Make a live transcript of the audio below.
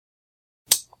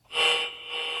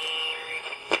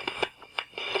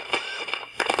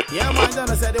Yeah, man,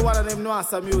 Johnny said they one of them know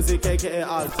some music, aka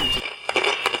Alti.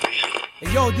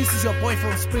 Hey, yo, this is your boy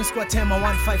from Spring Squad Tema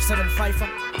 1575.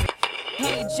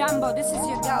 Hey, Jumbo, this is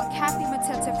your girl, Kathy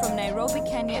Matete from Nairobi,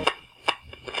 Kenya.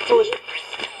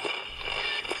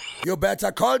 You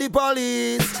better call the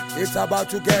police. It's about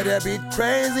to get a bit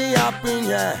crazy up in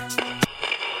here.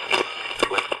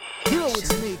 Here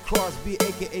with me, Crosby,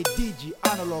 aka DG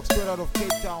Analog, straight out of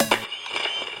Cape Town.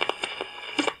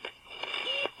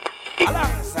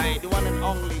 Alongside the one and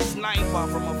only Sniper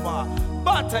from afar,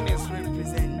 Botanist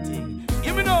representing.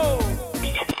 Give me no.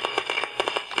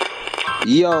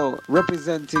 Yo,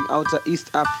 representing Outer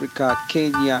East Africa,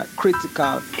 Kenya,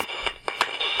 Critical.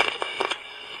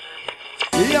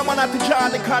 Yeah, man, at the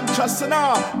Johnny Conscious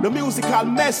now, the musical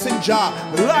messenger,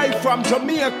 live from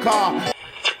Jamaica.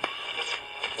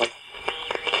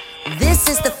 This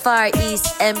is the Far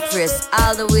East Empress,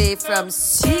 all the way from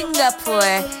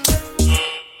Singapore.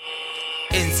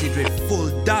 NC Dread full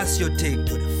dance you take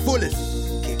to the fullest.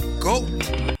 Kick go.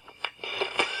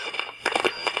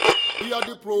 We are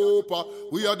the proper,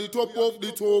 we are the top of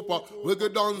the topper. Reggae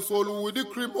dancehall with the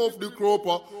cream of the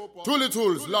cropper. Tully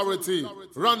Tools, Larity,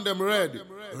 run them red.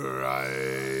 Right.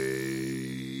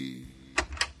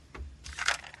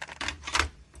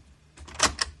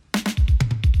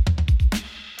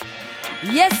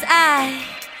 Yes,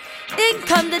 in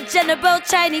come the General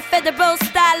Chinese Federal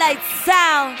Starlight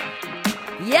Sound.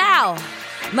 Yow,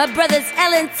 my brothers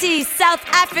L&T, South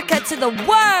Africa to the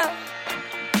world.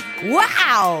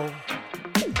 Wow.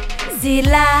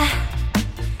 Sila,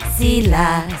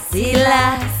 Sila,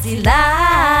 Sila,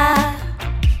 Sila.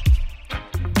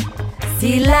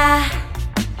 Sila,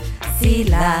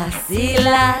 Sila,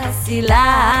 Sila, Sila.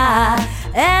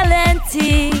 L&T.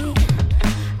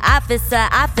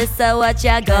 Officer, watch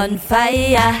your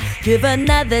gunfire. Give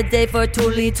another day for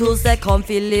Tully Tools that come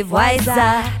feel live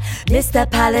wiser. Mr.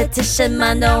 Politician,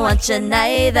 man, don't want you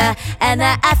neither. And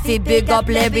I feel big up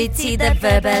Liberty, the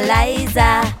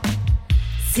verbalizer.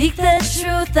 Seek the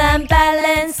truth and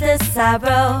balance the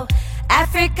sorrow.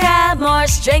 Africa, more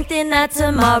strength in our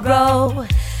tomorrow.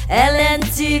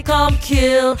 L&T come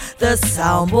kill the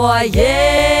sound boy,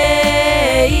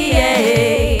 yeah,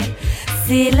 yeah.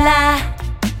 Sila,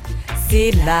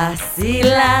 Sila,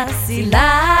 Sila,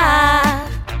 Sila.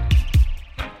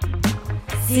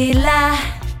 Sila,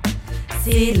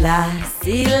 Sila,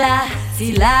 Sila,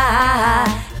 Sila.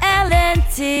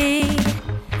 L&T,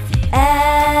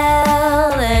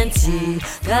 L&T,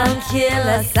 come kill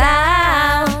a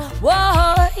sound.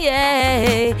 Whoa,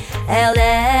 yeah.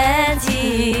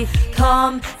 L&T,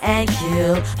 come and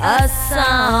kill a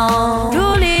sound.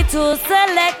 Tully Tools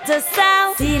select a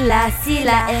sound. Sila,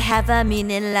 Sila, it have a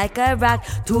meaning like a rock.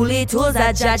 Tully Tools,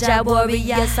 a Jaja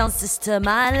warrior sound system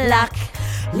unlock.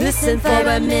 Listen for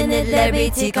a minute,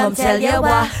 Larity, come tell you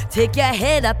why. Take your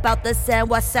head up out the sand,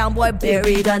 what sound boy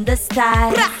buried under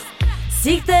style.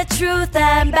 Seek the truth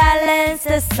and balance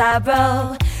the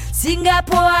sorrow.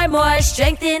 Singapore, more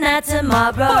strength in our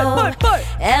tomorrow.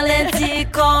 L&T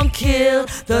come kill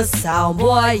the sound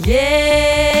boy,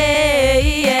 yeah,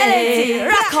 yeah.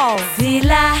 Rock on.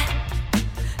 Sila,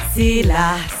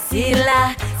 Sila,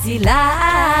 Sila,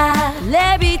 Sila.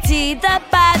 Liberty, the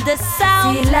bad the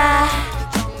sound. Sila,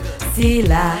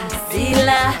 Sila,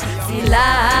 Sila, Sila.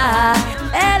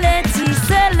 L&T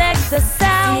select the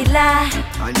sound. Sila,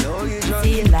 I know you drunk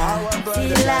Sila, power,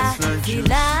 Sila, that's not true.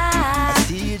 Sila. I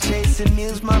see you chasing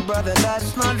meals, my brother,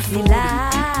 that's not food.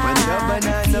 When your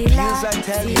banana peels, I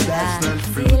tell you that's not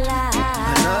fruit.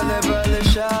 Another brother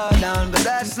shut down, but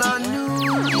that's not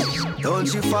news.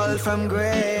 Don't you fall from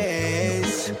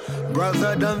grace,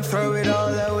 brother, don't throw it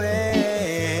all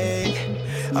away.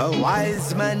 A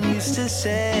wise man used to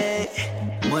say,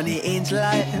 money ain't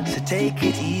life, so take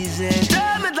it easy.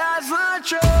 Tell me that's not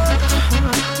true.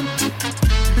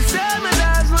 Tell me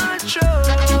that's not true.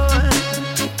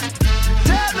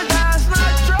 Tell me that's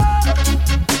not true.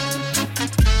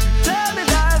 Tell me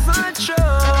that's not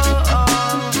true.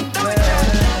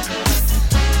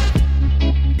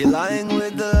 You're lying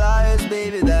with the liars,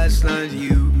 baby, that's not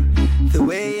you. The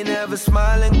way you're never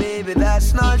smiling, baby,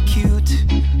 that's not cute.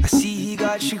 I see he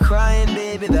got you crying,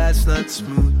 baby, that's not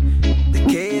smooth. The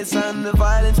chaos and the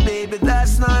violence, baby,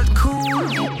 that's not cool.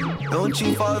 Don't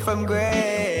you fall from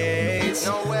grace.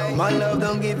 No way. My love,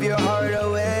 don't give your heart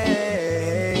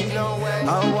away. No way.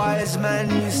 A wise man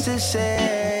used to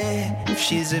say, if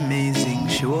she's amazing,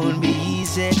 she won't be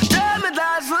easy. Tell me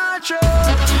that's not true.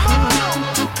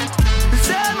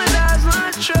 Tell me that's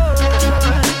not true.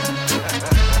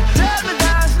 Tell me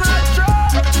that's not true.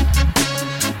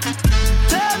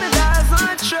 Tell me that's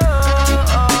not true.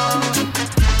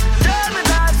 Tell me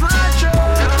that's not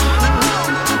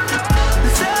true.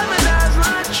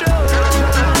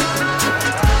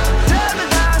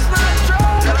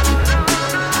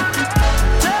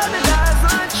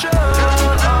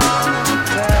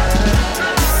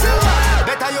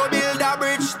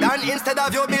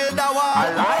 of you build a wall.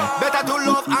 Better to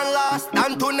love and last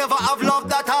than to never have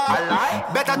loved at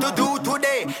all. Better to do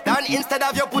today than instead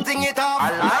of you putting it off.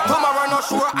 Tomorrow not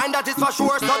sure and that is for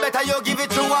sure, so better you give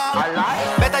it to all.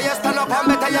 Better you stand up and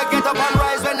better you get up and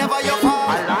rise whenever you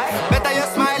fall. Better you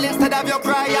smile instead of you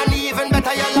cry and even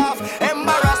better you laugh.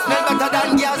 Embarrassment better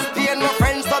than gas pain, my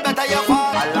friends, so better you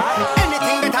fall.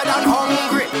 Anything better than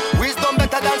hungry, wisdom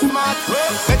better than smart.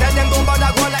 Better them don't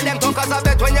bother go like them talk, cause I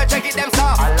bet when you check it them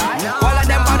soft. All of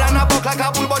them bad and a buck like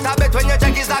a bull, but I bet when you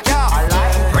check is a car.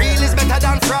 Real is better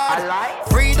than fraud,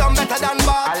 freedom better than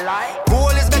bad.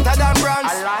 Gold is better than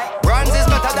bronze, bronze is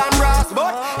better than brass.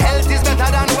 But health is better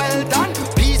than wealth and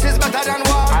peace is better than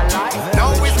war.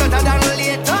 Now is better than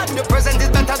later, the present is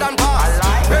better than past.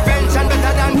 Prevention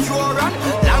better than cure and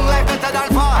long life better than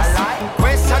fast.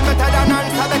 Question better than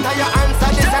answer, better your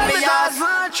answer this and me ask.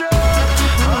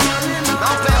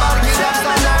 Now play ball, give them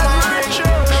some time.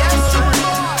 Yes, true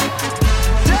boy.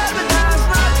 Tell me that's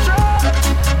not true.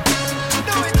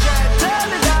 Do it, Jen. Tell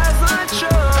me that's not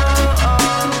true.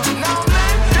 Now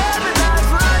man, tell me that's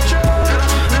not true.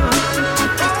 Tell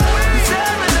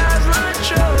me that's not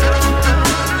true. Tell me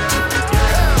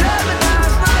that's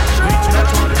not true.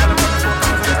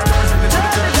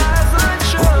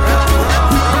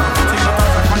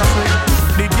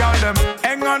 The girl them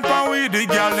hang on pa we, the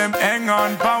girl them hang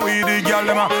on pa we, the girl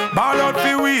them a ball out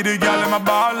fi we, the girl them a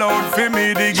ball out fi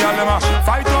me, the girl them a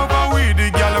fight over we, the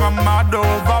girl them a mad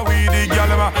over we, the girl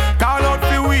them a call out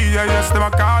fi we, yeah yes them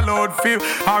a call out fi.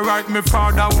 Alright, me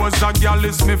father was a girl,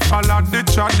 is me follow the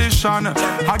tradition.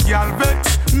 A girl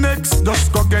vex next,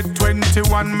 just go get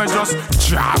 21. Me just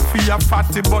drop for your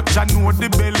fatty, but I know the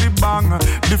belly bang.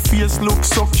 The face looks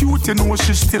so cute, you know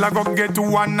she still a go get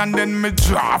one. And then me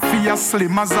drop for your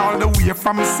slim as all the way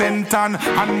from Senton.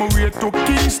 And me way to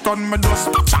Kingston, me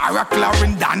just touch her a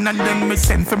Clarendon. And then me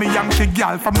send for me Yankee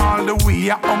girl from all the way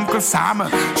a Uncle Sam.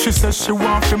 She says she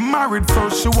want to married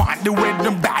first, she want the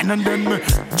wedding band. And then me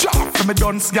drop for me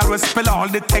dunce girl, we spell all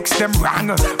the text them wrong.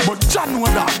 But John know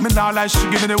that me now like she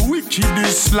give me the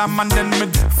wickedest slam. And then me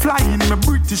fly in me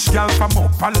British girl from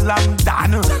up a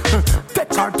London.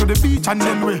 Take her to the beach and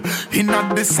then we in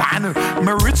at the sun.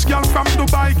 Me rich girl from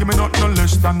Dubai, give me not no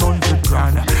less than 100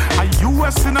 grand. A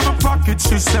US in my pocket,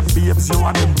 she said babes you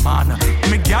are the man.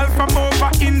 Me girl from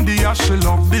over India, she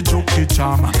love the jokey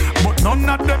charm. But none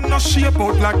of them no shape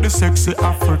out like the sexy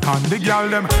African. The girl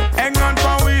them hang on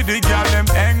for we, the girl them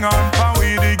hang on for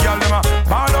we, the girl them a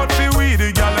ball out for we,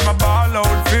 the girl them a ball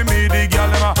out for me, the girl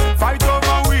them a fight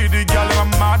over we, the girl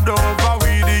them a mad over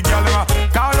we, the girl them a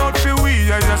call out for we,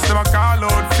 yeah yes them a call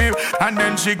out for. And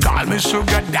then she call me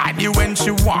sugar daddy when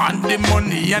she want the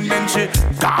money. And then she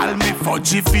call me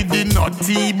fudgy for the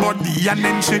naughty body. And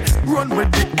then she run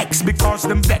with the ex because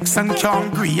them vex and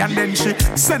can't agree. And then she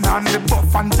send on the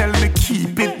buff and tell me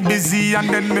keep it busy. And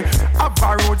then me have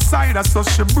her outside so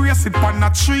she brace it on a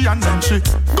tree. And then she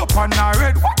go on her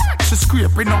head, she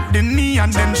scraping up the knee.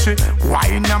 And then she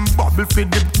whine and bubble for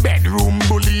the bedroom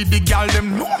bully. The girl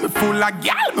them know me full of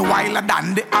gal, me wilder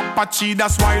than the Apache.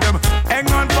 That's why them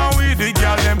hang on for we, the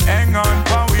girl them hang on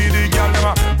for we, the girl them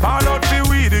a ball out for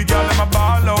we, the girl them a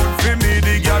ball out for me,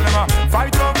 the girl them a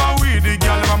fight over we, the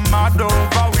girl them a mad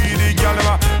over we, the girl them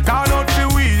a call out for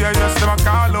we, yeah yes them a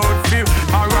call out for.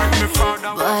 Alright me found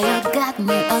out. Boy, you got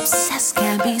me obsessed,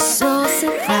 can't be so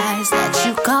surprised that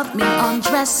you caught me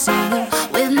undressing you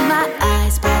with my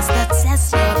eyes past the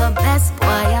test. You're the best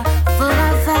boy, you're full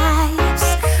of vibes.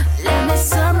 Let me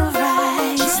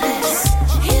summarize this.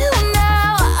 You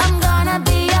know I'm gonna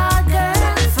be your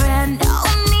girlfriend. No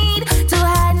need to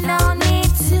hide, no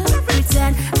need to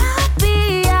pretend. I'll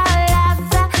be your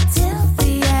lover till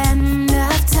the end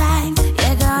of time.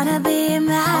 You're gonna be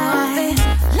mine.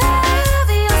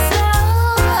 Love you so,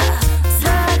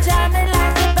 slow jamming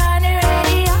like the bunny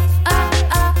radio.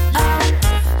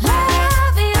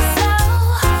 Love you so,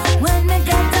 when we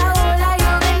get a hold of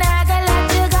you, me not gonna let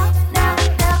you go. No,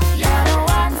 no, you're the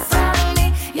one for me,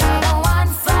 you're the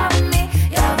one for me,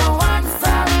 you're the one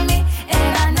for me,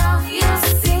 and I know you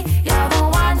see, you're the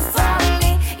one for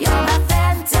me, you're my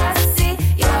fantasy,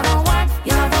 you're the one,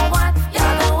 you're the one,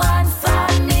 you're the one for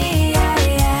me, yeah,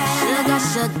 yeah. Sugar,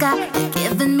 sugar,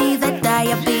 giving me the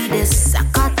diabetes. I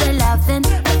caught the loving,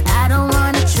 but I don't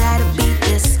wanna try to beat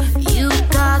this. You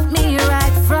got me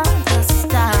right from the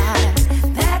start.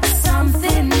 That's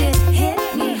something that hit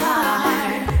me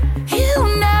hard. You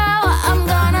know I'm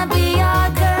gonna be your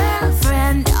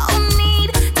girlfriend. No need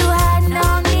to hide,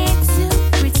 no need to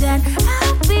pretend.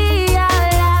 I'll be your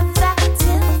lover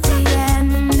till the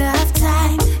end of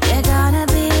time. You're gonna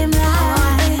be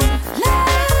mine.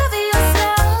 Love you so,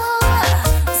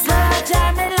 slow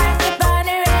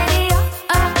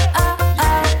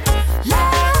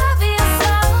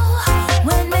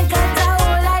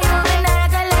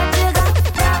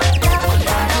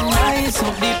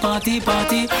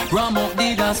party. Ram up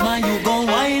the dance, man, you gon'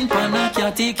 wine pan a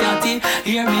catty.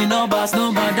 Hear me no boss,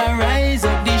 no bother, rise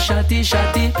up the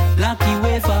shotty. Lucky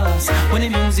way fast. When the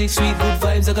music sweet, good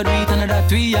vibes, I got do it another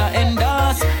 3 year end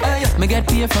us. Hey, me get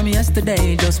paid from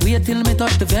yesterday, just wait till me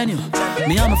touch the venue.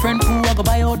 Me and my friend who I go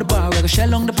buy out the bar, I go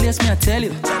shell on the place, me I tell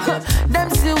you. Them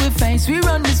see we face, we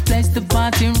run this place, the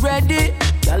party ready.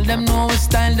 Tell them know we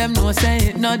style, them know say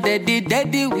it no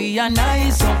daddy. We are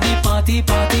nice up the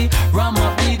party. Ram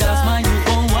up the dance, man, you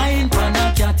gon' wine pan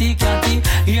a catty.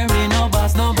 Hear me no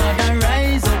boss, no bother,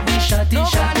 rise up the shotty.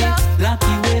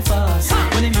 Lucky way fast.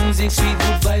 When the music sweet,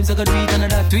 good vibes, I got do it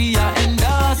another 3 year end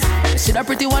us. See that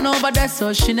pretty one over there,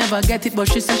 so she never get it,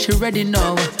 but she said she ready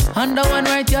now. Under one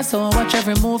right here, so watch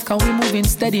every move, can we moving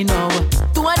steady now.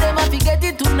 2 of them have to get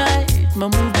it tonight, my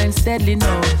movement steadily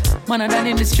now. Man, I done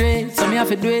in the street, so me have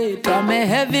to do it. I'm a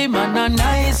heavy man, a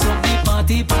nice up the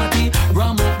party.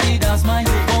 Ram up the dance, man,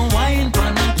 you gon' wine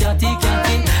pan a catty.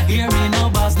 Hear me no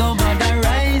boss, no bother,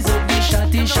 rise up the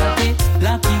shotty.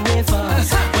 Lucky way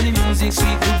fast. When the music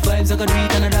sweet, good vibes, I got do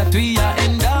it another 3 year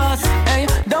end us. Hey,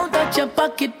 don't touch your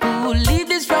pocket, boo, leave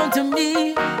this round to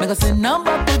me. Me go say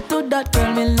number put to that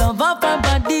girl, me love off her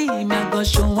body. Me go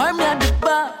show her me at the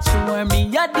bar, show her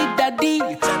me at the daddy.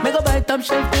 Me go buy top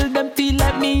shelf till them feel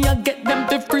like me, I get them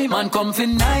for free. Man, come fi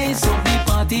nice up the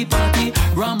party.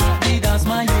 Ram up the dance,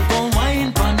 man, you gon'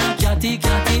 wine pan a catty.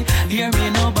 Hear me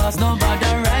no boss, no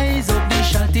bother, rise up the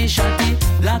shotty.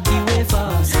 Lucky way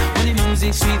fast. When the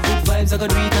music sweet, good vibes, I got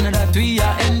do it another 3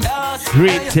 year end us.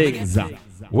 Greetings.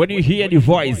 When you hear the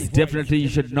voice, definitely you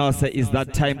should know that it's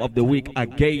that time of the week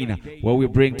again where we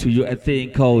bring to you a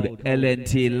thing called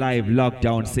LNT Live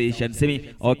Lockdown Session. See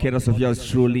me, okay, those of yours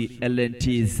truly,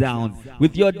 LNT Sound,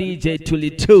 with your DJ Tully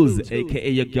Twos, aka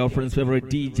your girlfriend's favorite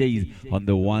DJs on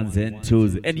the ones and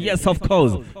twos. And yes, of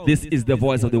course, this is the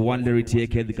voice of the Wanderity,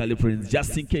 aka the Cali Prince,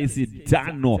 just in case you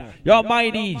don't know. You're my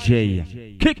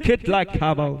DJ. Kick it like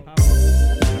Cabo.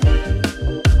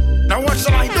 Now what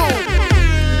shall I do?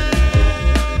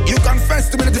 You confess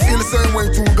to me that you feel the same way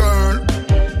too, girl.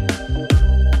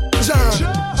 John,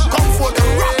 come for the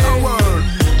rock and world.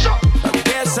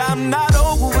 Guess I'm not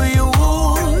over you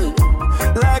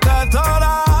like I thought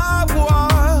I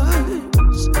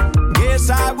was. Guess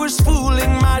I was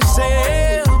fooling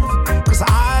myself, 'cause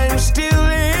I'm still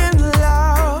in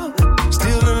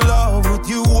love with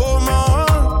you, woman.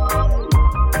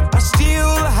 I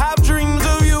still have dreams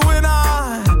of you and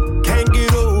I can't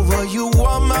get over you,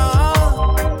 woman.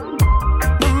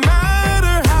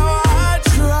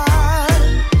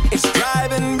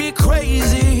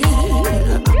 Crazy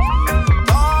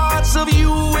thoughts of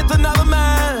you with another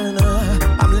man.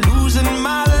 I'm losing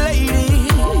my lady.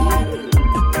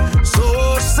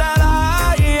 So sad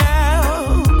I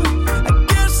am. I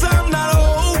guess I'm not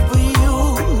over you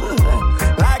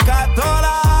like I thought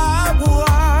I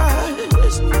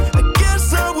was. I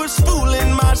guess I was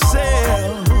fooling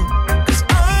myself, 'cause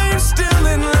I'm still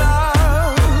in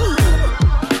love.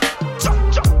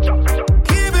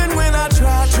 Even when I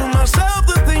try to myself,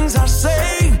 I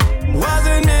say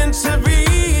wasn't meant to be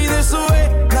this way.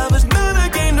 Love is not a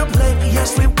game to play.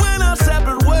 Yes, we went our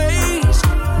separate ways,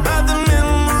 but the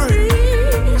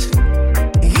memories.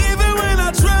 Even when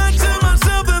I try to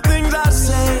myself, the things I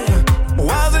say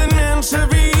wasn't meant to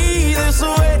be this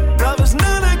way. Love is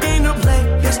not a game to play.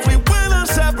 Yes, we went our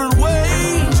separate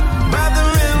ways, but the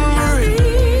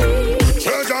memories.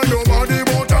 Treasure your body,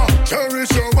 but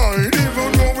cherish your mind,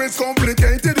 even though it's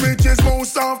complicated, which is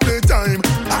most of the time.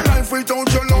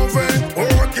 Without your loving,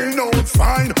 working out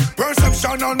fine.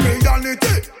 Perception and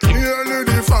reality clearly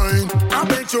defined. I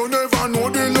bet you never know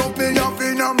the love me have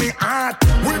in my heart.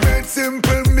 We made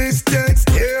simple mistakes,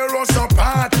 tear us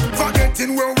apart.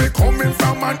 Forgetting where we're coming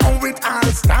from and how it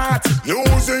all starts.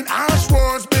 Using harsh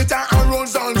words, bitter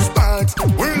arrows and sparks.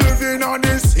 We're living on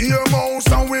this here house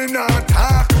and we're not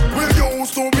talk. We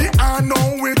used to be on,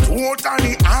 now we're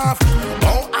totally off.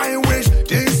 Oh, I wish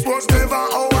this was never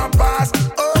our past.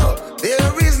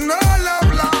 There is no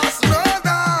love lost, no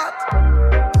doubt.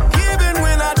 Even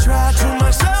when I try to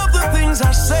myself, the things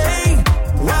I say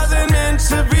wasn't meant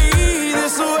to be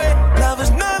this way. Love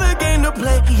is not a game to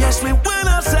play. Yes, we went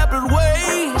our separate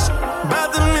ways,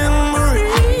 but the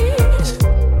memories.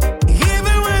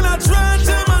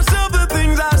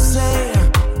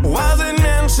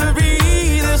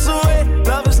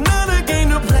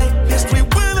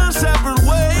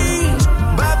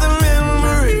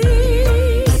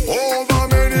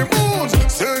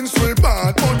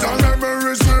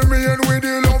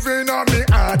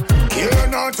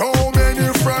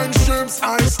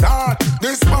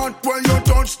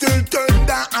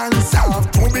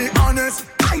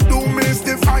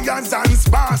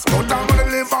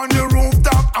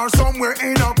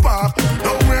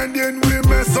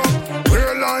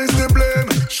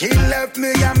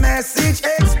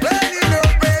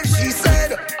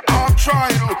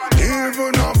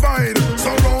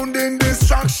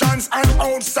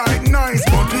 outside nice,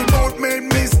 but we both made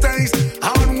mistakes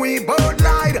and we both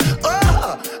lied.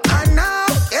 Oh, and now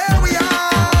here we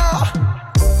are.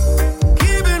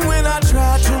 Even when I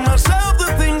try to myself,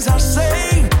 the things I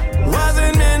say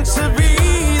wasn't meant to be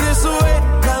this way.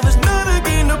 Love is not a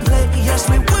game to play. Yes,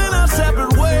 we went our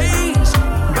separate ways.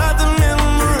 But the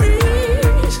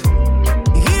memories.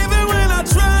 Even when I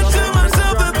try to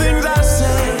myself, the things I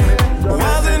say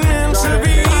wasn't meant to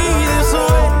be this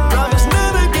way. Love is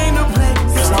not a game to play.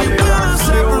 Yes, we went our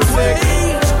separate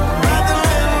ways. But the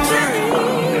memories.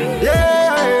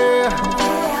 Yeah.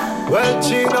 Well,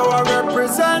 Chino, I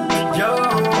represent. Yo,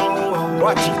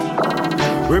 watch it.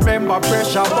 Remember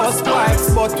pressure must spikes,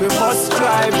 but we must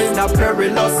strive in a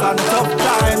perilous and tough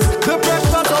times. The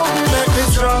pressure only make me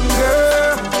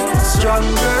stronger,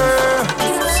 stronger,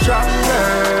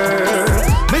 stronger.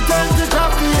 Me turn to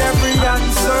top me every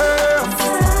answer,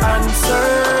 answer,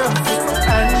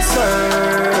 answer.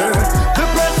 The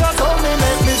pressure only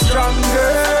make me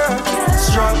stronger,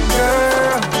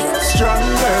 stronger,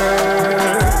 stronger.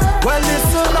 Well,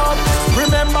 listen up.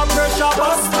 Remember pressure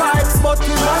must spikes, but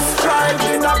we must strive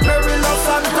in a perilous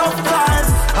and tough times.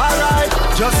 Alright,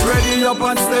 just ready up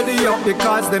and steady up,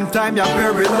 because them time you're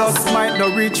perilous might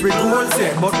not reach with goals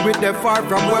yet, but with them far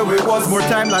from where we was. More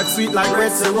time like sweet like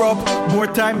red syrup, more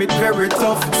time it very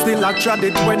tough. Still I tried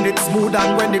it when it's smooth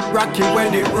and when it rocky,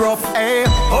 when it rough. Hey,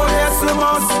 oh yes we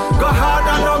must go hard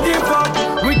and not give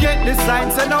up. We get the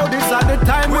signs and now this are the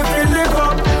time we feel live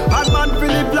up. And man feel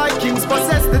live like kings,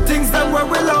 possess the things that where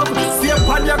we love. Stay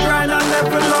upon your grind and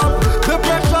level up. The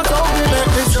pressure's only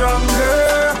make me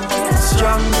stronger,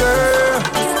 stronger,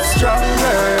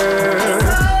 stronger.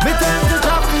 Me tend to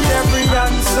drop me every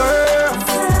answer,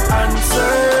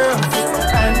 answer,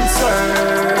 answer.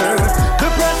 The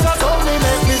pressure's only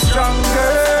make me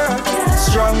stronger,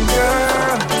 stronger,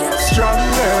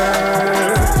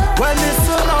 stronger. Well,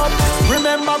 listen up.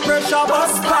 Remember pressure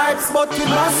must pipes, but we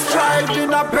must strive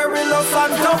in a perilous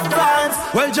and tough times.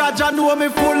 Well, Jaja know me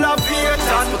full of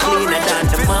faith and cleaner than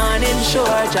the morning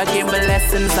shore. Jah give me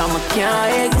lessons I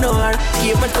can't ignore.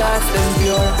 Keep my thoughts them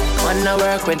pure. Wanna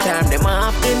work when time them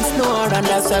often snore, and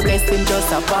that's why blessing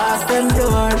just a pass them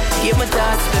door. Keep my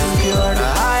thoughts them pure.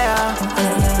 Higher,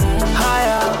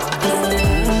 higher,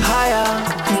 higher.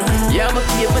 Yeah, I'ma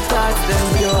keep my thoughts them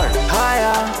pure.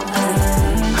 Higher,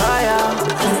 higher,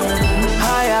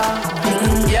 higher.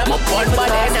 Yeah, my born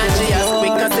body energy as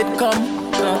quick as it come.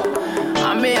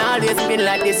 I may always been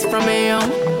like this from a young.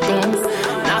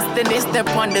 Nastiness step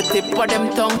on the tip of them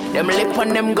tongue, them lip on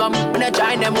them gum. When I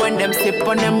join them when them sip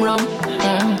on them rum.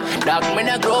 Dog, when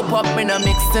I grow up, when I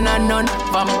mix and a none.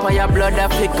 Vampire blood, I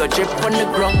pick a drip on the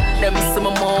ground. Them see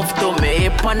me move to me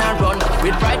hip and I run.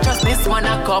 With righteousness when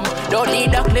I come, don't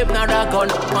need a clip nor a gun.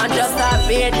 Man just a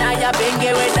beat, now you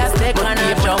bingy with a stick and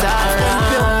a jump.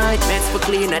 Alright, makes me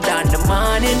cleaner than the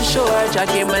morning shore. Jah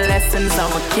give me lessons I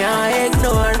can't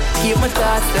ignore. Keep my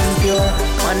thoughts them pure.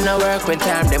 Wanna work when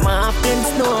time them often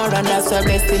snore, and that's why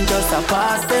blessing just a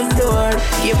pass them door.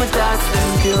 Keep my thoughts them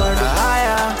pure.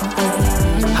 Higher,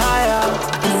 higher,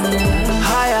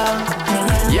 higher.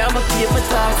 Yeah, I'ma keep my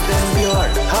thoughts them pure.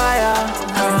 Higher,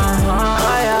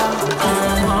 higher,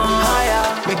 higher.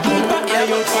 Me keep my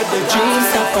eye out for the dream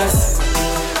stoppers.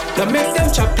 Now make them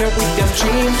chop here with them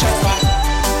dream chopper.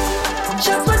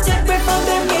 Just protect me from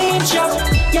them mean chop.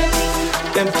 Yeah,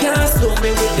 them can't slow me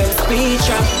with them speed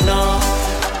chop. No,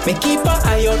 me keep my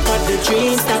eye out for the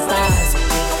dream stoppers.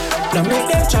 Now make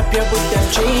them chop here with them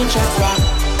dream chopper.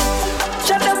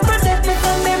 Just protect me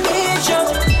from them mean chop.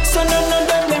 So none of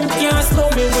them can't slow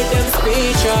me with them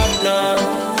speed chop. No.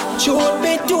 Should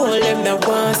be told them that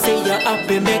want see you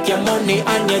happy, make your money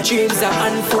and your dreams are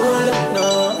unfold.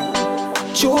 No.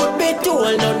 Should be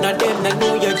told none of them that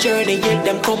know your journey, yet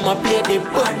them come and play the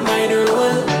bad mind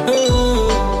role.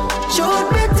 Should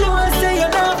be told say you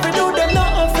not for do them,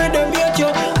 not for them yet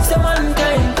you. Some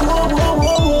mankind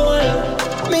whoa.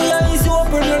 Me eyes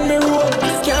open on the road.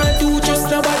 Can't do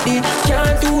just nobody,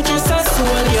 can't do just a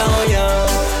soul,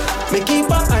 yeah. Me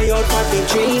keep an eye out for the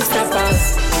dream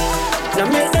stoppers. Now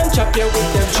make them chop you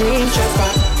with them dream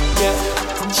chopper. Yeah.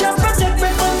 Chop protect me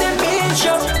from them being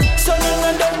chop. So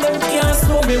none of them can't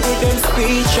slow me with them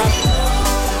speed chop.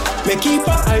 Me keep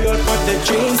an eye out for the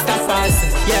dream stoppers.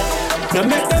 Yeah. Now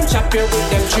make them chop you with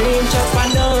them dream chopper.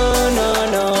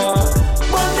 No.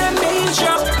 But them being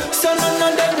chop. So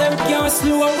none of them can't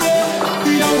slow away.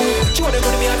 Yo, show them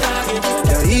gonna be a target.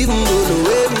 Yeah, even though the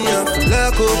way me have to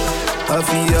lock up, I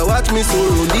feel watch me so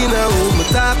roll in a room me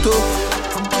talk to.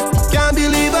 Can't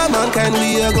believe a mankind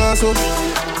we are gone so.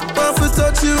 Want to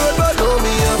touch the road but know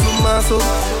me have a muscle.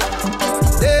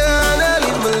 They are not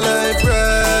live my life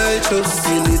right. righteous.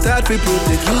 Silly that we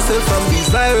protect yourself from this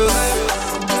virus.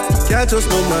 Can't trust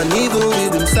no man even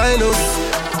with them sign up.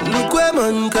 Look where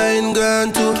mankind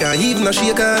gone to. Can't even a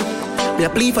shake on. Me a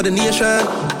plea for the nation.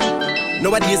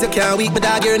 Nowadays you can't weak, but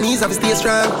dog your knees have to stay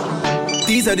strong.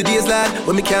 These are the days, lad,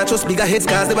 when me can't trust bigger heads,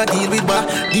 cause them a deal with what?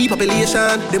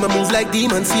 Depopulation, them a move like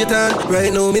demons, Satan.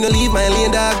 Right now, me no leave my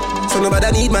lane, dog, so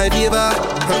nobody need my favor.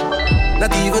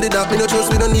 Not even the dog, me no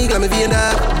trust, me no need, like me vein,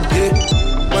 dog. Yeah.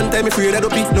 One time me afraid I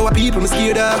don't pick, no people me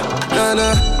scared, dog. Nah,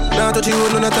 nah touch you,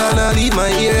 no, not all, nah, leave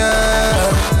my area.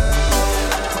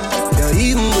 Can't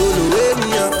even go the way me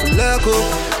up to lock up.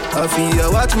 I feel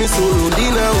you watch me so round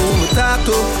in a who me talk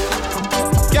to.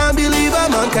 Can't believe a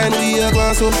mankind we are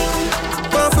gone so.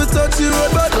 Want to touch the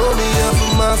road, but know me up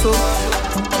for muscle.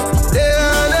 They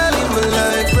are not live my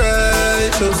life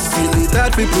righteous. Silly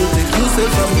that we protect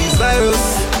yourself from this virus.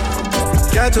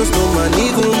 Can't trust no man,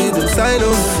 even with them sign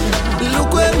up.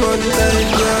 Look where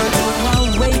mankind gone. I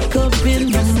wake up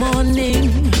in the morning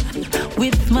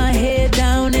with my head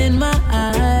down in my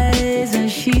eyes, and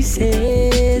she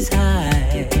says hi.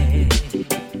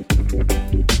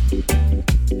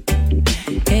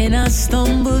 And I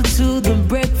stumble to the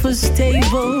breakfast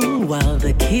table while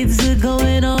the kids are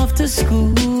going off to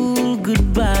school.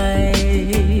 Goodbye.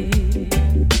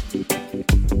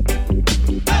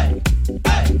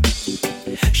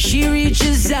 She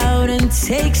reaches out and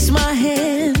takes my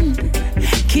hand,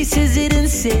 kisses it and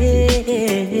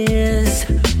says,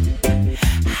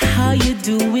 how you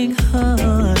doing,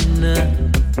 hon?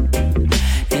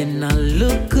 And I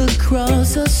look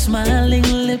across her smiling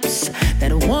lips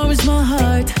that warms my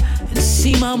heart and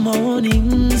see my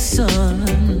morning sun.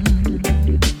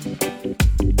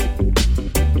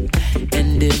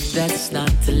 And if that's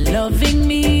not loving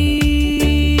me,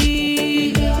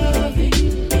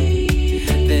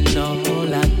 then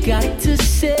all I got to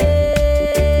say,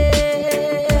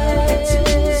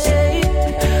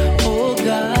 oh,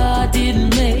 God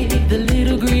didn't make the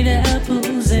little green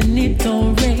apples, and it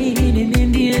don't rain in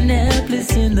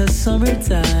Indianapolis in the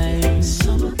summertime.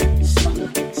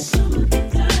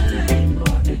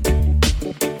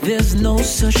 There's no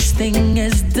such thing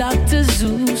as Dr.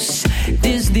 Zeus,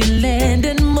 Disneyland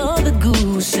and Mother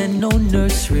Goose, and no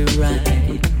nursery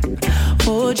rhyme.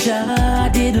 Oh,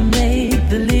 God didn't make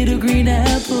the little green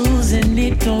apples, and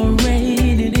it don't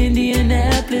rain in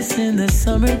Indianapolis in the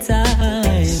summertime.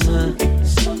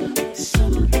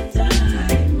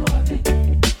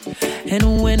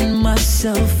 And when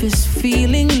myself is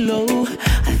feeling low,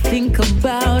 I think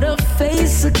about a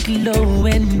face aglow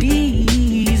and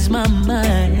ease my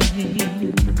mind.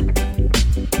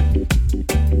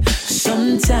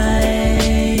 Sometimes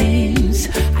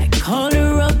I call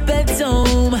her up at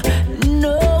home,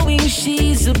 knowing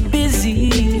she's a busy,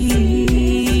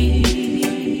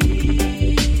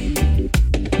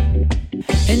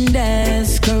 and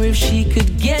ask her if she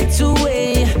could get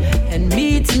away and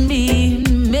meet me.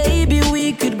 Maybe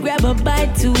we could grab a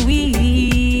bite to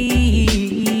eat,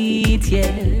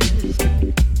 yes.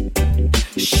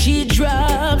 She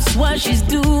drops what she's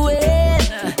doing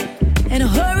and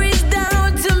hurries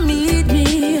down to meet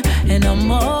me, and I'm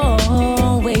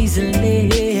always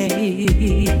late.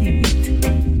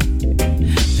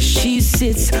 She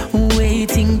sits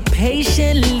waiting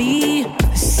patiently,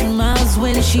 smiles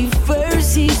when she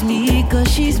first sees me, 'cause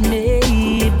she's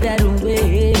made that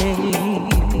way.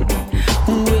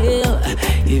 Well,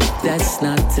 if that's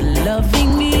not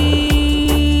loving me,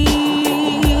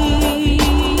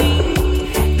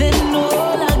 then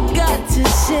all I got to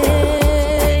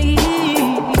say,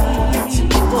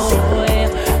 boy,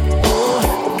 oh,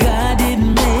 God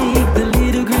didn't make the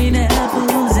little green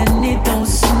apples, and it don't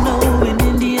snow in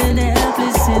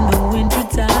Indianapolis in the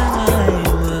wintertime.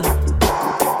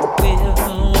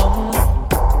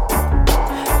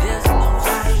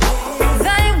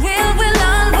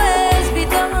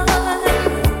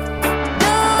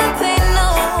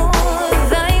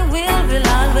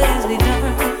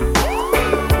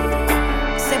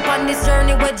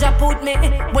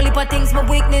 Well, if I think's my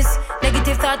weakness,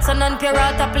 negative thoughts and non-pure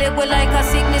art, I play well like a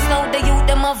sickness. Now the youth,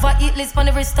 them have a hit list on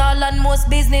every stall and most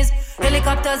business.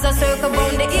 Helicopters are circle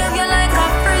round the area like a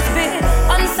frisbee.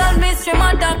 Unsolved mystery,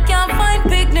 my dog can't find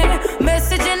picnic.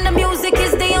 Message in the music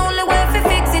is the only way to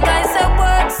fix it. I say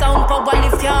word, sound power,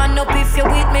 lift your hand up if you're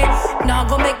with me. Now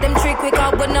go make them trick quick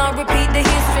out, but now repeat the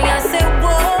history. I say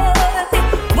word,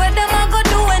 where them I go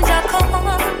do when Jack come?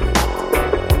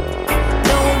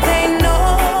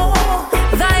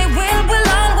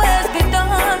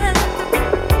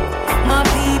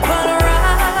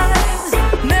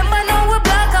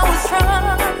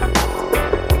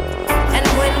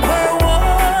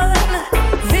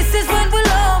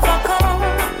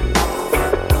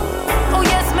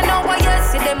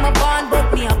 them a born,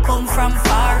 but me a come from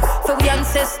far. For we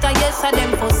ancestor, yes, and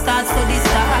them for start study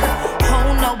star.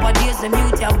 How nowadays the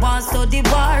youth ya want study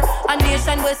bar. A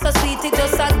nation where so sweet it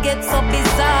just a get so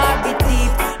bizarre. Be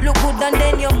deep, look good and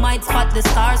then you might spot the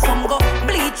stars. Some go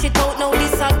bleach it out, now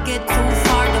this a get too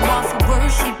far. Them want to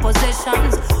worship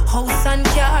possessions, house and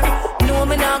car. No,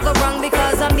 me not go wrong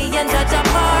because of me and Jah Jah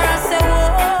par. I say,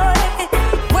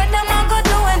 whoa, when them a go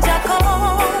do when Jah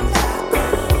come?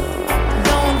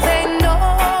 Don't they know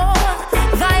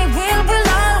thy will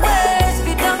always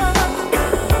be done?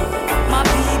 My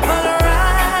people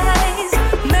rise,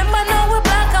 remember now we're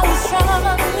black and we're strong.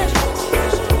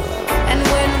 And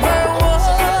when we're one,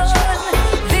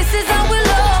 this is how we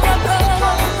love our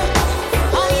God.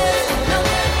 Oh yeah,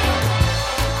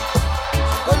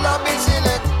 Well, I'm a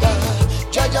selector.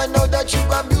 Judge, I know that you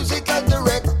are musical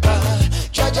director.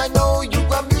 Judge, I know you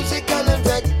are musical and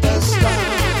vector star.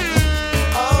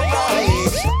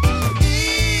 Alright.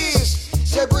 East,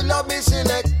 say we love me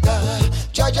selector.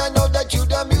 Judge, I know that you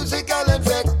the musical and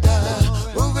vector.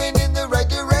 Moving in the right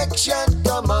direction,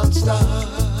 come on, star.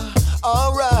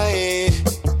 Alright.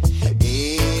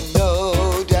 Ain't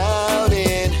no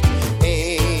doubting,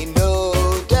 ain't no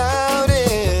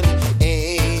doubting,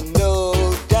 ain't no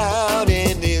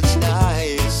doubting it's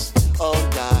nice, oh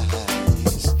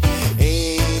nice.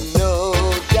 Ain't no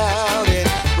doubting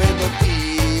when the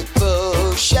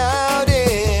people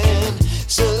shouting,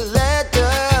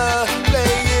 selector,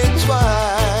 play it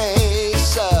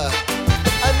twice.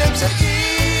 And them say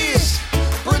east,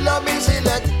 pull up me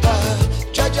selector.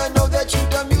 Judge, I know that you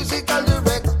the musical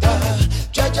director.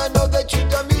 Judge, I know that you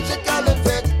the musical and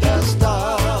vector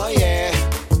star, yeah.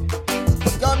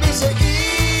 Got me say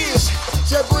east,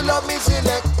 say pull up me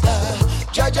selector.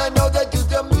 Judge, I know that you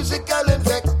the musical and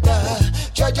vector.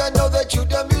 Judge, I know that you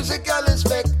the musical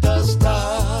inspector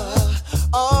star.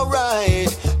 Alright,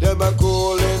 them a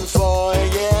calling for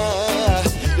yeah.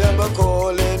 Them a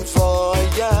calling for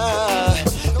yeah.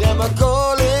 Them a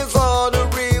calling for the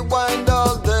rewind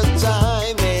all the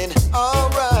timing.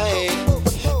 Alright,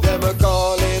 them a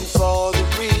calling for the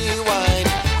rewind.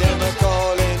 Them a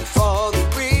calling for the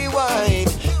rewind.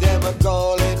 Them a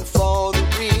calling for the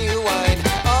rewind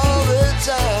all the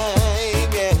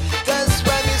time. Yeah, that's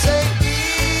why me say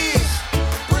ease.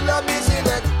 Pull up me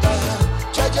selector.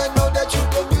 Judge, I know that you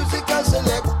the musical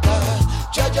selector.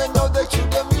 Judge, I know that you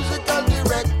the musical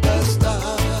director star.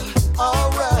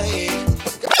 Alright.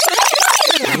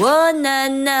 Whoa, na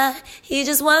na, you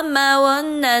just want my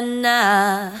one na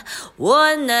na.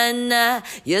 Whoa, na na,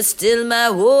 you're still my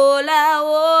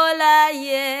wola,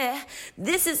 yeah.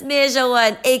 This is Major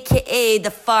One, aka the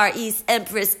Far East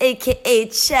Empress, aka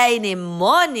Shiny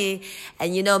Money.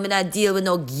 And you know, me not deal with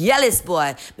no gallus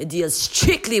boy. Me deal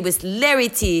strictly with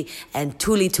Larry and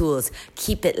Tooly Tools.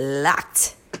 Keep it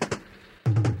locked.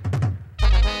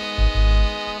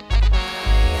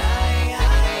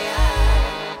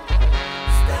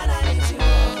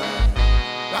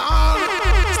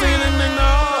 Still in the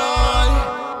night.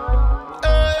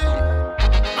 Hey,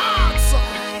 Max.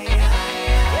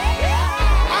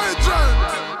 Agent.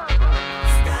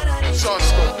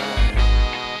 Shashko.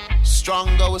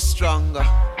 Stronger with stronger.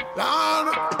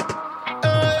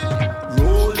 Hey.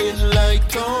 Rolling like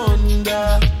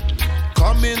thunder.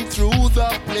 Coming through the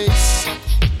place.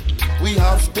 We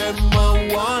have them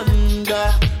a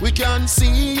wonder. We can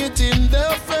see it in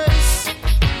their face.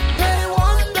 They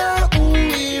wonder who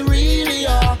we really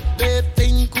are. They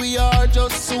think we are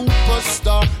just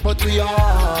superstar, but we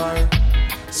are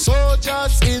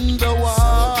soldiers in the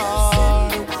war.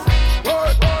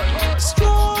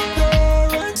 Stronger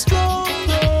and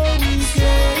stronger we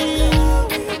get.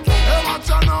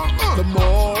 The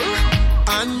more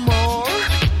and more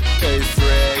they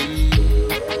fray.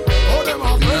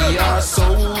 We are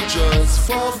soldiers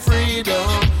for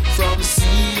freedom from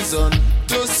season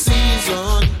to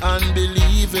season, and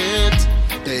believe it,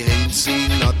 they ain't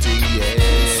seen nothing yet.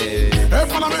 Hey,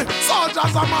 follow me,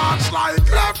 soldiers a march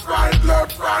like left, right,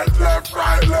 left, right, left,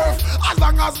 right, left. As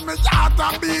long as me heart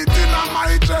a beating on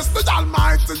my chest, the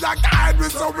Almighty a guide me,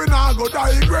 so we not go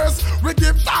digress. We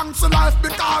give thanks to life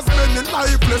because many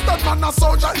lifeless. That man a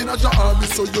soldier in a army,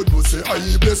 so you know say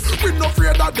I bless. We no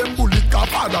afraid that them bullet can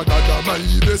father God my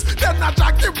best. Then I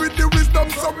jack give with the wisdom,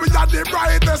 so we are the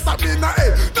brightest. I mean,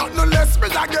 hey, not no less me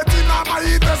a get in on my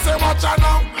head. Say watch out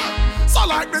now. So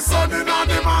like the sun in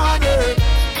the morning,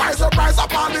 rise up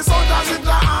all the soldiers in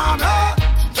the army.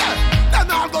 Yeah, then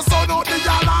all go sound out the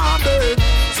alarm.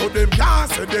 So them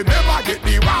can't say they never get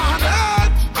the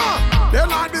warning. They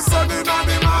like the sun in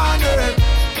the morning.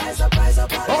 Rise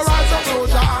up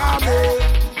soldier army.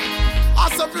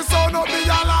 As if you sound out the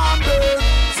alarm.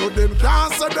 So them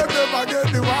Can't say them never get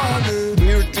the warning.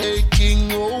 We're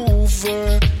taking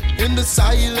over in the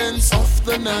silence of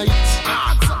the night.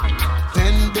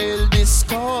 Then they'll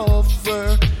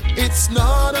discover it's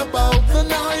not about the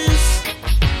noise.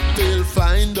 They'll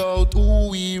find out who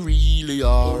we really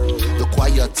are. The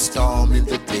quiet storm in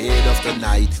the dead of the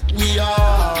night. We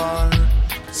are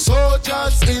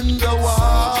soldiers in the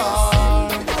war.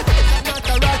 Not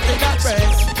a rat in that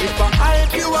press. If I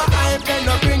hype you, I hype, then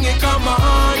no bring it, come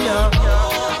on, yeah.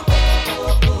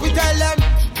 We tell them,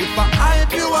 if I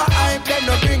hype you, I hype, then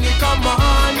no bring it, come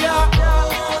on, yeah.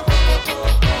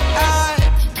 Aye.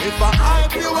 If I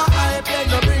hype you, I hype, then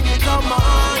no bring it, come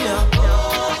on, yeah.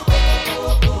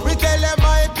 We tell them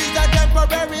hype is a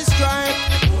temporary stripe.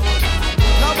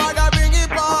 Nobody bring it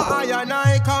for I and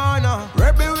I corner.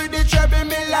 Rebel with the treble,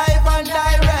 me live and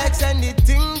direct. Send the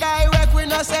thing direct, we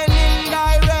no send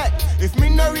indirect. If me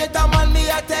no rate a man, me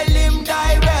I tell him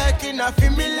direct. In a fi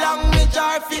me language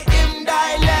or fi him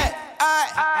dialect.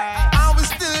 Aye, and we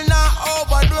still not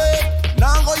overdo it.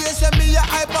 Now go you say me a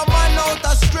hype a man out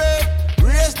a straight.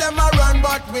 Race them a run,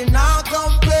 but we not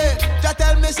complain. Just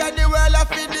tell me say the world a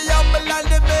feed the humble and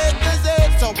the bakers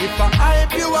it. So if I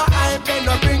hype you a hype, then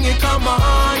no bring it, come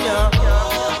on, yeah.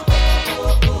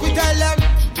 We tell them,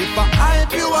 if I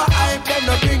hype you a hype, then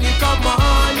no bring it, come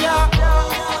on, yeah.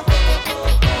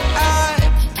 Aye.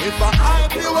 If I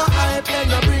hype you a hype, then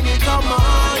no bring it, come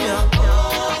on, yeah.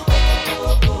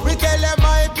 We tell them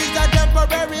hype is a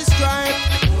temporary stripe.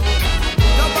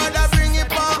 Nobody bring it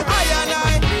for I and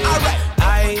I. Alright.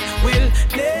 I will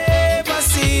never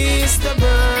cease to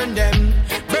burn them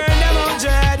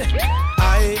 100.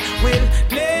 I will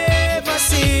never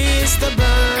cease to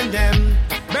burn them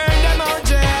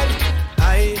 100.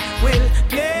 I will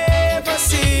never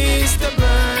cease to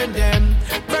burn them.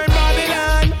 Burn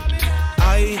Babylon.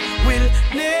 I will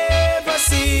never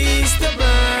cease to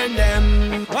burn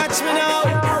them. Watch me now.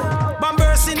 Bomb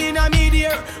bursting in a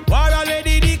meteor. War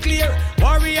already declare.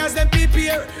 Warriors them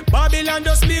prepare. Babylon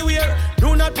just beware.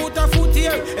 Do not put a foot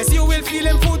here, as you will feel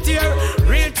him foot here.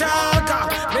 Real talker,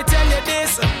 me tell you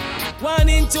this. One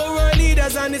in two world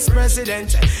leaders and its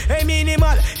president. Hey,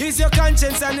 minimal is your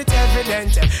conscience and it's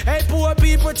evident. Hey, poor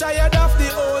people tired of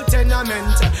the old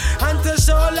tenement. And to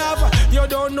show love, you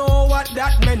don't know what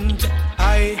that meant.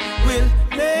 I will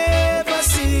never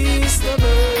cease to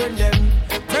burn them.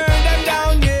 Burn them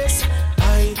down, yes.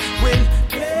 I will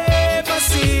never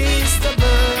cease to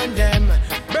burn them.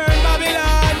 Burn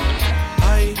Babylon.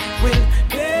 I will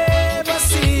never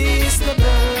cease to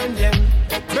burn them.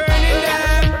 Burning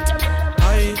them.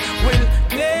 I will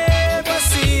never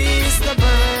cease to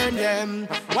burn them.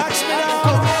 Watch me now.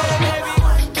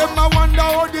 Them a wonder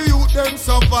how the youth them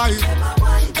survive.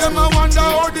 Them a wonder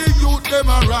how the youth them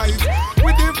arise.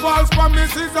 With the false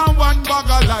promises and one bag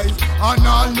of lies. And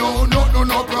all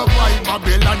no provide.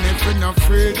 Babylon if you not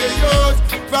free the youth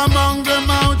from hunger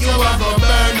mouth, you a go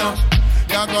burn up.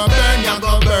 You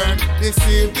go burn.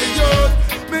 Deceive the youth,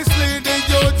 mislead the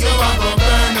youth, you a go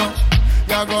burn up.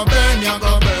 You go burn.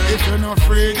 If you not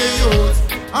free the youth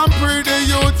and free the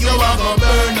youth, you a go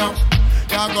burn up.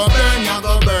 You go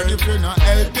burn. If you not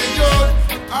help the youth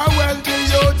or well the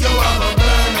youth, you a go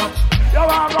burn up. You a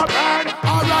go burn.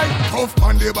 Alright, tough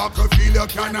on the battlefield, you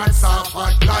cannot solve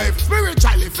hard life.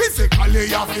 Spiritually, physically,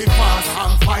 you have to fast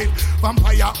and fight.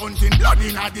 Vampire hunting blood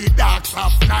in the darks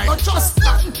of night. But just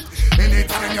nothing.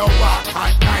 Anytime you walk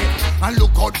at night and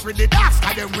look out for the darks,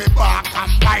 and then we bark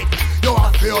and bite. You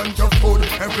have to hunt your food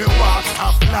every walk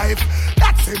of life.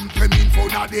 That simply means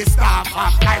food of the staff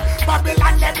of life.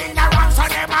 Babylon, them in the wrong, so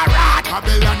them a rat.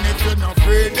 Babylon, if you not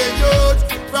free the youth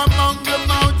from among the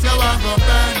mouth, you are go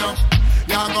burn up.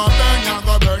 You go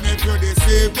burn if you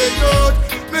deceive the youth.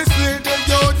 Mislead the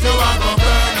youth, you are go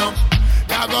burn up.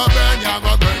 You go burn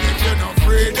if you not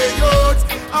free the youth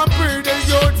and free the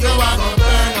youth, you are go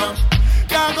burn up.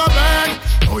 You go burn.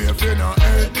 Oh, if you not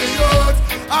help the youth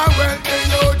and well the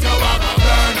youth, you are go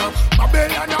burn up.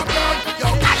 Babylon, you burn.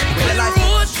 The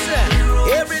roots,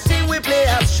 everything we play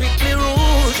has strictly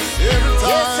roots.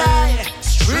 Yes, I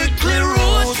strictly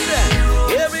roots.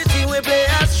 Everything we play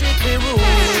has strictly roots.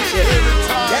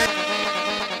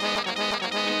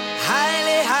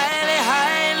 Highly, hail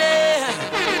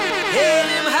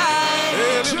him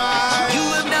high. You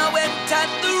have now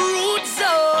entered the root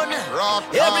zone.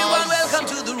 Everyone, welcome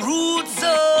to the root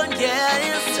zone.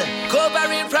 Yes,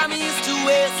 covering from east to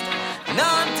west,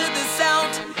 north to the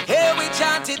south. Here we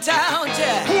chant it out.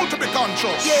 Who to be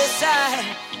conscious? Yes,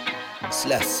 I.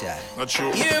 Celestia. Not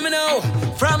true. Hear me now.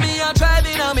 From me a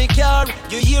driving on me car,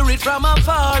 you hear it from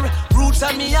afar. Roots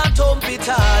and me a thump it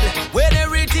hard. When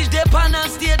heritage dep on a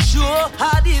stage show,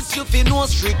 how this you fi know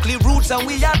strictly roots and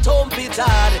we a thump it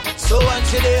hard. So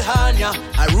until they hand ya,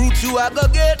 a root you a go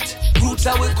get. Roots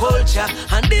are with culture,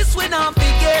 and this we not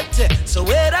forget. So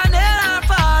whether near or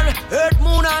far, earth,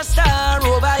 moon or star,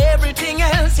 over everything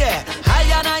else, yeah. I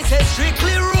and I say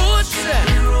strictly roots.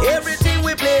 Everything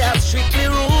we play are strictly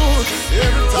roots.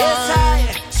 Yes,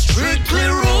 I strictly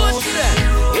roots.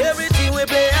 Everything we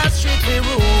play are strictly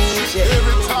roots. Yeah.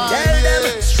 Tell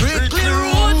them strictly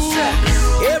roots.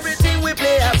 Everything we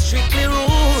play are strictly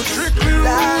roots. Strictly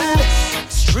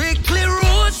roots. Strictly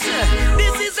roots.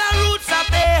 This is a roots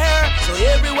affair. So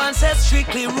everyone says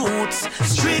strictly roots.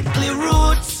 Strictly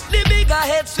roots. The bigger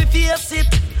heads we face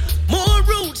it. More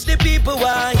roots, the people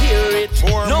want hear it.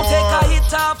 No take a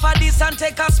hit off of this and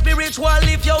take a spiritual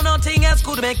lift. Yo, nothing else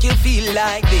could make you feel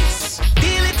like this.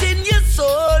 Feel it in your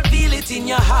soul, feel it in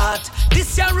your heart.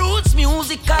 This your roots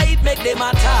music, it make them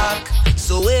attack.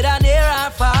 So whether near or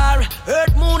far,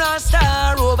 earth, moon or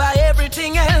star, over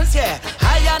everything else, yeah.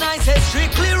 I and I say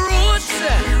strictly roots.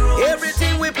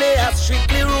 Everything we play are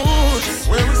strictly roots.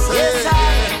 Yes,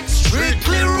 I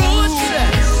strictly roots.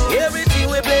 Everything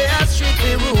we play are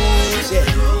strictly roots. Yeah.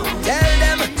 Tell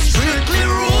them strictly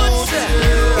roots.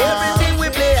 Everything we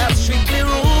play are strictly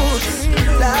roots.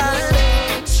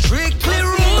 Lord, strictly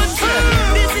roots.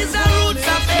 This is a roots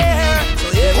affair. So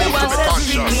everyone says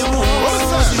strictly roots.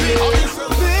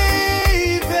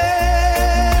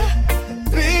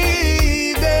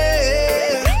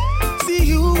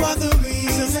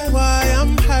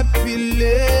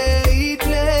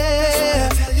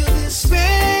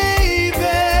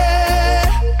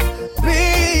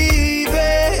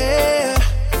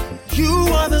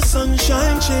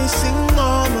 Chasing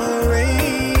all my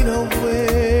rain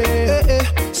away.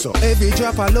 So every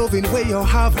drop of loving where you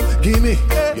have, give me.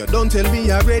 You don't tell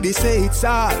me already, say it's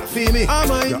all for me.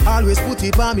 You always put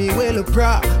it by me well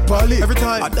properly. Every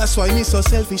time, and that's why me so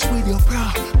selfish with your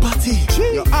property.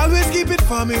 You always keep it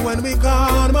for me when we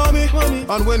gone, mommy.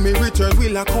 And when we return, we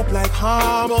lock up like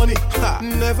harmony.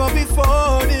 Never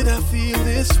before did I feel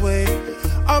this way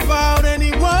about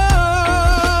anyone.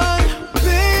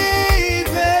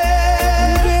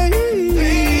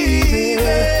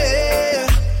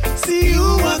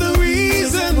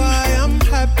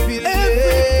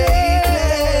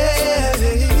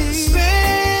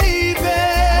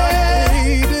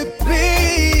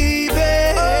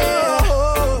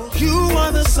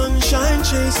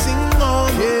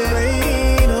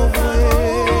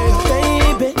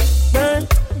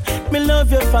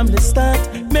 From the start,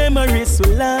 memories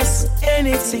will last.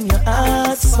 Anything you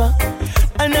ask for,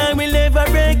 and I will never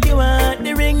break you heart.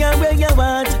 The ring and where you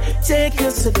want, take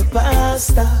you to the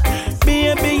pastor.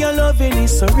 Baby, your loving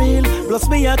is so real. Plus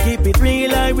me, I keep it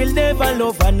real. I will never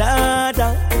love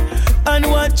another. And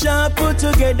what you put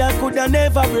together could I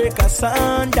never break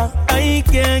asunder. I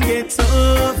can't get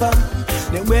over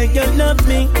the way you love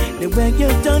me, the way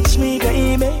you touch me,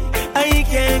 baby. I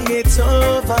can't get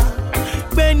over.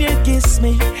 When you kiss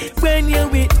me, when you're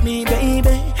with me,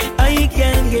 baby, I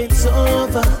can't get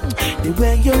over. The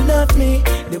way you love me,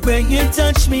 the way you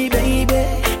touch me, baby,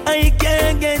 I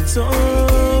can't get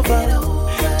over.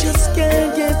 Just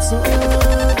can't get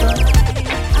over.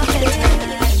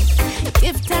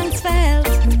 Give thanks for health,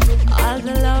 all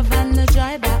the love and the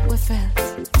joy that we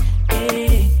felt.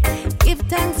 Hey, give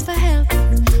thanks for help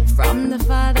from the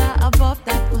Father above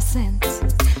that was sent.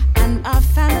 And our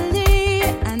family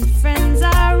and friends,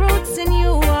 our roots in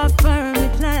you are firmly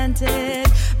planted.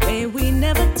 May we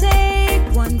never take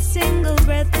one single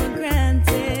breath for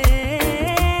granted.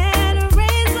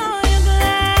 Raise all your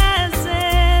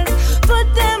glasses,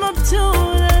 put them up to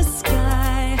the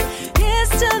sky. Here's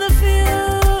to the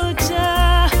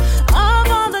future of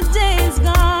all the days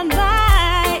gone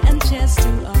by. And cheers to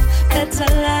a better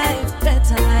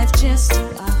life, cheers to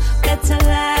a better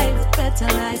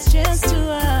life, cheers to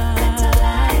a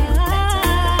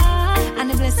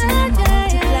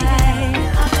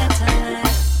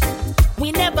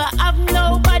we never have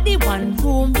nobody, one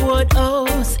room would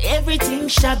host everything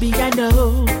shabby, I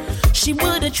know. She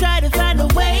would've tried to find a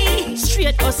way,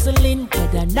 straight hustling,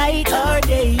 whether night or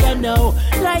day, I know.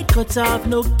 Light cut off,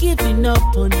 no giving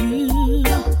up on you.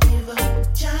 Don't give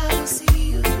up, Jah will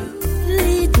see you through.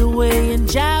 Lead the way and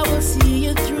Jah will see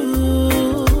you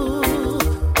through.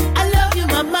 I love you,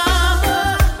 my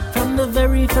mama, from the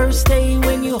very first day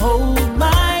when you hold my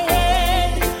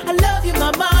hand. I love you,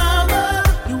 my mama,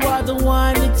 you are the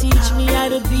one to teach me how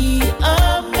to be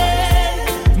a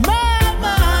man. My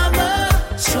mama,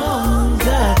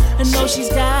 stronger and know she's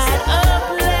got a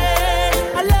plan.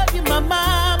 I love you, my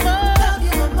mama. Love you,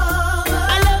 my mama.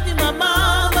 I love you, my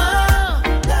mama.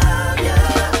 Love you.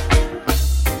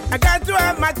 I got to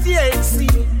have my THC.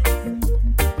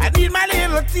 I need my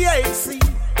little THC.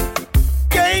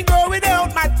 Can't go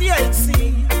without my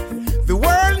THC. The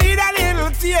world need a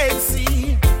little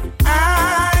THC.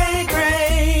 I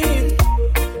grade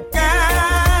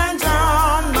ganja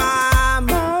on my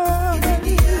mind.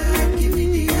 Give me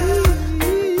the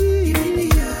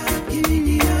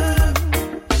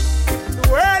The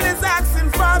world is asking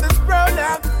for this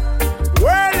product. The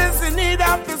world is in need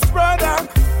of this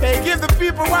product. They give the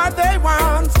people what they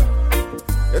want.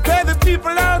 They tear the people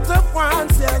out of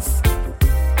wants, yes.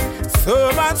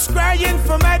 So much crying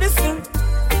for medicine.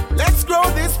 Let's grow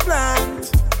this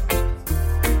plant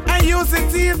and use it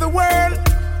to heal the world.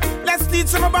 Let's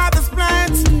teach them about this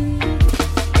plant.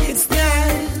 It's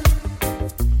time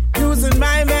using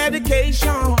my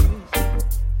medication.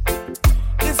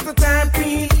 It's the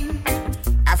therapy.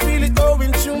 I feel it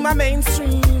going through my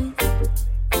mainstream.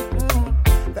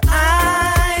 The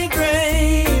high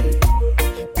grade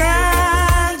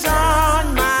ganja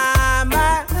on my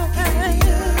mind.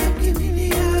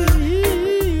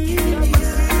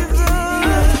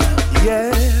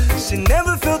 Yeah, she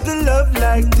never felt the love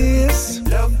like this.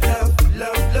 Love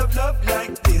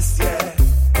like this,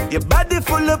 yeah. Your body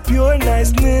full of pure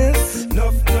niceness.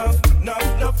 Love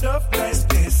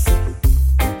niceness.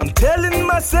 I'm telling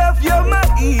myself you're my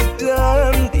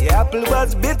Eden. The apple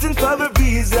was bitten for a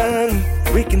reason.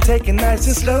 We can take it nice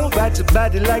and slow, ride your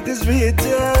body like this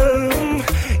rhythm.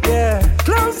 Yeah,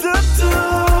 close up to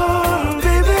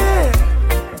baby,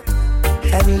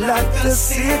 and lock the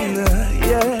signal,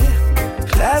 yeah.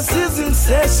 Class is in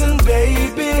session,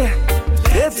 baby.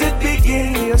 Let it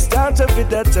begin. You start up with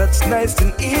that touch, nice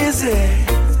and easy.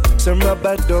 Some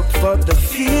rubber duck for the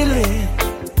feeling.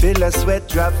 Feel a sweat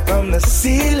drop from the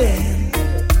ceiling.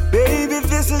 Baby,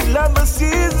 this is love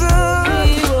season.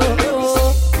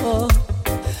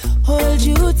 Hold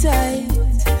you tight,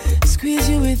 squeeze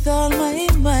you with all my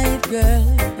might, girl.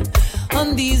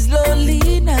 On these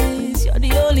lonely nights, you're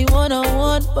the only one I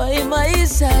want by my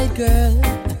side, girl.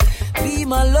 Be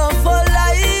my love for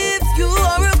life. You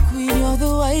are a queen, you're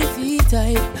the wifey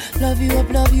type. Love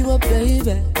you up,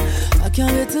 baby. I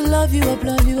can't wait to love you up,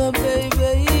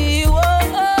 baby. Whoa.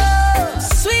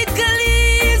 Sweet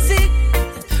Khaleesi,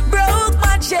 broke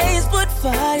my chains, put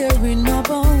fire in my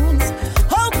bones.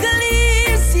 Oh,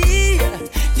 Khaleesi,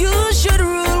 you should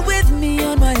rule with me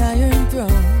on my iron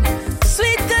throne.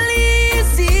 Sweet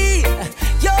Khaleesi,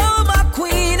 you're my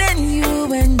queen, and you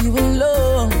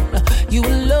alone. You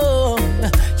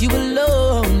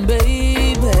alone, baby.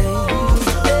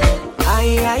 I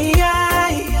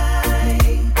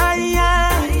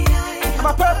have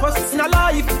a purpose in a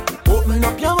life. Open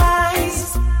up your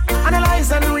eyes,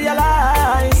 analyze and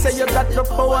realize. Say you got the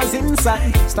powers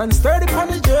inside. Stand sturdy on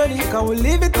the journey, cause we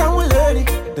live it and we learn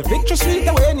it. The victory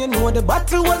sweet when you know the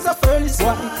battle was a furnace.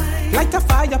 Why? Light a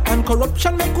fire and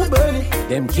corruption make we burn it.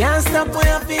 Them can't stop when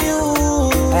I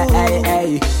feel.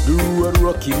 Hey, the road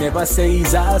rocky never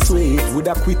says I sweet.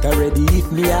 Woulda quit already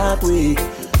if me heart weak.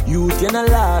 Youth in the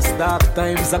last dark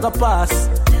times I go pass.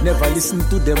 Never listen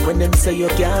to them when them say you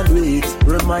can't do it.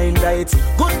 Reminder it's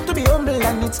good to be humble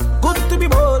and it's good to be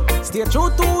bold. Stay true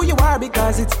to who you are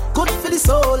because it's good for the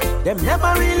soul. Them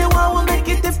never really want to make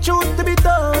it if truth to be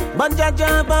done. But Jah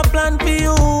have a plan for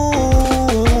you.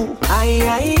 I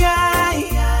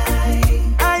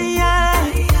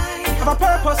have a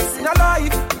purpose in a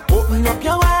life. Open up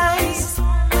your eyes,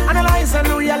 analyze and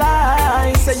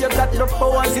realize. Say you got the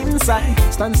powers inside.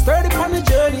 Stand sturdy on the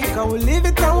journey, cause we live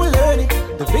it and we learn it.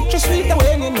 The victory sweet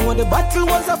when you know the battle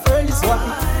was a furnace. Why?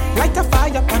 Light a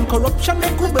fire and corruption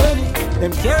make we burn it.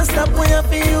 Them can't stop when I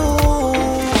feel.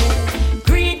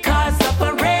 Greed cause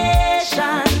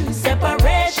separation.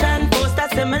 Separation, post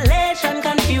assimilation,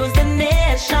 confuse the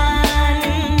nation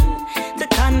to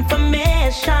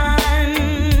confirmation.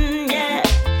 Yeah.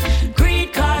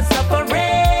 Greed cause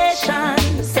separation.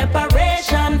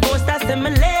 Separation, post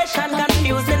assimilation,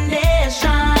 confuse the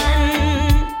nation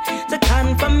to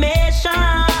confirmation.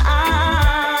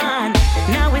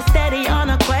 Now we're steady on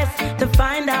a quest to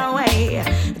find our way.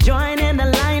 Join in the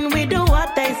line, we do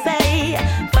what they say.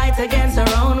 Fight against our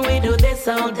own, we do this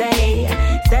all day.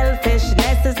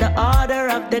 Selfishness is the order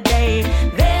of the day.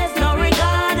 There's no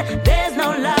regard, there's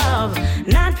no love.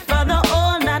 Not for the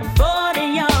old, not for the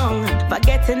young.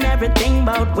 Forgetting everything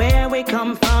about where we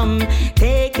come from.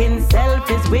 Taking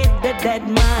selfies with the dead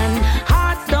man.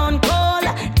 Hearts stone cold,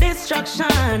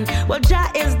 destruction. Well,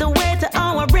 Jah is the way to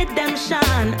our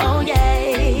redemption. Oh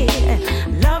yeah,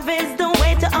 love is the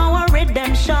way to our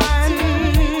redemption.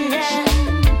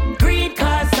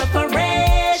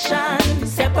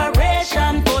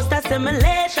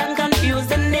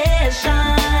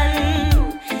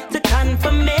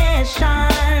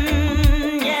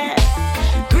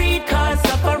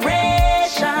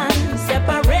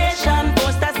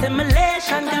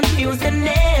 use the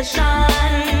nation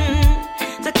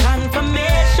to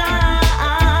confirmation.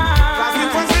 Cause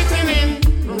it was written in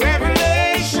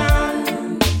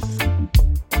Revelation.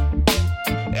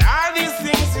 All these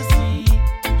things you see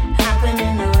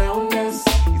happening around us,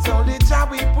 it's only job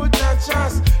we put our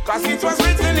trust. Cause it was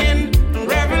written in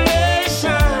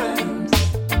Revelation.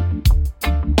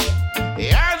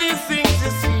 All these things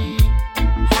you see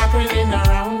happening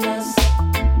around us,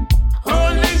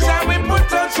 only job we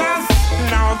put our trust.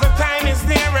 Now the time is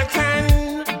near at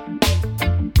hand.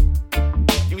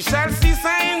 You shall see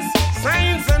signs,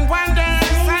 signs and wonders,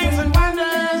 signs and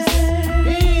wonders.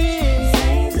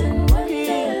 Signs and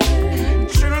wonders.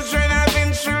 Children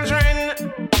having children.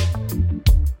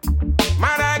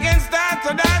 Mother against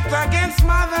daughter, daughter against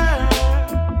mother.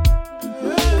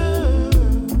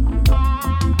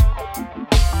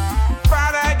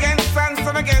 Father against son,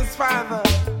 son against father.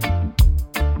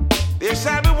 There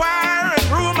shall be war and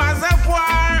rumors of war.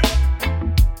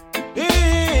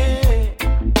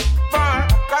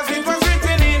 Cause it was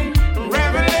written in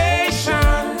Revelation.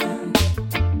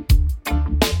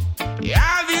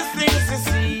 All these things you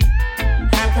see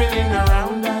happening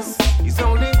around us, it's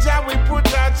only job we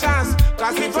put our chance.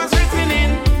 Cause it was written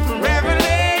in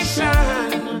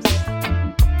Revelation.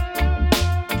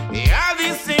 All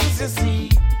these things you see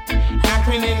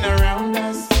happening around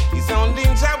us, it's only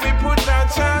job we put our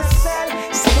chance.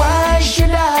 So why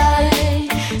should I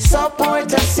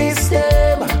support a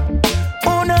system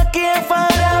who no care for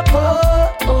the poor?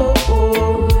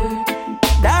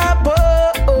 The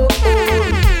poor.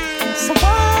 So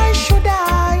why should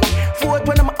I vote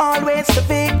when I'm always the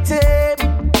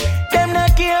victim? Them no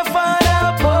care for the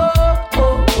poor.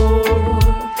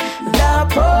 The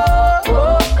poor.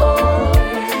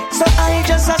 So I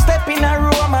just a step in a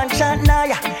room and chant now.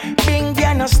 Bing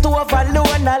and a stove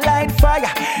alone a light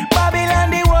fire. Babylon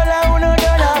the wall a uno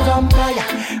done a vampire.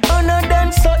 Uno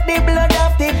done suck the blood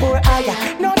of the poor aya.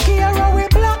 No care how we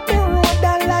block the road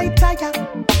and light tire.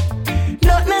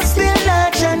 Nothing still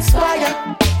not transpire.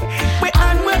 We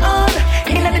on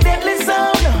in the deadly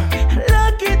zone.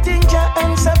 Lucky thing ja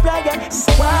and supplier.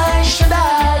 So why should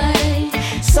I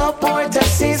support a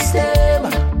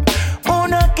system who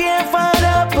no care for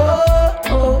the poor?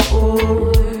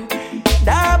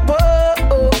 The poor.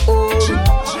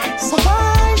 So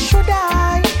why should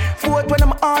I vote when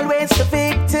I'm always the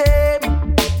victim?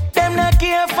 Them not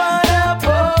care for the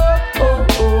poor.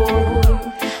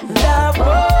 The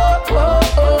poor.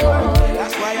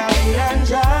 That's why I'm me and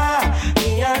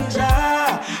Jah.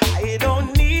 I don't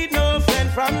need no friend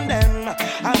from them.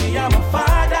 I'm a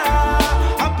father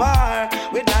apart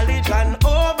with knowledge and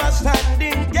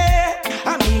overstanding. Yeah,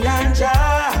 I'm me and Jah.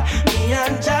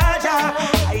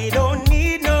 I don't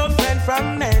need no friend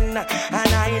from men,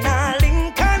 and I nah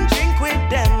link and drink with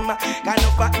them. Kind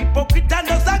of a hypocrite and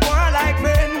does a go on like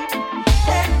friend.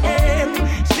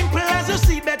 Simple as you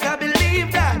see, better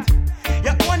believe that.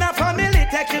 Your own family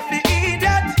take you for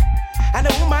idiot. And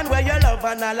the woman where you love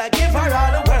and all I give her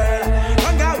all the world.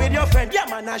 Hang out with your friend, yeah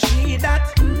man, I she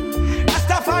that.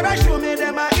 Rastafari show me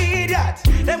them a idiot.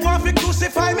 Them want to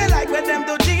crucify me like when them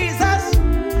do Jesus.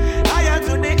 I am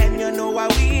to the end, you know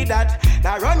what we that.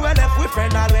 Now run well left with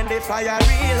friend all when they fire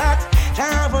real hot.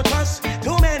 Can't for trust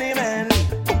too many men.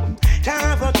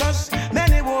 Can't for trust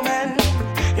many women.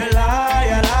 Your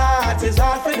heart is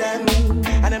hard for them.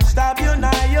 And them stab you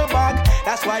now your back.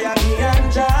 That's why I'm me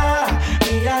and Jah.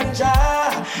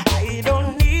 I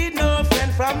don't need no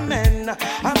friend from men.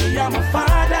 I'm a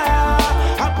father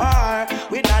apart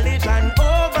with knowledge and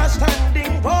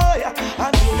overstanding. Boy,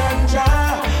 I'm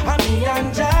me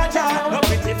and Jah. No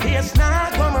pretty face now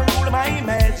come and rule my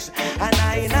meds. And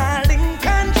I nah link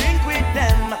and drink with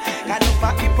them. Kind of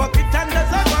a hypocrite and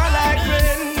does a go like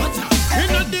friend.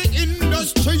 In the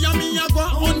industry, me a go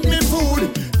hunt me food.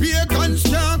 Pagans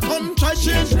can't come try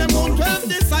change me mood. 12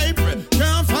 disciples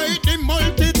can't fight the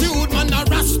multitude. Man a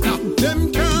rasta,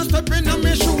 them can't step in on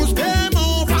me shoes. Game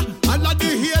over, all of the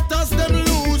haters them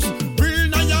lose. Real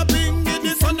now ya bring it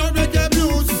this on the reggae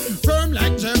blues. Firm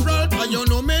like Gibraltar, you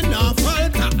know me not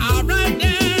falter. Alright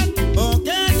then,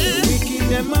 okay then. We keep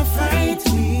them a fight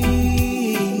me.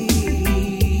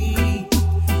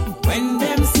 When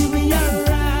them see we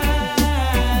arise,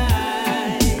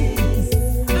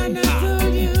 and I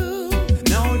told you,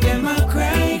 now them a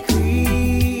cry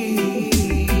creep.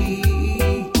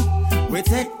 We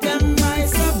take them by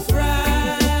surprise.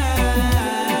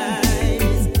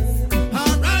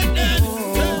 Alright then.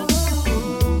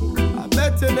 I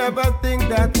bet you never think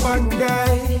that one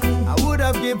day I would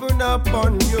have given up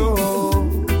on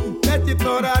you. Bet you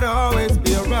thought I'd always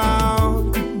be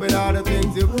around with all the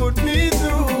things you put me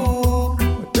through.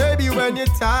 But baby, when you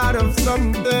tired of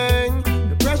something.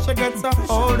 The pressure gets a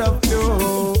hold of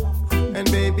you. And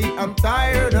baby, I'm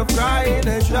tired of crying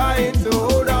and trying to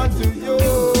hold on to you.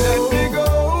 Let me go.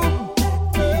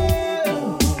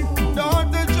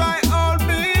 Don't you try hold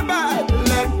me back.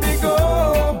 Let me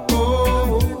go.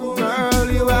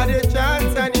 Girl, you had a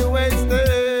chance and you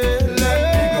wasted. Let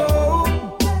me go.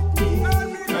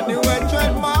 And you went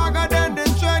tread marker, then the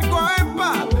tread going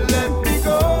back. Let me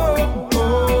go.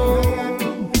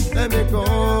 Let me go.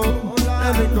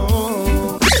 Let me go.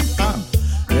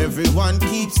 Everyone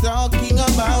keeps talking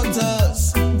about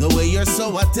us, the way you're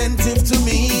so attentive to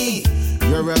me.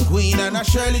 You're a queen and I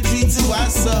surely treat you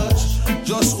as such.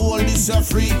 Just hold this your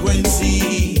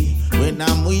frequency. When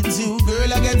I'm with you,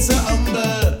 girl, I get so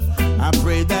humble. I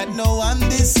pray that no one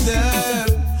disturb.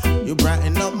 You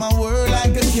brighten up my world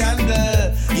like a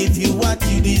candle. Give you what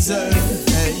you deserve.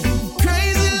 Hey.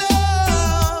 Crazy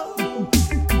love.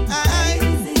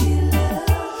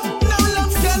 No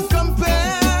love can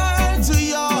compare to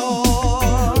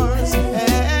yours.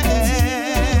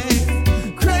 Hey.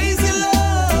 Crazy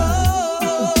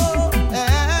love.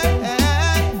 Hey.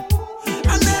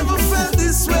 I never felt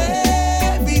this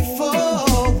way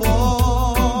before.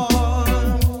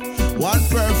 One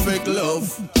perfect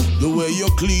love. The way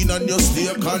you're clean and you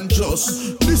stay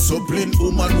conscious. Disciplined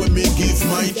woman when me give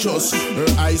my trust. Her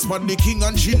eyes on the king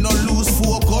and she no lose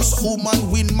focus. Woman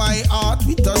win my heart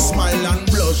with a smile and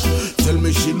blush. Tell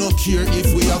me she no care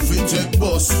if we have to take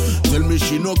bus. Tell me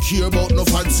she no care about no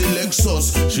fancy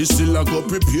Lexus. She still a go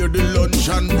prepare the lunch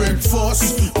and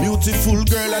breakfast. Beautiful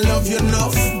girl, I love you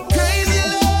enough. Crazy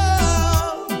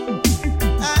love.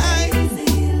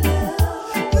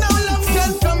 No love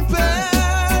can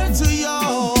compare to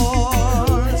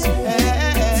yours.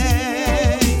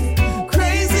 Hey.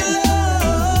 Crazy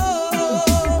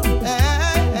love.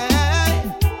 Hey.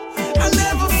 I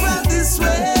never felt this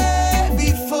way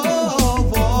before.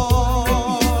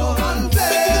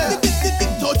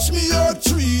 Touch me herb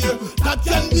tree, that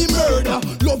can be murder.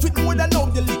 Love it more than now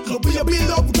the little baby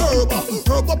love herb.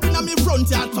 Herb up in me front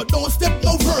yard, so don't step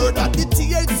no further. The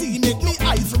THC make me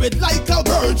eyes red like a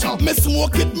bird. Me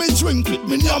smoke it, me drink it,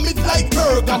 me yum it like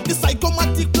burger. The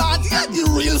psychomatic plant, yeah, the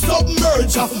real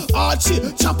submerger. Archie,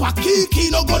 chopper, kiki,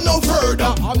 no go no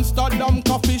further. Amsterdam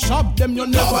coffee shop, them you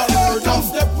never heard of.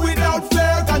 Step without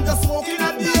flair, ganja smoking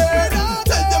at the air.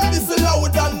 Tell them this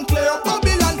loud and clear.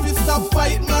 Babylon fi stop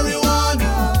fight marijuana.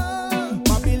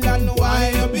 Babylon, why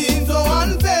you being so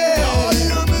unfair?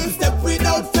 Step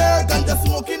without fear, ganja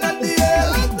smoking at the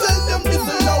air. Tell them this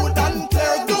loud and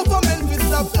clear. Government fi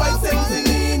stop fight sensing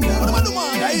in.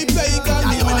 Hey pagan,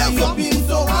 why you being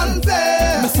so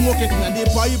unfair? Me smoke it in the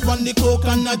pipe and the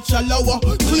coconut chalawa.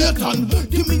 Clayton,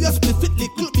 give me a split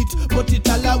little bit, but it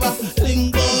allow.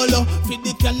 Lingolo, feed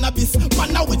the cannabis.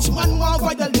 Man, now which man want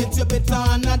violate you better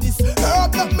than this?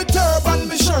 Herb up me turban,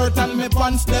 me shirt and me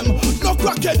pants them. No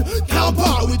crackhead, can't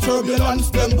bar with turbulence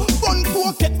them. Fun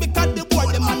pocket because the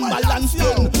boy them unbalanced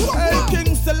them. Hey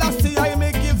King Selassie, I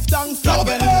may give thanks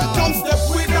again. Come step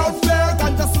without fear,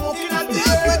 ganja smoking at the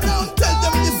air. Tell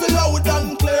them this loud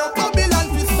and clear. Babylon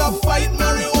fi stop fight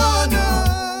marijuana.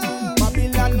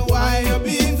 Babylon, why you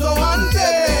being so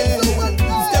unfair?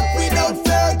 Step without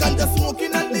fear, ganja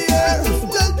smoking at the air.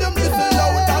 Tell them this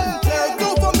loud and clear.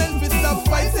 Government fi stop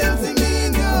fight sensing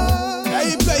in.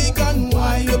 Hey pagan,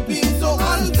 why you being so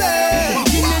unfair?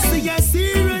 Guinness is a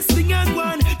serious thing and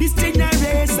one. This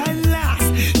generation last.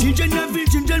 Children of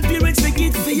children, parents make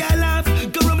it for your laugh.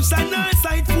 Corruption on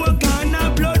side for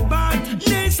Ghana, bloodbath.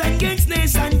 Nation against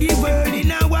nation, the world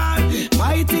in a war.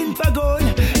 Fighting for gold,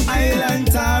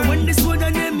 island tower. When this one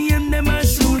on them aim, them a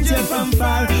shoot you from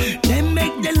far. Them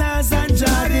make the laws and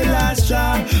draw the last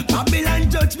straw. Babylon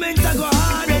judgment a go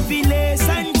hard every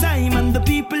lesson time. And the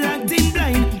people acting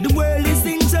blind. The world is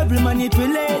in trouble,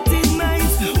 manipulating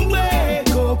minds.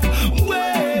 Wake up,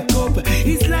 wake up.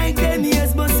 It's like them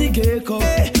years must see cake up.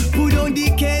 Put on the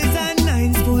K's and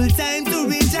nines, full time to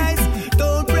rejoice.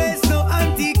 Don't press no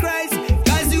antichrist,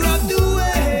 cause you have to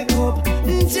wake up,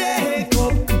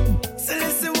 Jacob. So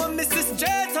listen what Mrs.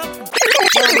 Straight up.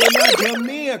 I'm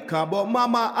Jamaica, but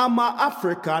mama, I'm a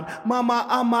African. Mama,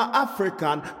 I'm a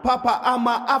African. Papa, I'm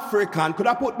a African. Could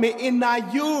I put me in a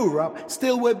Europe?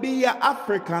 Still will be a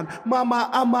African. Mama,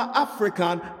 I'm a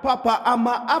African. Papa, I'm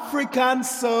a African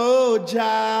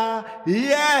soldier.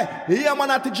 Yeah,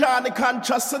 man, at the Johnny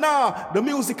Contrast now. The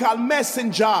musical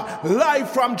messenger, live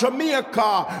from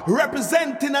Jamaica,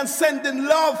 representing and sending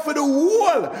love for the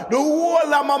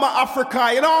whole of Mama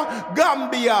Africa, you know?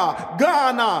 Gambia,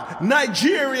 Ghana,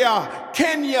 Nigeria,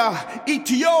 Kenya,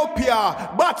 Ethiopia,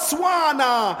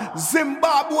 Botswana,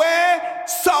 Zimbabwe,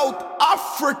 South South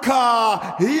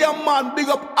Africa. Yeah, man, big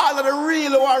up all of the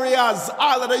real warriors,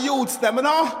 all of the youths, them, you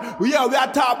know? Yeah, we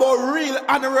are talking about real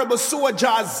honorable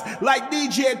soldiers like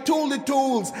DJ Tool the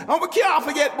Tools. And we can't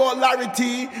forget about Larry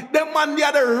T. Them, man, they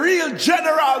are the real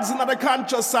generals in the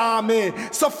conscious army.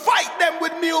 So fight them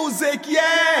with music,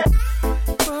 yeah.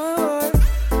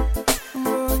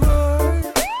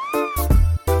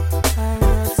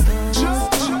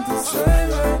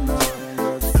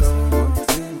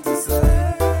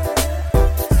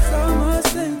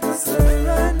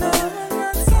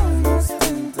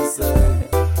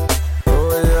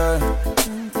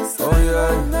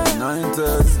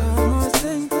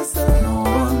 No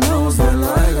one knows me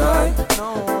like I.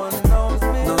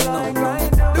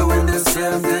 Doing the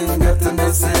same thing, getting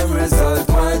the same result.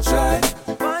 Why try?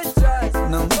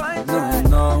 No.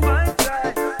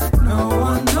 No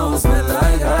one knows me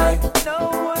like I.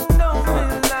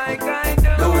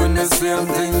 Doing the same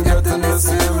thing, getting the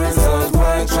same result.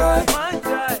 Why try?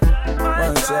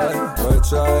 Why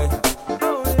try?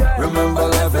 Remember,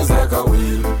 life is like a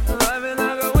wheel.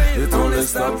 It only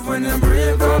stops when you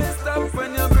break up.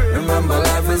 Remember,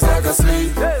 life is like a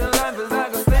sleep.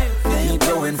 Keep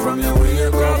going from your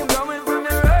wake up.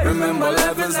 Remember,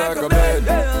 life is like a bed.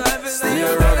 Stay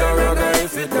a rugger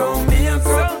if you don't make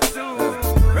up.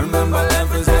 Remember,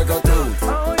 life is like a tooth.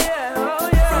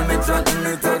 From it rotten,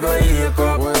 it a go ache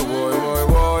up.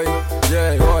 Boy.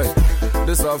 Yeah, boy.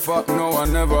 This a fact, no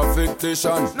one never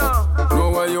fictitious. Know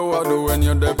what you are doing when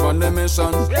you're there on the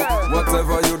mission.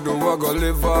 Whatever you do, I go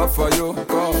live off for you.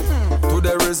 To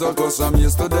the result, cause I'm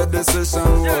used to the decision.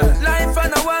 Life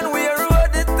on a one-way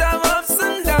road, it have ups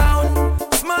and down.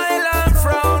 Smile and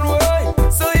frown, boy.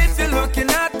 So if you're looking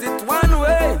at it one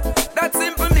way, that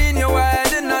simply mean you're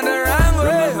heading on the wrong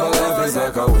way. Remember, life is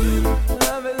like a wheel.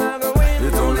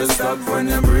 It only stops when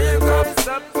you break up.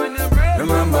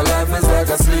 Remember, life is like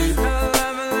a sleep.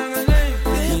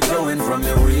 Keep going from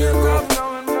your wake up.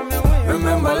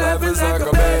 Remember, life is like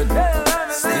a bed.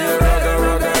 Stay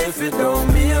rugger if you don't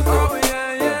make up.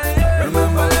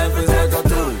 Remember, life is like a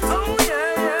tooth.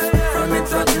 From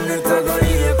it rotten, it a go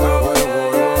ache up.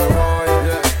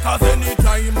 Cause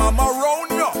anytime I'm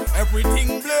around you,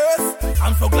 everything bless.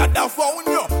 I'm so glad I found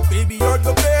you. Baby, you're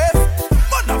the best.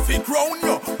 Man, I feel crown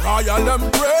you. Royal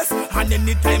embrace. And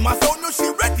anytime I sound you, she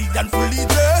ready and fully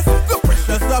dressed. The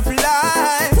pressures of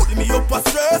life put me up a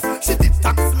stress. She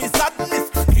detox me sadness,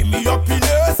 give me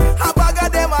happiness. A bag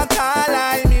of them a call,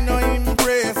 I me no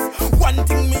impress. One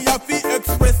thing me have to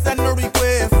express and no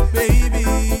request, baby.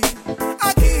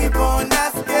 I keep on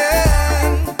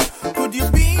asking, could you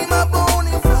be my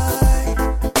bonafide?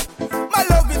 My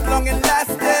love is long and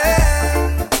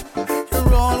lasting.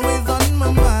 You're always on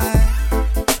my mind.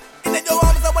 In your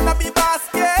arms I wanna be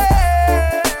basking.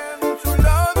 True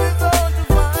love is hard to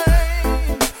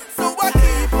find. So I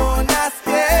keep on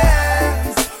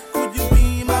asking, could you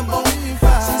be my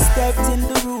bonafide? She stepped in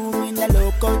the room in a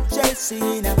local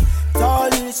dressing.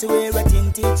 Tall, she wear a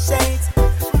tinted shades.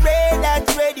 Red that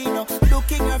ready, no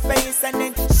look in her face, and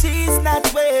then she's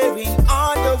not wearing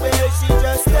underwear. She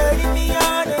just turning me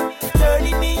on it,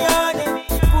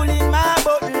 pulling my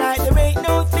button like there ain't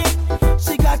no thing.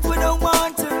 She got what I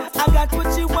want to, I got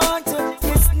what you want to.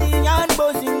 This neon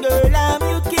buzzing girl, I'm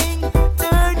your king.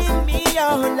 Turning me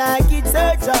on like it's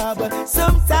her job.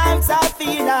 Sometimes I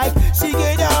feel like she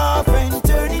get off and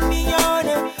turning me on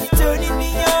it,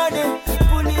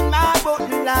 pulling my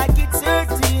button like it's her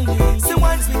thing. So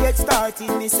once we get started,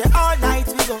 me say all night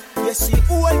we go. Yes, she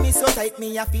hold me so tight,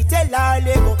 me have to tell her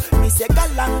Lego. Me say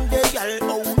galang the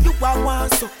girl, oh you a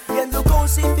want so. Then look how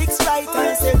she fix right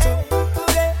and say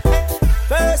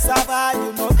first of all,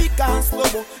 you know big and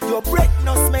slow. Your breath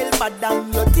no smell bad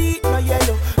and your teeth no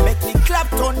yellow. Make me clap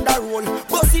thunder roll,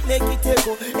 boss it make it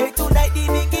echo. Hey tonight the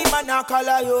biggie man a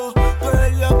color you.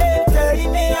 Girl you keep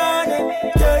turning me on it,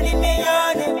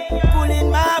 pulling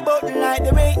my button like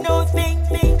there ain't no thing.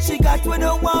 She got what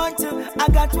I want to, I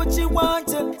got what you want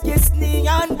to. Yes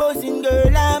neon buzzing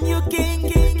girl, I'm your king.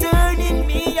 Turning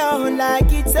me on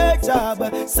like it's her job.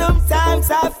 Sometimes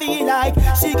I feel like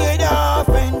she get off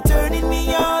and turning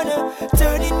me on,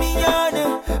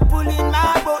 pulling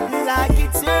my button like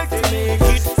it's her thing. Make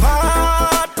it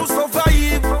hard to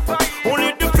survive.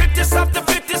 Only the fittest of the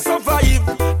fittest survive.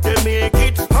 They make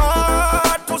it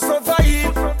hard to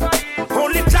survive.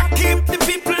 Only Jah keep the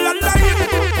people alive.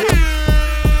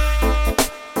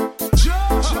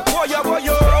 Boy,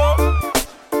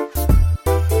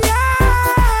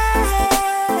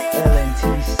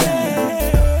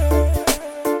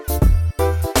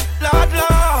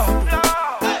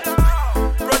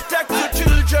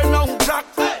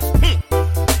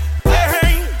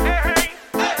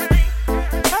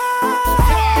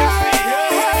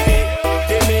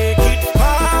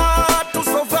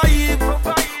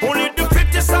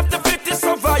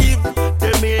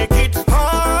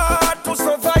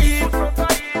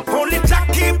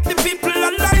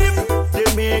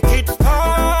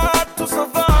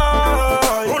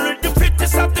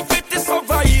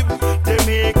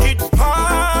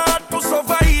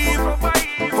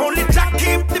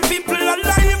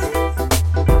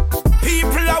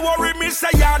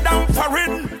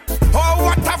 suffering. Oh,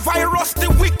 what a virus the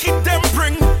wicked them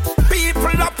bring.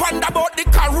 People up and about the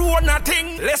corona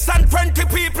thing. Less than 20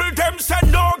 people them say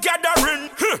no gathering.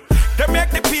 They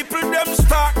make the people them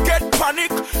start get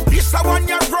panic. This a one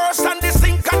year worse than the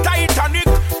sink of Titanic.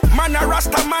 Man a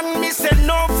Rasta man, me say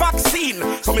no vaccine.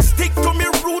 So me stick to me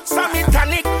roots and me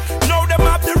tonic. Now them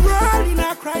have the world in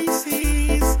a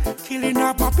crisis, killing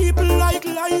up our people like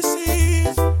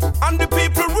lices. And the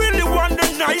people really want the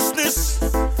niceness.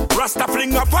 Rasta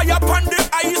fling a fire upon the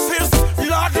ISIS.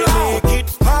 Lord, they make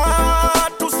it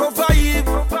hard to survive.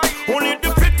 Only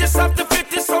the fittest of the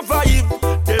fittest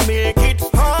survive. They make it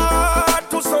hard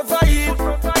to survive.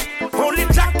 Only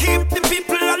Jah keep the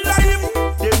people alive.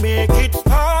 They make it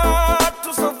hard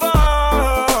to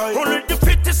survive. Only the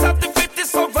fittest of the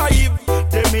fittest survive.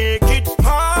 They make it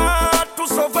hard to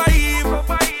survive.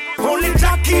 Only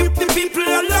Jah keep the people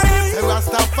alive. The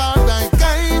Rastafari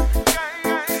kind,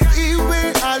 he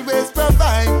will always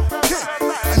provide.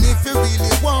 And if you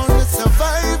really want to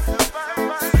survive,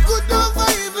 good over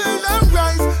evil and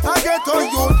rise. I get on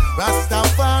you,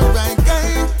 Rastafari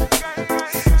kind,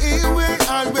 he will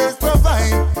always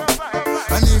provide.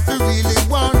 And if you really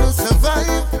want to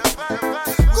survive,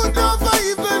 good over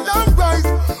evil and rise.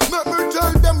 Let me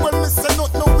tell them when me say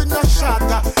not no in a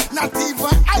shatter. Not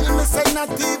even I me say not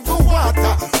even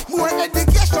water. More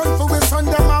education for we son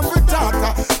them and we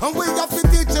daughter. And we have to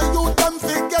teach you youth them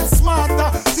to get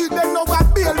smarter. See them know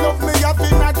what they love me have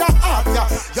been at the heart.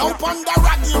 You on the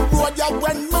raggy road ya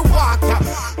when me walk ya.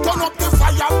 Turn up the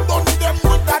fire, burn them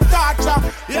with the torture.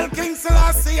 Hail King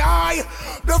Selassie I,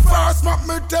 the first what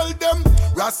me tell them.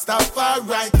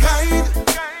 Rastafari kind,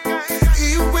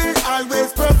 he will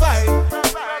always provide.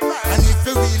 And if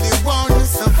you really want to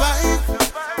survive,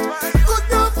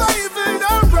 good over evil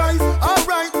and rise.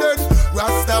 Alright then,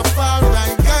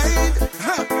 Rastafari kind,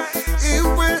 he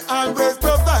will always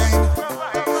provide.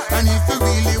 And if you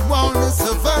really want to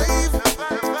survive,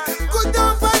 good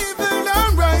over evil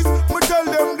and rise. Me tell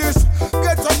them this,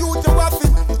 get a youth to have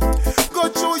it. Go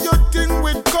through your thing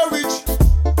with courage.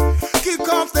 Kick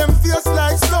off them fears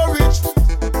like storage.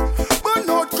 But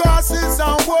no crosses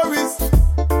and worries.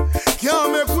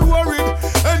 Can't make we worried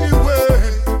anyway.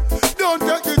 Don't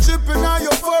take the chip in on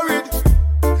your forehead.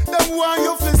 Them want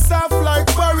you feel soft like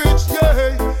porridge,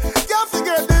 yeah. Can't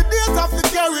forget the days of the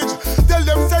carriage. Tell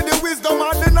them say the wisdom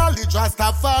and the knowledge.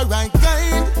 Rastafari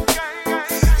kind,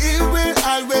 he will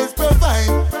always provide.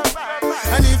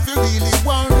 And if you really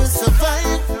want to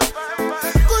survive,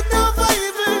 good over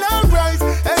evil and rise.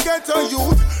 And get on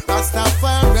youth,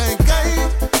 Rastafari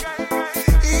kind,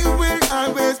 he will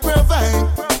always provide.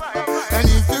 And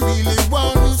if you really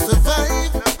want to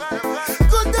survive,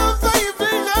 good over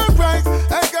evil and rise.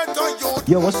 And get on youth.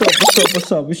 Yo, what's up?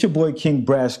 What's up? It's your boy King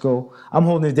Brasco. I'm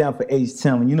holding it down for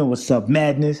H-Town. You know what's up?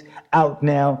 Madness, out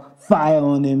now, fire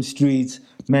on them streets.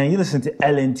 Man, you listen to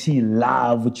LNT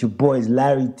live with your boys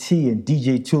Larry T and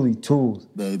DJ Toolie Tools.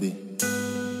 Baby,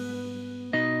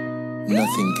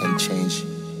 nothing can change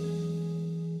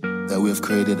that we have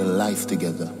created a life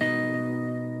together.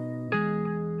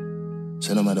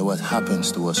 So no matter what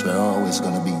happens to us, we're always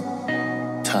gonna be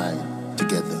tied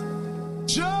together.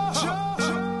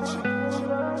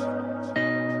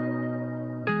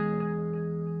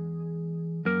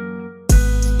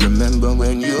 Remember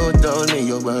when you told me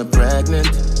you were pregnant?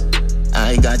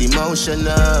 I got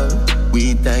emotional.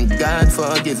 We thank God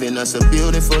for giving us a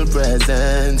beautiful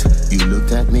present. You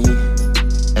looked at me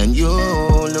and you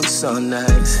looked so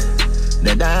nice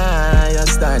that I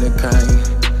started crying.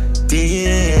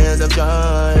 Tears of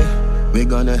joy. We're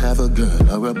gonna have a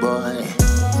girl or a boy.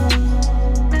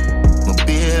 My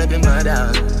baby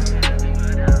mother,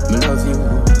 I love you.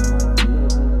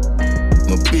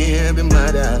 My baby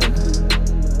mother,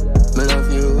 I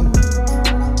love you.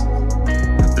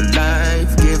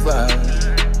 Life giver,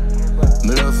 I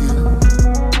love you.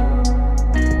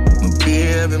 My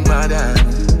baby mother.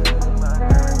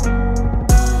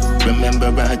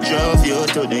 Remember I drove you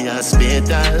to the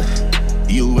hospital.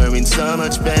 You were in so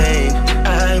much pain.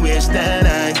 I wish that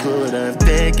I could have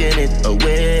taken it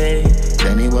away.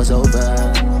 Then it was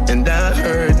over, and I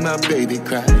heard my baby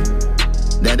cry.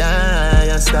 That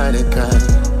I started crying.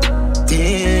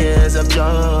 Tears of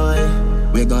joy.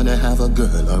 We're gonna have a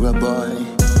girl or a boy.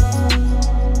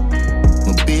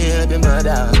 My baby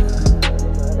mother,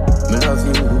 I love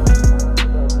you.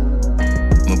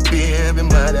 My baby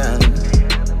mother,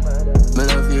 I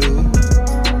love you.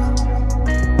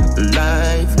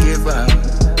 Life giver,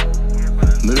 I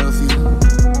love you.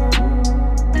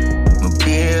 My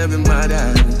baby mother.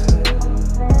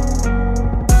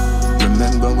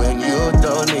 Remember when you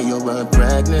told me you were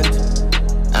pregnant?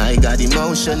 I got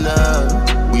emotional.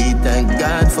 We thank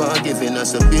for giving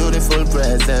us a beautiful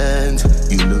present.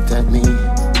 You looked at me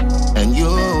and you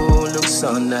look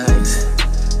so nice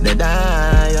that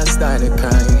I started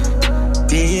crying.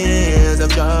 Tears of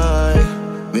joy.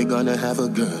 We're gonna have a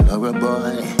girl or a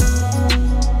boy.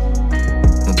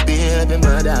 My baby,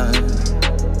 my darling,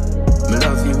 I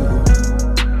love you.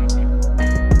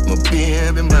 My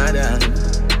baby, my darling,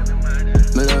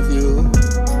 I love you.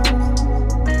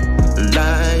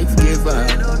 Life giver,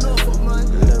 I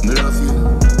love you.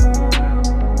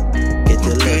 Get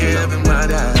the baby, my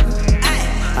darling.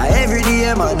 Every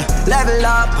day, man, level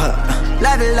up.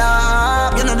 Level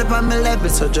up, you know the on my level,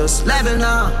 so just level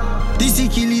now. This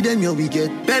killie them, yo, we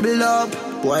get pebble up.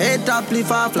 Boy, head top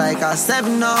lift off like a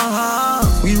 7 now.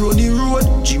 We run the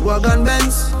road, G-Wagon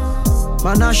Benz.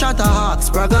 Man, a shot a Hawks,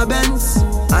 Braga Benz.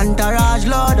 Entourage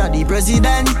Lord of the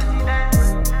President.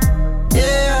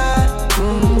 Yeah,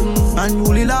 and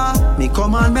Ulila, me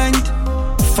commandment.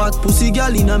 Fat pussy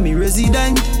girl in a me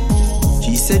resident.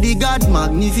 She said the God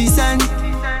magnificent.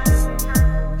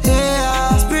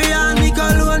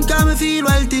 Alone can me feel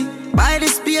wealthy. Buy the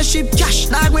spaceship cash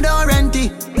like me don't rent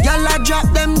it. Y'all I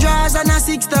drop them drawers on a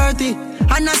 6:30.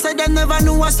 And I said them never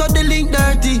knew I saw the link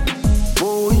dirty.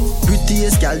 Boy,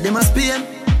 prettiest girl them a Spain.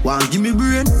 Want give me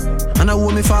brain. And I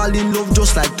want me fall in love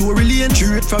just like Tory Lane.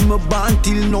 Straight from my band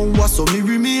till now what so me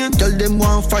remain. Tell them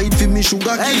want fight for me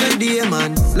sugar cane. Every day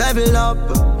man, level up,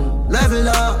 level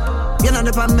up. You know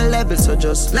the on my level, so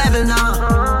just level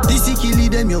now. This killie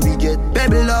them, yo, we get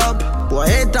pebble up. Boy,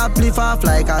 head top lift off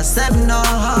like a 7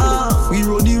 now. We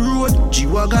run the road,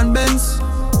 G-Wagon Benz.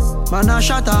 Man, a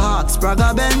shot a Hawks,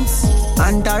 Braga Benz.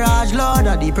 Entourage Lord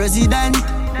of the President.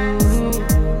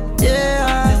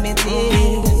 Yeah. Let me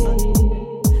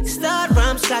think. Start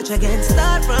from scratch again,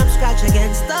 start from scratch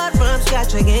again, start from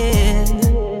scratch again.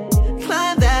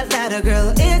 Climb that ladder,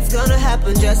 girl, it's gonna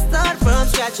happen. Just start from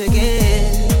scratch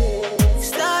again.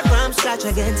 Start from scratch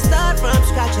again, start from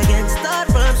scratch again, start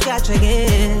from scratch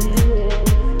again.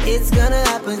 It's gonna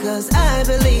happen cause I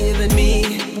believe in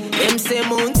me. Them say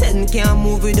mountain can't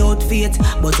move without faith.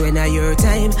 But when I your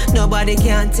time, nobody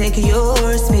can take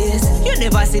your space. You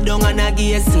never sit down and a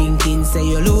gear sinking, say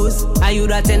you lose. Or you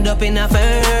that end up in the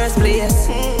first place.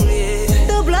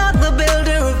 The block the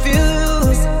builder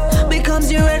refuse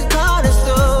becomes your red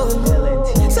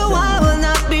cornerstone. So I will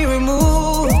not be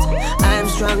removed. I'm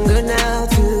stronger now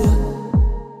too.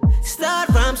 Start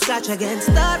from scratch again,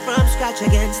 start from scratch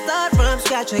again, start from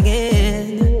scratch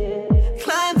again.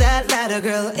 Climb that ladder,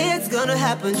 girl, it's gonna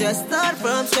happen. Just start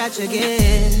from scratch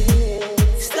again.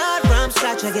 Start from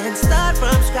scratch again, start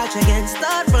from scratch again,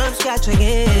 start from scratch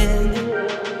again.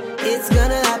 It's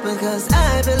gonna happen cause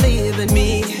I believe in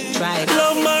me. Try it.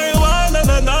 Love marijuana,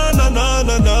 na na na na na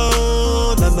na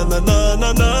na na na na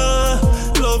na na.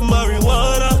 Love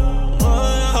marijuana.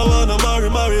 I wanna marry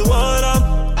marijuana.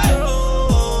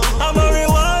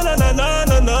 Marijuana, na na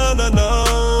na na na na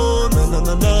na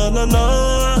na na na na.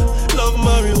 Love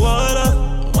marijuana.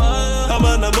 I'm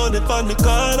on the money on the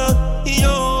corner.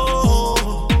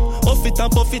 Yo,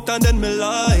 puff it and then me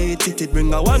light it. It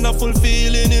bring a wonderful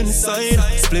feeling inside.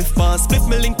 Spliff pass, split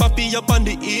me link papi up on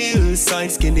the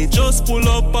hillside. Skinny just pull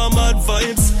up on mad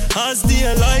vibes. As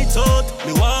the light out,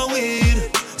 me want weed.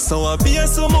 So I be a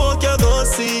smoke you go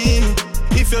see.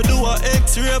 If you do a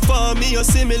X-ray for me, you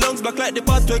see me lungs black like the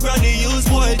pot where granny use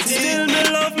white tea. Still me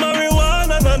love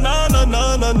marijuana, na na na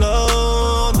na na na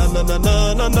na na na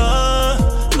na na na.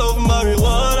 Love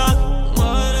marijuana.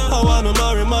 I wanna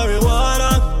marry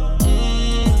marijuana.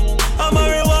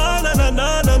 Marijuana, na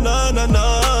na na na na na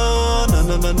na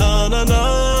na na na na na.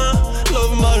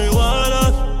 Love marijuana.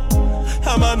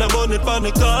 I'm on the money on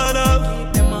the corner.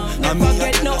 Never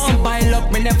get no by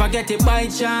luck, me never get it by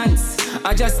chance.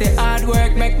 I just say hard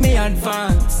work make me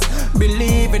advance.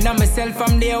 Believe in myself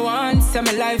from day one. Say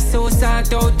my life so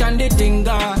sort out and the thing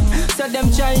gone. So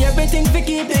them try everything to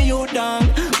keep the youth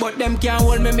down. But them can't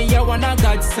hold me, I want a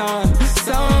godson.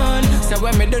 Son, so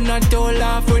when me do not to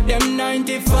laugh with them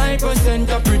 95%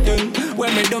 of pretend.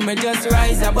 When me do me just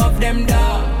rise above them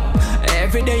dog.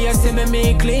 Every day you see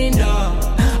me clean dog.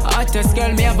 Hottest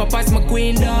girl me have a pass my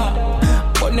queen dog.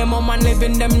 But them a man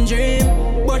living them dream.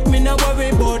 But me no worry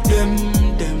about them.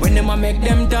 When them a make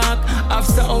them talk, have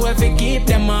something where fi keep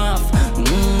them off.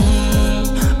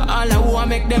 All I want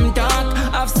make them talk,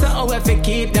 have something where fi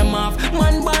keep them off.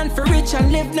 Man born for rich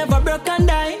and live, never broke and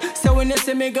die. So when you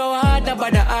see me go hard,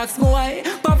 nobody ask me why.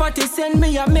 Poverty send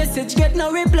me a message, get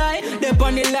no reply. They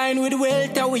on the line with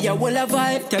wealth, we a will a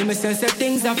vibe. Tell me sense of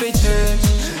things of a church.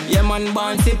 Yeah man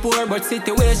born si poor, but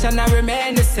situation I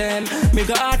remain the same. Me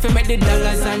go hard for make the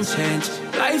dollars and change.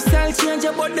 Lifestyle change,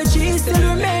 but the cheese still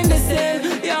remain the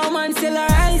same. Yeah man still a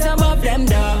rise above them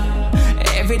dog.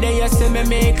 Every day you see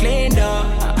me clean up.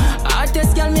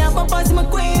 Artist girl, me have a pass my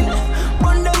queen.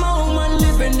 Run them home and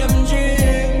live in them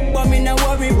dream. But me not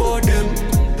worry about them.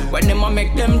 When them a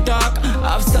make them talk,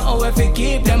 have something if you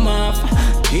keep them off.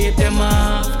 Keep them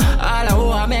off. All I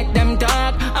want make them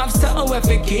talk, have something if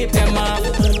you keep them off.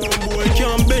 Boy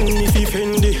can't bend if he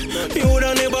fendi. Me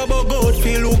woulda never but God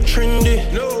feel look trendy.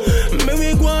 Me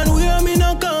we go on where me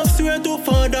no calf. Swear to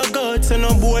Father God, so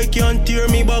no boy can't tear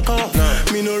me back off.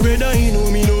 Me no red eye, no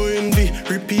me no envy.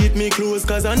 Repeat me close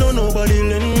cause I know nobody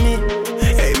lend me.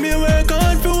 Hey, me work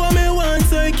hard for what me want,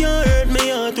 so it can't hurt me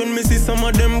heart when me see some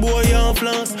of them boy have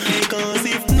flaws. Cause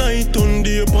if night on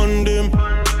day upon them,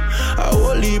 I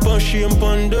will leave a shame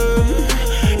upon them.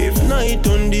 If night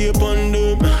on day upon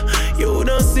them, you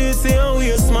don't see how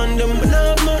waste man them. But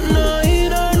now I'm not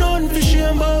nine, I nothing for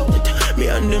shame about. Me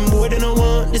and them boy, they don't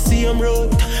want the same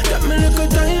road. That me look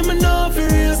at time and not for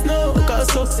race now. Cause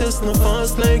success no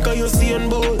fast like how you see on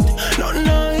boat. Not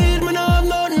night, me not have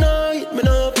nothing night. Me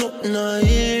not have nothing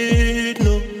night,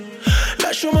 no.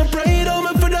 Dash on my pride, I'm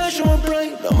a for dash on my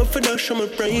pride. I'm a for dash on my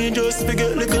pride, just to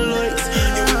get little likes.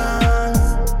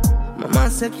 Mama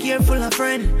said careful of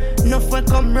friend. Enough will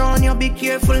come round, you be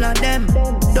careful of them.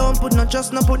 Don't put no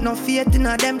trust, no put no faith in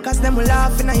them. Cause them will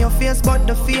laugh in your face, but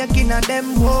the fake in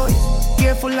them, boy.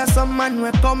 Careful of some man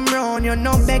will come round. You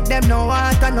no beg them, no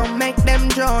water, no make them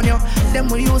drown you. Them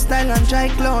will use style and try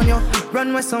clown you.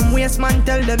 Run with some waste man,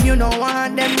 tell them you don't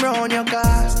want them round you.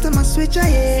 Cause them a switch a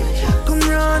head. Come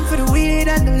round for the weed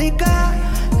and the liquor.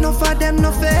 No for them,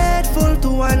 no faithful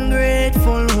to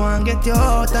ungrateful. One get you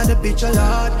out of the picture,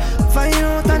 Lord. Find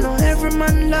out I know every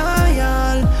man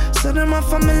loyal. So them a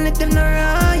family, them no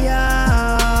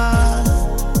royal.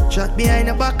 Shot behind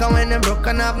the back and when them broke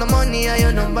and have no money and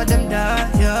you number them die,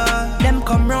 yeah. Them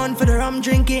come round for the rum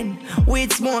drinking,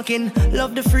 weed smoking.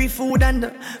 Love the free food and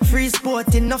the free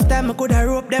sport. Enough time I coulda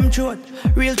rope them throat.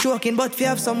 Real choking, but if you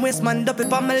have some waste man up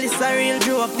it on my list a real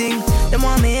joke thing. Them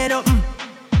want me head up,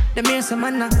 Them hear some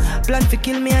man plan to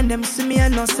kill me and them see me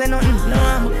and no say nothing. No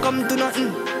I'ma come to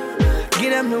nothing.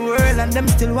 Give them the world and them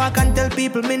still walk and tell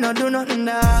people me no do nothing.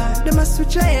 Them a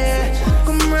switch a head.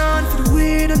 Come round for the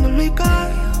weed and the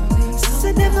liquor.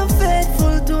 Say them no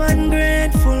faithful to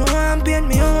ungrateful. One paint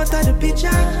me out of the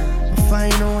picture.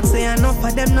 Find out say enough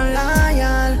of them no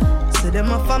loyal. Say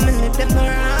them a family, them no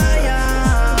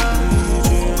royal.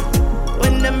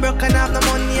 When them broke and have no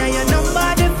money and you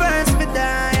nobody first to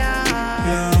die.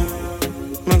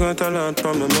 I got a lot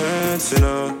from my mates, you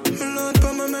know. A lot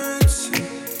from my mates.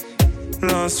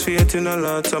 Lost faith in a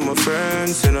lot of my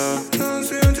friends, you know.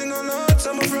 Lost faith in a lot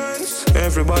of my friends.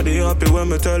 Everybody happy when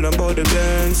me tell them about the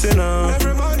dance, you know.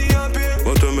 Everybody happy.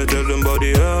 But when me tell them about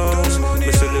the house,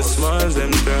 me see the smiles,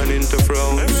 them turn into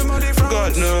frowns.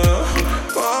 God no.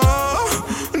 Oh,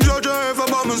 judge ever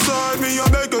by my side, me I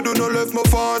beg you do not left my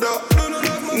father.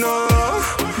 No.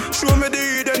 Show me the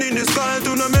hidden in the sky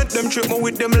to not make them trip me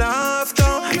with them laughter.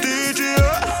 DJ,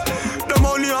 them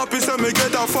only happy so me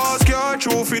get a fast car.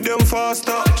 Trophy them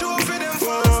faster.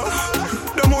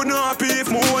 Them would not happy if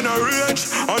me wanna rich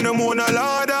and them wanna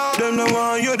ladder. Them no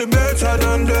want you the better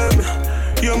than them.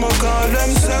 You ma call them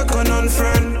second and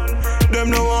friend. Them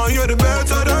no want you the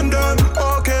better than them.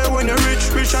 Okay, when you're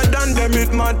rich, richer than them,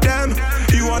 it mad them.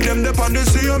 You want them up on the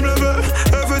same level,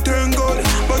 everything good.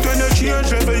 But when you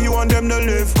change level, you want them to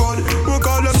live good. We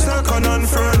call them second and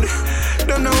friend.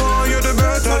 Them no want you the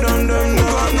better than them.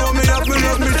 God know me up, me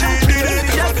love me GD.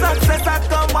 Just success I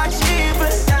come watch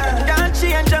evil. Can't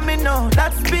change them, me know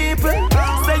that's people.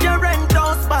 Say your rent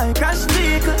house by cash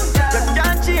vehicle. You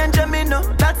can't change them, me know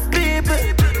that's people.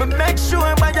 But make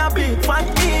sure by your big fat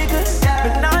eagle.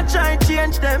 But not try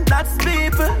change them, that's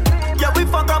people. Yeah, we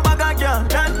fuck a bag of girl,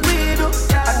 that we do.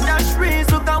 And dash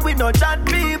reason can we no chat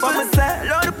people. But me say,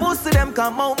 Lord the pussy them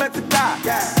come out make the talk.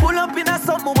 Pull up in a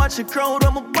sun, me watch the crowd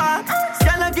on my back.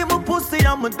 Girl I give me pussy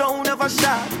and me don't ever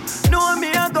shot. Know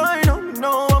me a going on,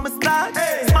 know I'm a start.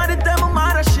 Smarty tell my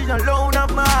mother she alone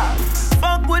of my heart.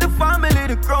 Fuck with the family,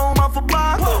 the crown off a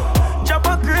bar. Chop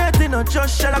a crate in a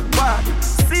just shell a bar.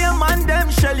 See a man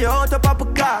them shell you out of a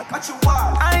cock.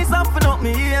 Eyes off and up,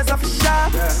 me ears off a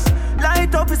shot.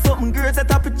 Light up is something great at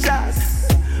top of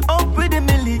chest. Up with the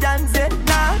millions, yeah,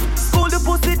 nah. School the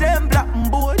pussy, them black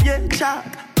and boy, yeah, chalk.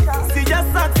 See your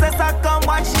success, I come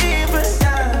watch evil.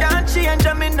 Can't change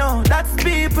them, me know, that's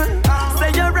people.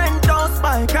 Say your rent house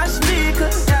by cash vehicle.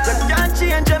 You can't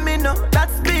change them, me know,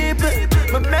 that's people.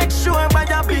 But make sure by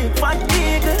your big fat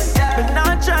eagle. But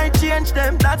not try change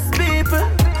them, that's people.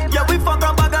 Yeah, we fuck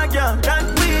a bag of girl, that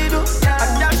we do.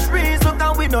 And cash reason,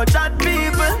 can we no chat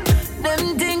people.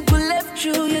 Them think we left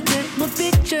you, you take my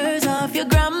pictures off your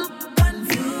gram.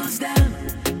 Confuse them.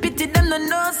 Pity pity them no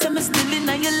know. So me still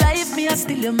in your life, me I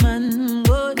still your man.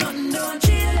 Boy, don't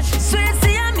change. Swear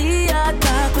see me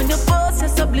attack when you post your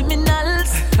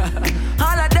subliminals.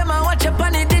 All of them I watch up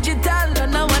on the digital.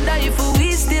 And I wonder if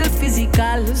we still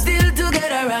physical, still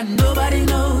together and nobody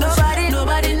knows.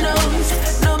 Nobody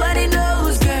knows. Nobody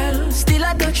knows, girl. Still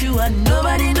I touch you and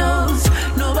nobody knows.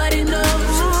 Nobody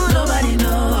knows. Nobody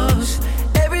knows.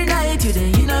 Every night you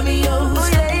dey in me, oh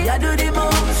yeah. I do the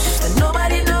most and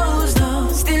nobody knows, no.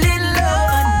 Still in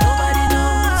love and nobody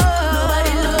knows.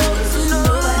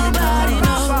 Nobody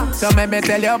knows. So let me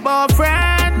tell your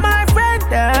boyfriend, my friend,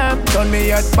 them. Turn me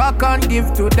your back and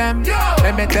give to them.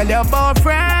 Let me tell your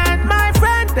boyfriend, my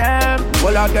friend, them.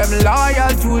 All of them loyal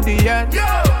to the end.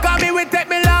 Come me we take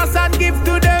me loss and give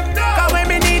to them. Cause when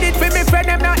me need it for me friend,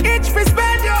 them not itch for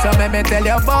spend. So let me tell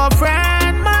your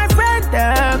boyfriend, my friend,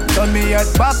 them. Turn me your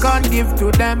back and give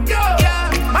to them.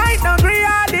 Might not agree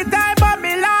all the time, but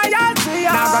me loyal to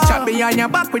you. Now go chat behind your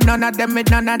back with none of them,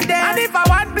 with none of them. And if I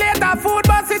want plate of food,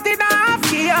 but sit in a half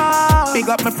here. Big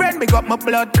up my friend, big up my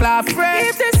blood clot friend.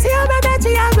 If they see my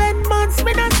energy, I went months,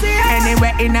 me not see.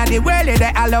 Anywhere in the world,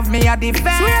 they all love me, I defend.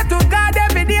 Swear to God,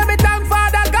 every day me thank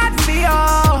Father God for you.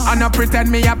 I no pretend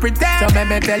me, I pretend. So let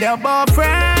me tell your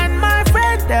boyfriend, my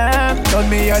friend, them. Turn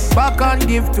me your back and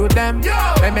give to them.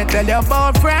 Let me tell your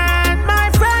boyfriend, my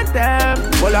friend, them.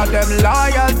 All of them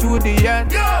loyal to the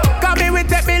end. Come me we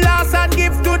take me loss and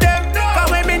give to them.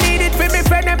 Cause when me need it for me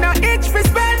friend, them not itch for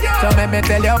spend. So let me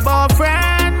tell your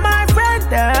boyfriend, my friend,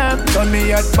 them. Turn me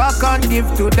your back and give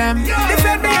to them.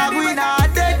 Defend me, we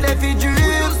not dead, left it dream.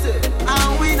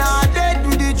 And we not dead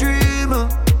with the dream.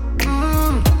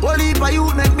 Only for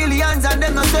you make millions and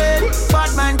them not dead.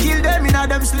 Bad man kill them in a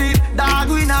them sleep. Dog,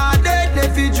 we not dead,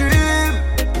 left it dream.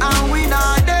 And we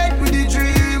not dead with the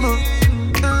dream.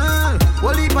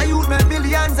 Only for you make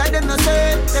millions and them not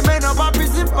dead. They men up a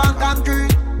prison pan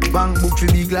concrete. Bank book fi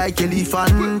big like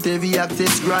elephant. Every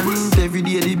access grant. Every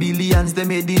day the billions they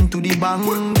made into the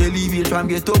bank. They leave it from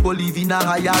ghetto go live in a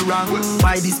higher rank.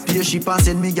 Buy this spaceship and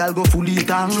send me gal go fully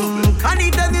tank. And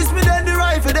if them this me then the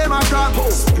rifle them a crank.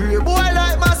 Spray boy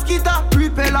like mosquito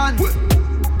repellent.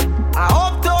 I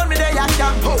uptown me there ya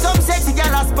camp. Some sexy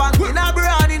gal a spank. In a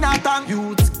brand in a tank.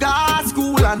 Youth gas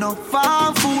school and no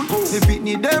farm food. The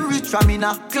Pitney them rich from in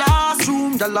a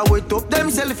classroom. Jalla wait up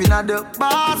themself in a the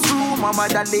bathroom. Mama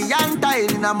daddy young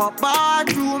tile in a my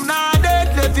bathroom. Nah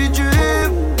dead left the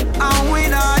dream. And we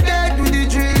not dead with the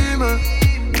dream.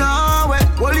 Nah way.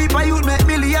 Only for youth make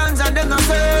millions and them not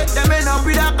say. Them end up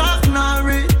with a cock nah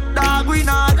rich. Dog we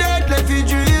not dead left the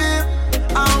dream.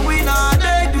 And we not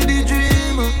dead with the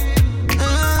dream.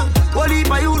 Only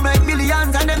for youth make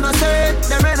millions and them not say.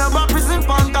 Them end up a prison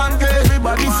pan concrete.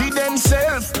 Everybody feed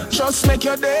themselves, just make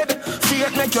you dead.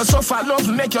 Fear make you suffer, love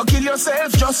make you kill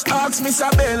yourself. Just ask Miss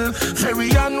Abel,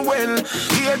 very unwell.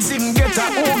 AIDS him get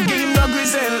a old game, no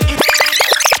grizzle.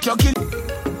 You kill.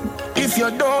 If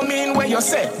you don't mean what you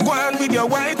say, go on with your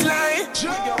white lie.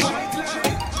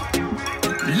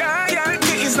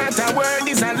 Loyalty is not a word,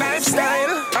 it's a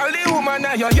lifestyle. All the woman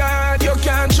in your yard you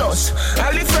can't trust.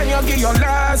 All the friend you give your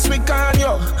last week on you.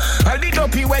 All the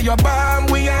dopey where you bomb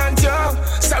we aren't you.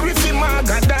 Sorry for my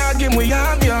god dog him we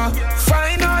harm you.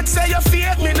 Find out say you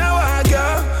fake me no want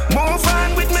you. Move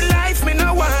on with me life me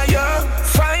no want you.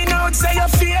 Find out say you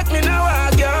fake me no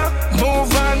want you.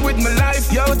 Move on with me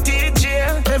life yo DJ.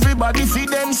 Everybody feed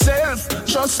themselves,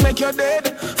 just make you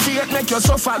dead. Fear make you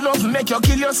suffer, love make you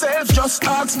kill yourself. Just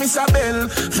ask Miss Abel,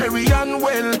 very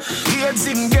unwell. AIDS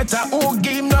him get a old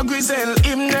game no grizzle.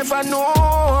 Him never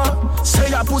know.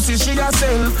 Say a pussy she a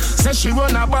sell. Say she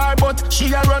run a bar but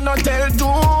she a run hotel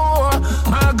too.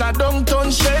 Maga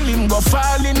downtown shell him go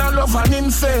fall in a love and him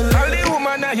fell. All the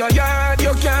woman in your yard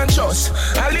you can't trust.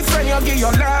 All the friend you give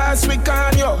your last week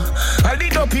on you. All the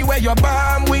dopey where you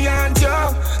bomb we aren't you.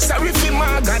 Sorry for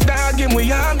Maga dog him we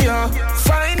harm you.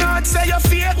 Find out say you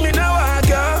fake me no want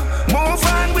you. Move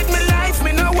on with me life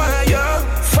me no want you.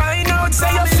 Find out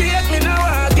say you fake me no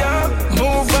want you.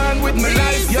 Move on with me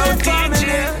life yo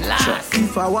DJ.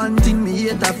 If I want thing me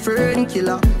hate a fern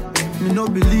killer. Me no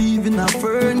believe in a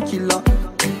fern killer.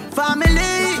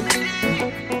 Family,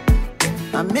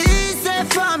 and me say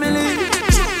family.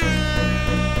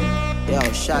 Yo,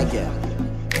 Shaggy.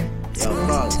 Yo,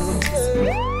 boss.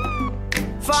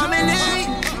 Family,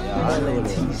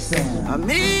 and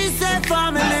me say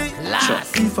family.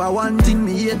 If I want thing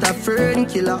me hate a fern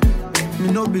killer.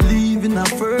 Me no believe in a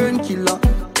fern killer.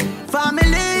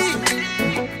 Family,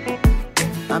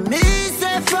 and me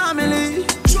say family.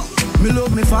 Me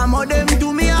love me family, them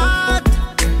to me heart.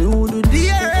 Me would do the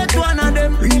earth one of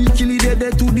them. Real kill it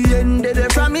dead to the end,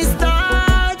 dead from me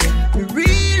start. Me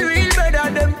real better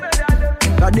them.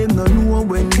 Cause them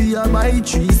buy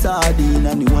 3 sardines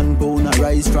and the 1 pound of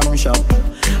rice from shop.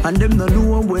 And them no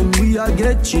know when we a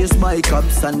get chased by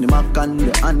cops and the mac and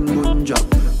the handgun drop.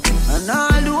 And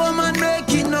all the woman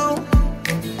make it now.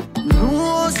 Me know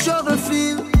how struggle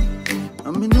feel.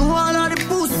 And me know all of the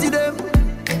pussy them.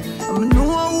 And me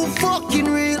know who fucking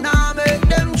real. Now make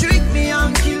them trick me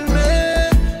and kill me.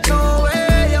 No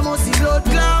way, you must see blood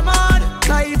glamour.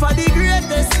 Life are the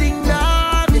greatest thing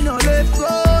that. Me no left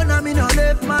go, now me no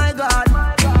left my God.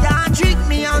 Can't trick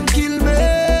me and kill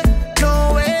me.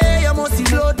 No way, you must see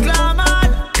blood glamour.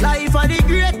 Life are the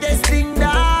greatest thing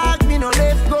that. Me no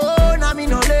left go, now me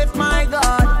no left my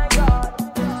God.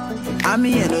 And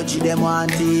me energy them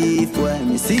want thief. When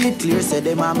me see it clear, say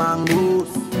them a mangoes.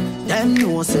 Them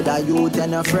know say that youth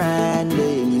and a friend.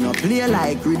 Me no play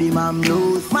like rhythm and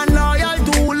blues. Man loyal,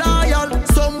 too loyal.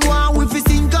 Someone with his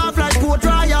sink off like court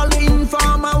trial.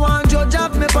 Informer want judge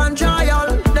have me pan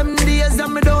trial. Them days that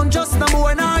me don't just no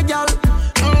boy nor girl.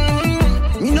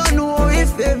 Me no know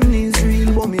if heaven is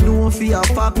real, but me know for a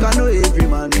fact I know every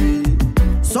man real.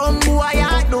 Some boy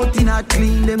heart nothing not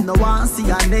clean. Them no want see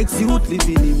a next youth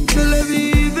living in. They live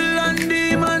evil and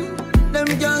demon. Them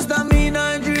can't stop me in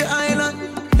Nigeria Island.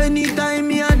 Anytime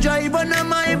me a drive on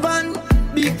my van,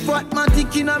 big fat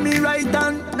matic in a me right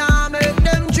hand. Now make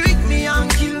them trick me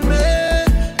and kill me.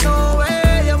 No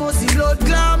way, you must see blood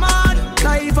glamour.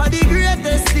 Life are the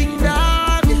greatest thing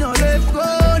that. Me no left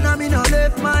go, now me no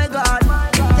left my God.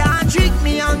 Can't trick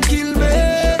me and kill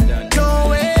me. No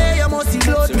way, you must see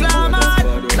blood glamour.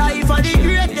 Life are the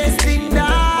greatest thing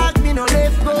that. Me no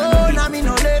left go, now me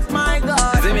no left my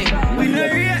God. We no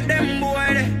rate them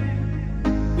boy.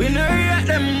 We no rate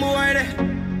them boy.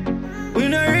 We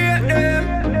no rate them.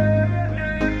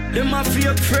 Them a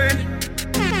fake friend.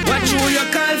 Watch who you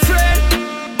call friend.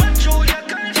 Watch who you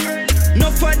call friend.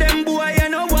 No for them boy, you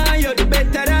know why you do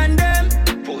better than them.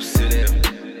 Pussy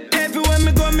them. Everywhere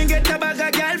me go, me get a bag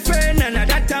of girlfriend, and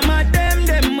that time at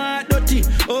them are dirty.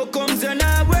 How comes you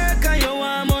not work and you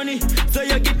want money? So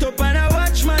you get up and I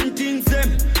watch man things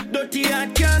them. Dirty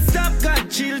heart can't stop got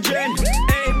children.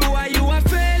 Hey boy, you a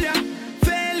failure.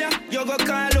 You go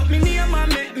call up me name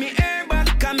and make me air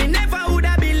back. Cause me never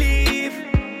woulda believe.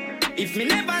 If me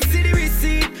never see the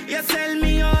receipt, you sell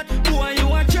me out. Boy,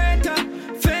 you a traitor.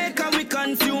 Faker, we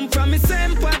consume from the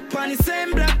same pot, pan the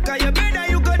same block. Cause you better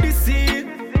you go deceive.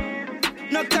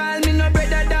 No call me no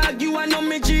brother dog, you a know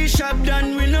me G-Shop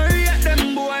done. We no rate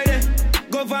them boy there.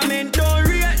 Government don't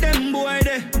rate them boy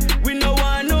there. We no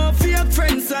want no fake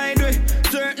friend side way.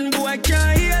 Certain boy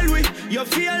can't heal we. You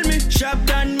feel me? Shop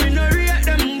done, we no rate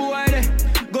them boy there.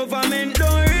 Government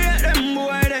don't rate them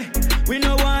boy there. We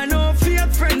no want no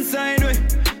fake friend side way.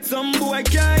 Some boy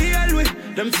can't heal we.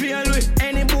 Them feel we.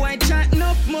 Any boy chat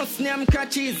enough must name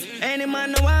catches. Any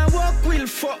man no want walk will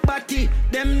fuck batty.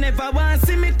 Them never want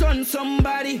see me turn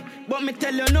somebody. But me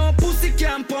tell you no pussy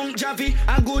can't punk Javi.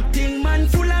 A good thing man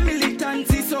full of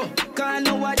militancy so. Cause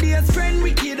nowadays friend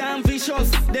wicked and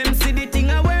vicious. Them see the thing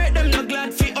I wear them no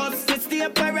glad for us. They stay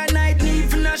paranoid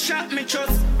even a shot me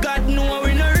trust. God know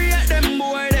we no rate them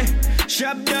boy there.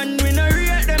 Shop done we no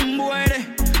rate them boy there.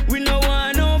 We no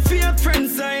want no fake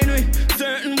friends side we.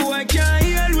 Certain boy can't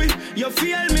heal we. You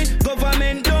feel me?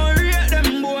 Government don't rate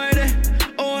them boy there.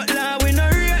 Outlaw we no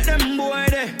rate them boy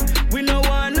there. We no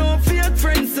want no fake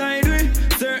friends side we.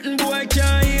 Certain boy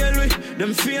can't heal we.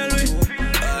 Them feel we.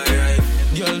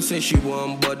 Girl say she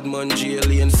want bad man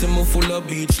jail and say me full of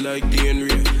beach like Dane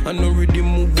Ray. I know rhythm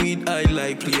move weed, I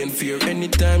like playing fear.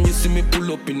 Anytime you see me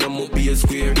pull up in a mobile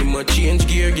square, in my change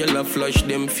gear, girl I flash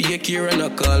them fake here and I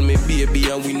call me baby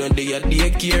and we know they are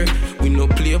daycare. We no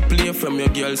play from your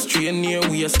girl straight near.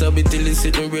 We a stab it till it's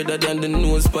sitting redder than the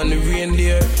nose pan the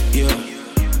reindeer.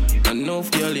 Yeah.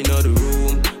 Enough girl in the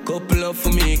room. Couple up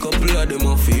for me, couple of them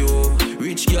off for you.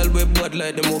 Rich girl with bad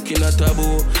like them walking a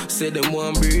taboo. Say them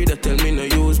want breed, I tell me no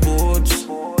use boats.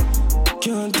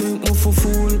 Can't take me for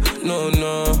fool,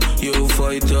 no, you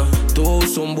fighter. Though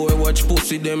some boy watch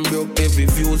pussy, them broke every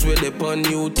views where they on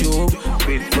YouTube.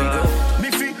 Big man.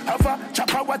 Me fi have a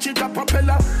chopper, watch it a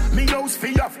propeller. Me house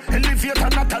fi off, elevator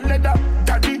not a leather.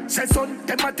 Daddy say son,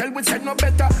 them a tell we say no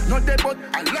better. No they but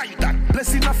I like that,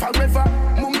 blessing a forever.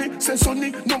 Mummy say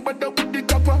sonny, no better with the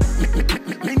copper.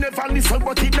 Me never listen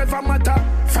but it never matter.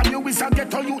 From you is a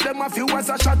ghetto, you them a few as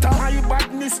a shatter. My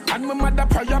badness and my mother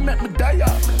prayer make me die.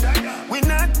 We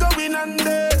not going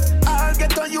under. I'll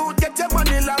get on you, get your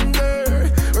money longer.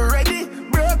 Ready,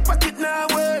 broke pocket now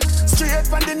work. Straight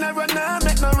from the narrow now,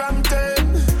 make no ram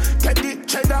turn. Get the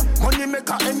cheddar, money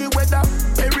maker any weather.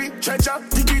 Perry treasure,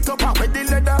 dig it up with the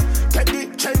leather. Get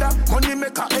the cheddar, money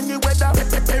maker any weather.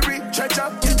 Perry treasure,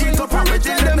 dig it up with the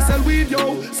leather. Them sell weed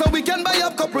yo, so we can buy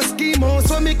up couple couple schemos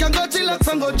so me can go chillax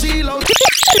and go chill out.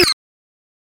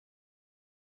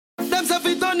 Them say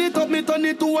fi turn it up, me turn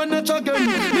it to one notch again.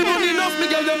 Me money enough, me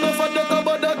girl them no for the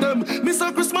about them. Me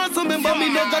say Christmas, so remember me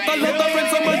they got a lot of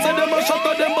friends. Some man say them a shot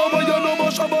at them, but you know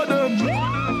about shabba them.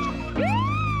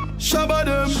 Shabba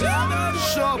them,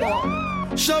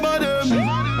 shabba them.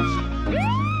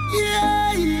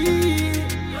 Yeah,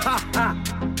 ha ha.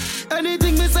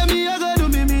 Anything me say me, I go do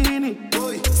me mean it.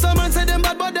 Some man say them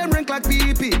bad, but them rank like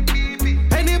pee-pee.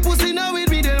 Any pussy now with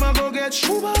me, them a go get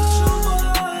shuba.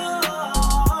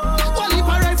 Well, if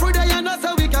I ride through there, you know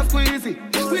so we can squeeze it.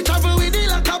 We travel with it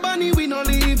like a bunny, we no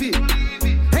leave it.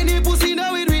 Any pussy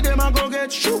now with me, them a go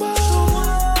get shuba.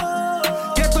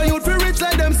 Get a youth for rich,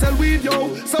 let them sell weed,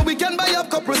 yo. So we can buy up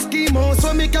couple schemos.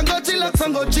 So me can go chillax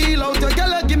and go chill out. Your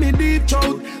girl give me deep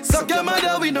throat. Suck your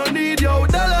mother, we no need, yo.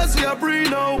 Dollars we are free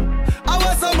now. I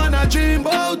was some man a dream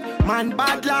about. Man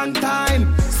bad long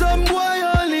time. Some boy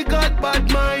only got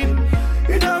bad mind.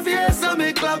 You don't fear so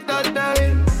me clock that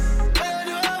time.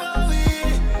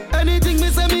 Anything me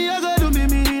say me, I go do me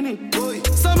mean it.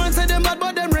 Some man say them bad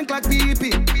but them rank like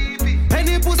pee-pee.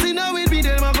 Any pussy now with me,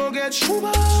 them a go get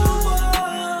shuba.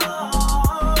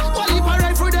 Well, if I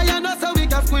ride through there, you know so we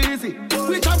can squeeze it.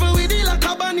 We travel with it like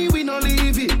a bunny, we no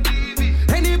leave it.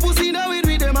 Any pussy now with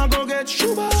me, them a go get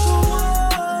shuba.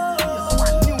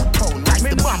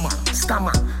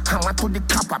 Scammer, hammer to the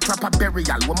copper, proper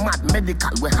burial. We mad medical,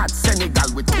 we had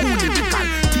Senegal with two lyrical.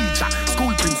 Teacher,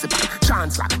 school principal,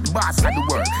 chancellor, the boss of the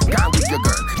world. Gone with your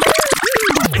girl.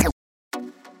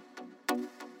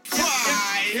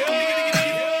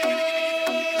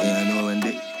 Yeah, I know when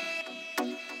they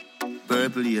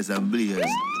purple ears and blaze,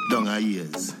 down our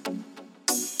ears.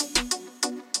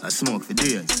 I smoke for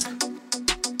days.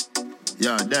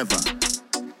 Yo, Deva,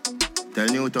 tell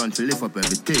Newton to lift up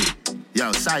everything. Yo,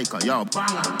 psycho, yo,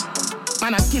 banger.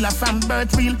 Man, a killer from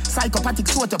birth real, psychopathic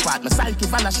sort of part. My psyche,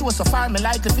 if I show so far, me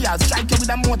like if I'll strike you with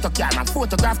a motor car and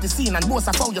photograph the scene and boast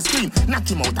of how you scream. Knock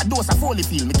him out, a dose of holy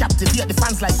feel. Me captivate the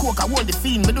fans like coke, I hold the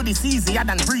fiend. Me do this easier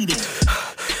than breathing.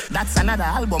 That's another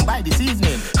album by this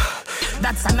evening.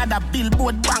 That's another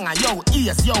billboard banger. Yo,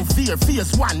 ears, yo, fear,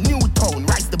 fierce one, new tone,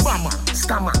 rise the bomber.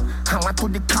 Scammer, hammer to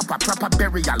the copper, proper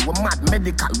burial. We mad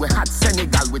medical, we had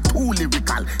Senegal with two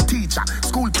lyrical. Teacher,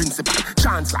 school principal,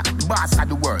 chancellor, the boss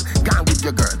of the world. Gone with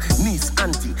your girl, niece,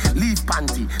 auntie, leave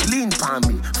panty, lean palm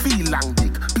me, feel long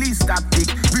dick. Please stop dick,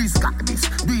 breeze cock this,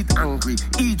 do it angry,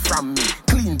 eat from me,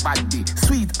 clean body,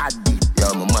 sweet addy.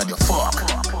 Yo, my mother, fuck.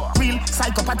 Real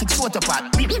psychopathic sort of part.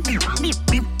 Beep, beep, beep,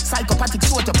 beep. Psychopathic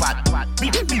sort of part.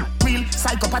 Beep, beep, beep. Real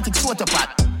psychopathic sort of part.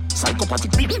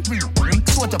 Psychopathic beep, beep, beep.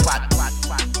 Sort of part.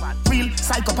 Real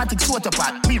psychopathic sort of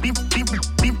part. Beep, beep, beep,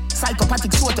 beep.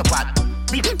 Psychopathic sort of part.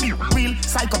 Beep, beep, beep. Real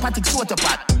psychopathic sort of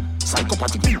part.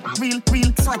 Psychopathic beep.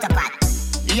 Real sort of part.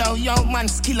 Yo, man,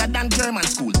 skiller than German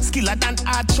school, skiller than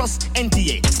art trust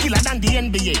NTA, skiller than the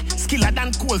NBA, skiller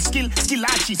than coal skill, skill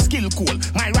archie, skill cool.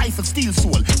 My rifle steel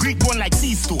soul, Greek bone like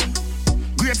sea stone.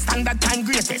 Great standard time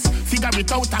greatest. Figure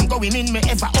it out, I'm going in, me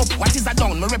ever up. What is a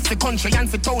down? Me rep the country and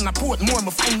the town a port more.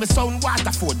 Me find me sound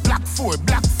Waterford, Black 4,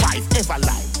 Black 5, ever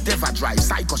live. Never drive,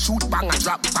 psycho shoot, bang and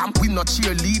drop, bam. We not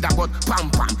cheerleader, but pam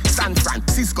pam. San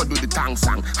Francisco do the tang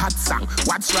song, hot song.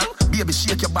 What's wrong? Baby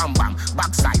shake your bam bam.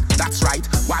 Backside, that's right.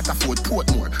 Waterford,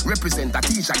 Portmore, represent a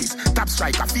teacher list. Top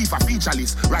striker, FIFA feature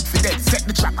list. Rat for dead, set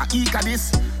the trap. Eager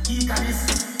this.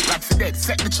 Rat for dead,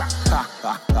 set the trap. Ha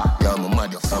ha ha. Yo, my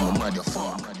mother,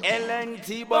 fuck.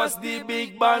 LNT boss the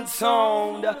big band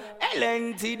sound.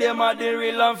 LNT them are the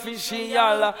real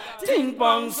official. Ting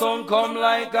pong sound come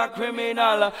like a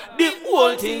criminal. The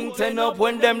whole thing turn up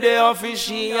when them the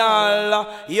official.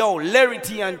 Yo,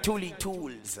 Larity and Tully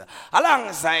Tools,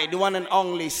 alongside the one and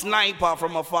only Sniper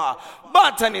from afar.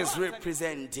 Button is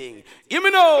representing.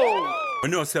 You know. You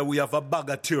know, sir, we have a bag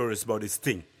of theories about this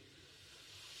thing.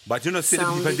 But you know, see the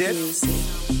people there?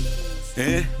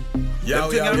 Eh? Yo.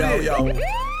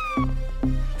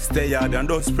 Stay out and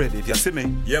don't spread it, you see me?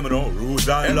 Yeah, man, no. Rules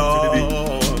and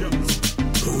laws.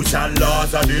 Rules and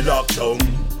laws are the lockdown.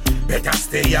 Better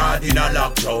stay out in a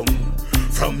lockdown.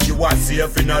 From you are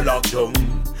safe in a lockdown.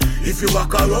 If you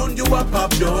walk around, you are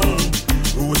pop down.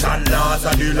 Rules and laws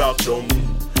are the lockdown.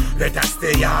 Better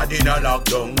stay out in a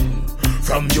lockdown.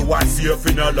 From you are safe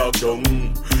in a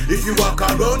lockdown. If you walk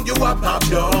around, you are pop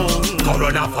down.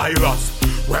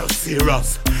 Coronavirus, well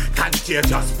serious.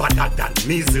 Contagious, better than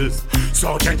measles.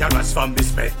 So dangerous from the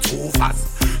spread too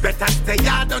fast. Better stay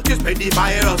out, don't you spread the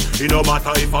virus. It no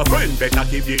matter if a friend, better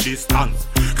keep the distance.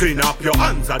 Clean up your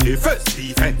hands at the first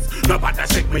defense. Nobody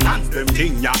shake me hands, them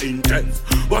thing ya intense.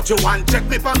 But you want check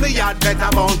me for me yard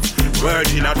better bounce. Word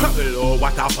in a trouble, oh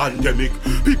what a pandemic.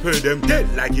 People them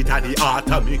dead like it had the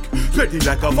atomic. Spreading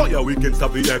like a fire, we can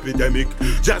stop the epidemic.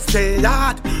 Just stay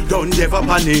hard, don't ever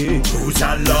panic. Rules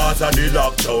and laws of the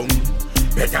lockdown.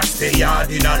 Better stay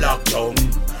hard in a lockdown.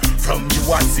 From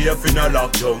you are safe in a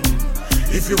lockdown.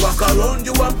 If you walk around,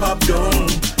 you are pop down.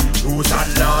 Rules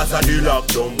and laws of the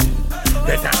lockdown.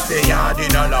 Better stay hard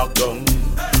in a lockdown.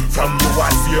 From you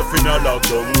are safe in a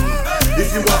lockdown.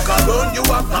 If you walk around, you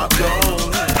are pop down.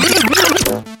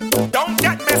 Don't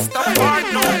get messed up by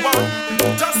no one.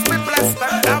 Just be blessed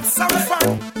and have some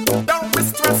fun. Don't be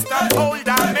stressed and hold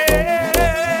on me.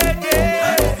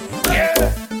 Yeah.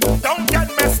 Don't get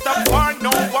messed up by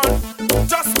no one.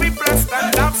 Just be blessed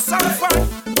and have some fun.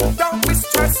 Don't be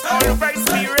stressed, always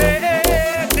be ready.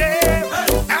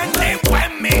 And they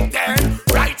when me there,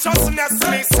 righteousness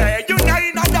me say, you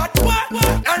know that what?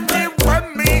 And they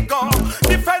when me go,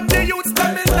 defend the youth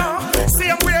them me now.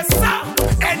 See where so.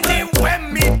 And they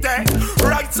when me there,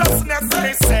 righteousness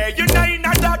me say, you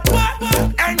know that what?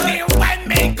 And they when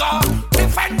me go,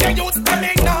 defend the youth them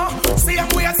me now. See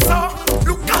where so.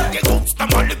 Look at the youths them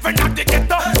all living at the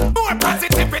ghetto. More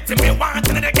positivity me want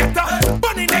in the ghetto.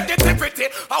 Bunny negativity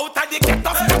out of the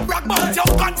ghetto. Stop rock about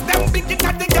your guns, them big in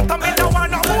the ghetto. Me no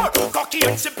want no more cocky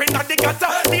and shipping at the ghetto.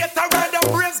 Later on the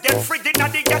brains get friggin'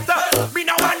 at the ghetto. Me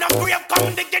no want no grave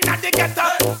come digging at the ghetto.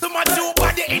 Too much you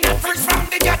body in a fridge from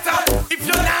the ghetto. If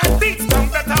you not teach them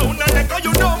better, who no let go,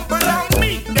 you don't belong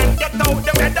me. Then get out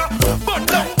the weather. But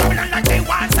don't come like they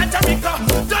want such a Rico.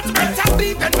 Judgment a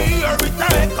beat and me a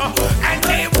echo. And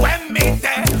they when me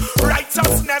there,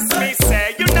 righteousness me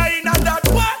say, you know that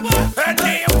what? And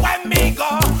they when me go,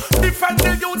 defend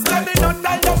the youths them me not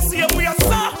tell them see we are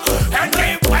so. And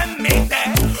they when me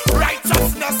there,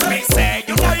 righteousness me say,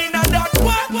 you know that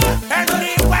what? And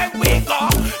they when we go,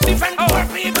 defend our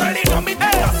people, they know me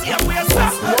there, see we are so.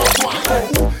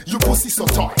 You pussy so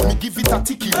tight, me give it a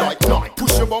ticky like night.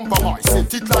 Push your bumper high,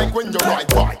 set it like when you ride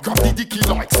bike. Grab the dicky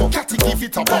like, so catty give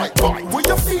it a bite. What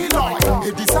you feel like?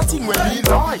 Hey, this a thing when me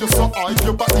lie. You so high,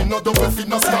 your body no double fit,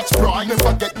 no scotch bride.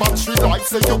 Never get battery life,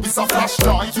 say you is a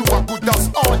flashlight. You are good, that's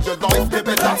all your life,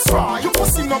 baby, that's right. Your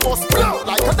pussy no must blow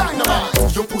like a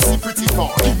dynamite. Your pussy pretty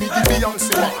fine, give me the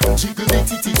Beyonce one. Jiggle the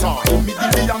titty time, give me the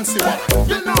Beyonce one.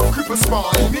 You know cripple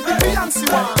spine, give me the Beyonce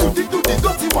one. Do the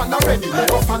dirty one already,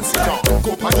 more fancy time.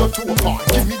 Go on your toe part,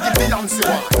 give me the Beyonce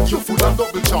one. You full of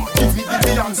double charm, give me the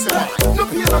Beyonce one. No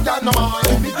pain no got no mind,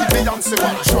 give me the Beyonce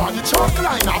one. Draw the chalk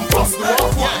line and bust the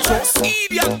off one.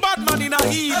 Idiot bad man in a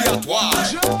idiot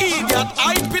watch. Idiot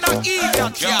hype in a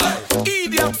idiot car.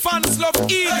 Idiot fans love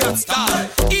idiot star.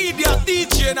 Idiot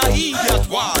DJ in a idiot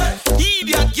wall.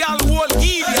 Idiot gal wall,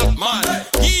 idiot man.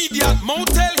 Idiot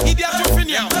motel, idiot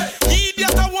Ruffiniam.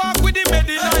 Idiot a walk with the med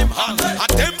in him hand. A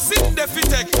them sitting there fi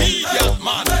take idiot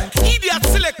man. Idiot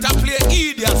selector play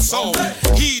idiot sound.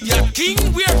 Idiot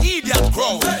king wear idiot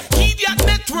crown. Idiot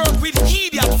network with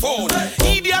idiot phone.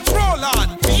 Idiot roll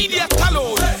on, idiot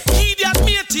cologne. Idiot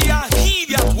matey and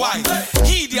idiot wife.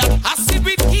 Idiot acid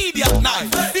with idiot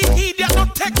knife. The idiot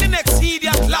not take the next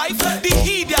idiot life. The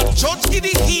idiot judge give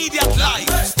the idiot life.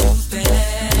 Stupid.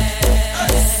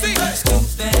 Sick.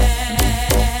 Stupid.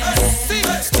 Sick.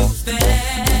 Stupid.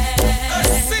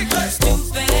 Sick.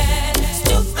 Stupid.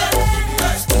 Stupid.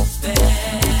 Stupid.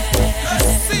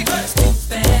 Sick.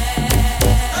 Stupid.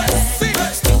 Sick.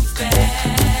 Stupid.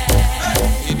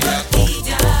 Idiot.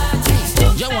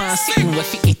 You want something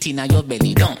with it in your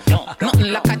belly, don't.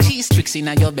 Nothing like a cheese tricks in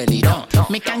your belly, don't.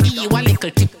 Me can give you a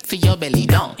little tip for your belly,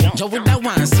 don't. You would have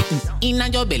want something in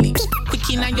your belly, quick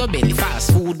in your belly.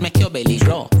 Fast food make your belly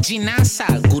grow. Gin and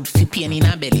salt good for pain in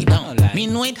your belly, don't. Me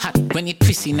know it hot when it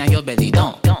twists in your belly,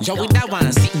 don't. You would have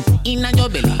want something in your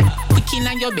belly, quick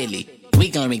in your belly.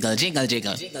 Wiggle, wiggle, jiggle,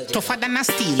 jiggle. Tougher than a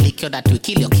steel lick you that will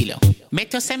kill you.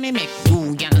 Better say me make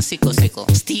do and sickle.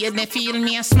 Stay there feel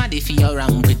me a smaddy for you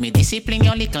around with me. Discipline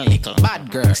your little. Bad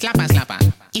girl,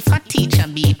 slapper. If a teacher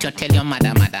beat you, tell your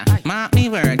mother. Mark me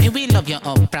word, you will love you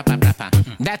up proper.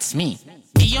 That's me.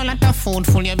 Give you lot of food,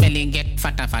 full your belly, get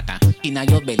fatter. Inna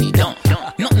your belly, don't.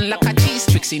 Nothing like a cheese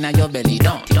tricks inna your belly,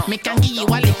 don't. Me can give you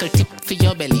a little tip for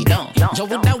your belly, don't. You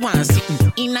woulda want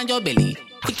sitting inna your belly.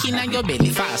 Quick inna your belly,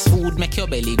 fast food make your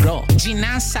belly grow. Gin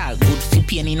and salt good for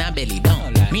pain inna belly,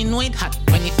 don't. Me know it hot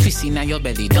when it twists inna your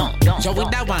belly, don't. You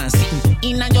woulda want sitting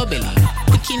inna your belly,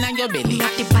 quick inna your belly.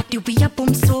 At the party we a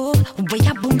boom so, we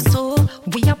a boom so,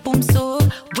 we a boom so,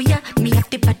 we a me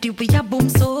at the party we a boom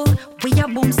so, we a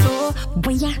boom so,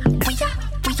 we a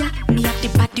me at the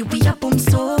party we a boom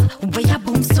so, we a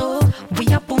boom so, we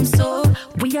a boom so,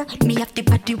 we a hear me have the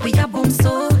body we a boom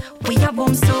so, we a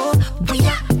boom so, we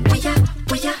a.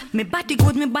 Me body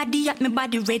good, me body hot, me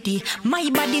body ready. My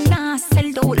body nah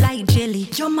sell out like jelly.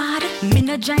 You mad? Me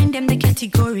no join them the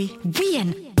category.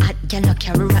 When hot gal no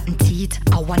carry rotten teeth.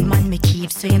 A one man me keep,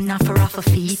 so him not for off a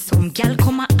feet. Some gal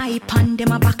come a hype and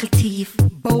them a buckle teeth.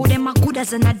 Bow them a good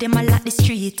as another them a lot the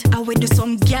street. I will do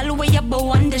some gal where you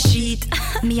bow on the sheet.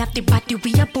 Me have the body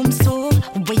we a boom so,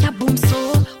 we a boom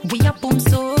so, we a boom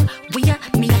so, we a.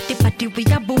 Me have the body we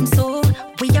a boom so,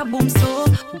 we a boom so,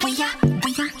 we a.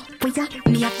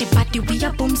 Me have the body, we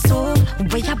a boom so,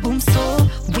 we a boom so,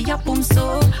 we a boom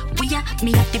so, we a.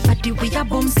 Me have the body, we a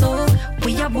boom so,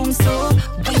 we a boom so,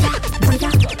 we a.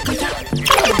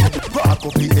 Rock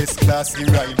up the S-Class, he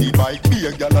ride the bike. Be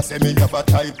a gal a say me have a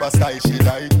type of style she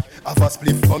like. Have a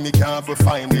spliff for me can't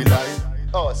find the light.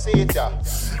 Oh, see it ya.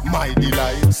 My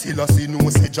delight. Selassie no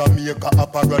say Jamaica a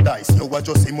paradise. You a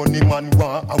just see money man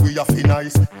want and we a fi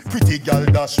nice. Pretty girl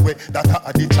dash way that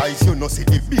a the choice. You know see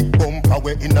the big bumper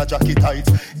way in a jacket tight.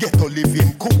 Get to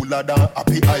living cooler than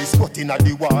happy ice. But in a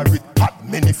the war with hot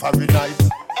many Fahrenheit.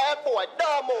 Hey boy,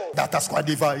 Damo. That a squad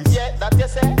device. Yeah, that you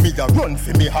say. Me a run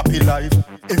for me happy life.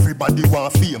 Everybody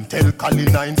want fame, tell Cali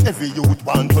Nines. Every youth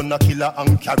want to killer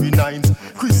and carry nines.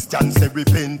 Christians say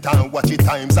repent and watch it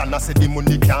times. And I say the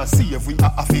money can't save, we are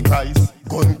half a price.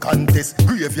 Gun contest,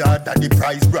 graveyard at the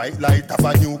price. Bright light have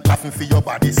a new coffin for your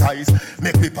body size.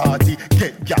 Make me party,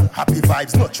 get gal, happy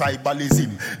vibes. No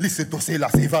tribalism, listen to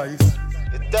Selassie voice.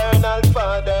 Eternal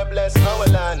Father bless our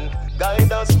land.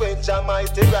 Guide us with your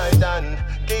mighty right hand.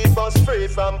 Keep us free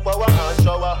from power and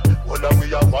shower. One of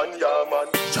we are one year man.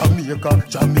 Jamaica,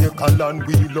 Jamaica land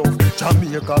we love.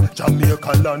 Jamaica,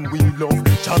 Jamaica land we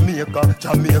love. Jamaica,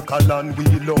 Jamaica land we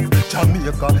love.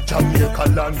 Jamaica, Jamaica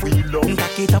land we love.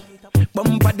 Jack it up,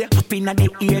 bumper the up inna the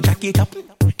ear, jack it up.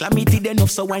 Clamity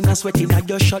enough so why not sweat inna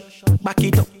your shot. Back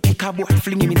it up, take a boy,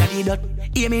 fling him inna the dot.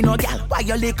 Hear me no gal, why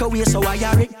you lick away so I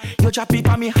are it? You drop it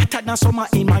on me hotter than summer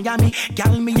in Miami.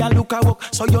 Gal me a look a walk,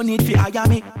 so you need fi hire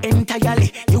me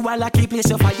entirely. You a lucky place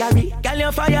you fiery, gal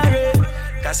you fiery.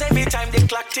 Cause every time the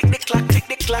clock tick, the clock tick,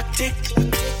 the clock tick.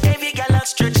 Every gal a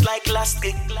stretch like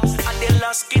elastic. And they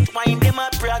lost it, wine them a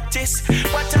practice.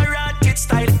 What a rocket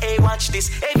style, hey watch this.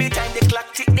 Every time the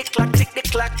clock tick, the clock tick, the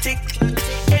clock tick.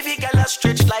 Every gal a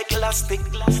stretch like elastic.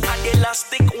 And the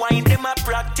elastic wine them a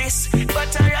practice.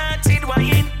 But a rocket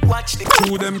wine, watch this.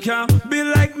 Who them can't be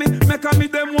like me, make a me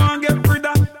them want get rid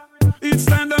of. Each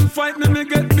time them fight me, me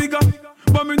get bigger.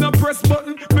 But me no press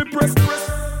button, me press.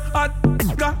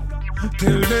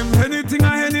 Tell them anything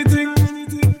or anything.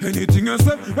 Anything you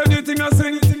say, anything I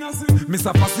sing.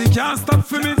 Mr. Passy can't stop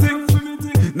for me thing.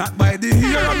 Not by the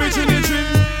ear of me chinny chin.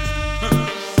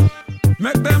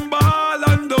 Make them ball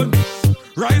and done.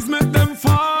 Rise, make them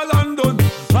fall and done.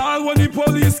 All when the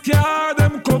police car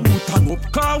them come out and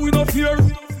up. Car we no fear.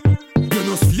 You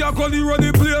know see a gully run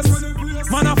the place.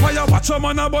 Man a fire, watch a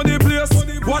man a bunny place.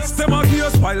 Watch them a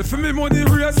gears, pile for me money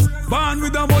race. Born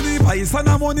with a money vice and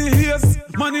a money haze.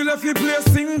 Money left the place,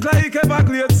 sink like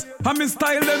Everglades. And me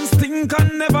style them stink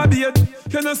and never beat.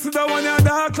 You know see the one ya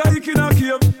dark like in a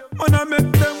cave. And I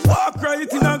make them walk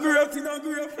right in a grave.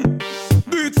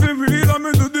 Do it for real and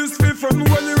me do this for fun.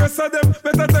 When the rest of them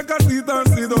better take a seat and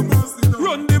sit down.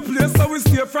 Run the place so we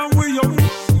stay from we young.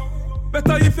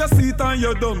 Better if you see it and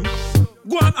you're done.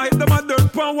 Go and hide them a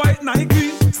dirt pan white Nike.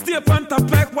 Stay on top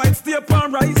like white, stay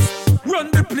on rice.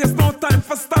 Run the place, no time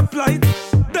for stoplight.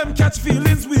 Them catch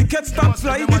feelings, we catch stop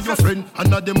flight. Them your friend,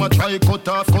 and of them a try cut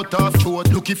off throat.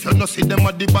 Look if you no see them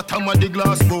at the bottom of the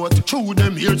glass boat. Chew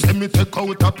them here, say me take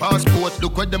out a passport.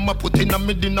 Look where them a put in a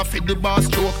me dinner for the bar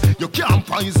stroke. You can't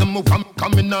poison me,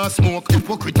 come in a smoke.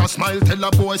 Hypocrite a smile, tell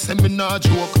a boy say me nah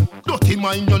joke. Dirty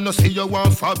mind, you no see you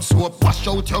want fab soap. Wash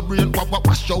out your brain,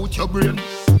 wash out your brain.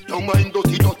 Your mind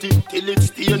dirty, till it's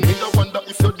stain. Me da wonder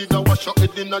if you did a wash your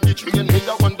head in a the train. Me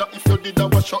da wonder if you did a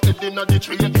wash your head in a the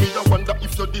train. Me da wonder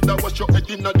if you did a wash your head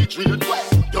in a the train.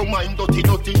 Your mind dirty,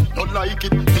 don't like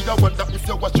it. Me da wonder if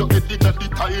you wash your head in a the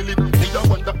toilet. Me da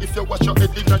wonder if you wash your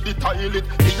head in a the toilet.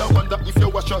 Me da wonder if you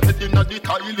wash your head in a the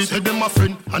toilet. Say them a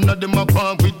friend, and of them a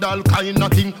gone with all kind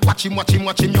of thing. Watch him,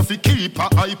 you fi keep a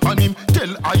eye on him.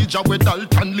 Tell Ija where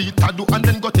Dalton Lita do, and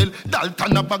then go tell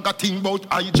Dalton a bag a thing about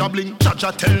Ija bling.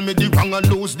 Jaja tell me the wrong and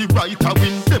lose the right to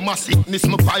win. Them a sickness,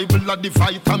 my Bible a the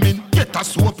vitamin. Get a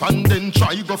soap and then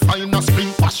try go find a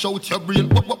spring. Wash out your brain,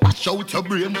 wash out your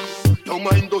brain. Your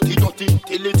mind dirty,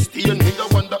 till it's stain. Me da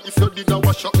wonder if you did a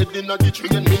wash your head in a the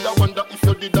train. Me da wonder if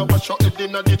you did a wash your head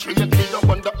in a the train. Me da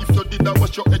wonder if you did a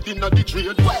wash your head in a the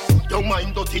train. Your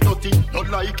mind dirty, not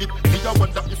like it. Me a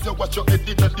wonder if you wash your head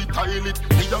in the toilet.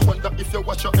 Me a wonder if you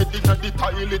wash your head in the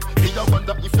toilet. Me a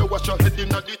wonder if you wash your head in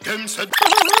the them said.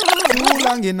 Too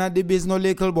long in the biz, no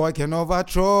little boy can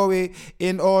overthrow it.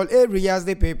 In all areas,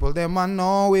 the people, them man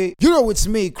know it. You know it's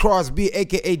me, Crosby,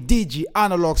 aka DG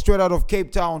Analog, straight out of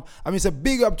Cape Town. I mean, it's a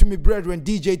big up to me brethren,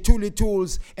 DJ Toolie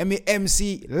Tools, and me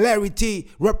MC Larry T,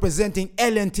 representing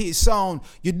LNT Sound.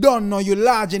 You don't know you're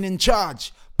large and in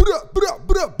charge. Bruh, bruh,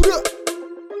 bruh, bruh.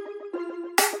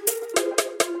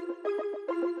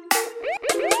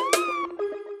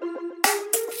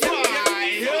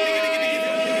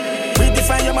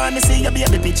 From your man, me see your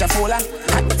baby picture fuller.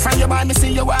 From your man, me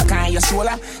see you walk on your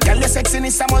shoulder. Girl, your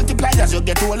sexiness a multiply as you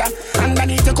get older.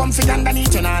 Underneath you comfy,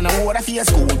 underneath you nah no water. For your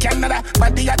school, Canada,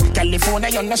 body at California,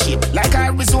 you're no shit. Like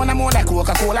Arizona, more like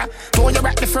Coca-Cola. Throw you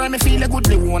back the firm, me feel a good,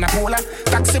 they wanna pull her.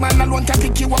 Taxi man alone can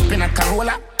pick you up in a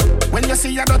Corolla. When you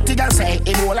see a dirty girl say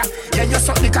Ebola. Yeah, you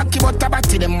suck the cocky but a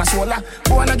batty them a swola.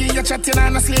 Wanna give you chatting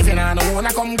and a slaving and a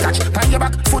wanna come catch. Pan your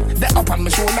back foot, the up on my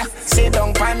shoulder. Sit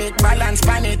down pan it, balance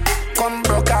pan it. Come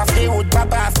broke off the wood,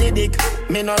 pop off the dick.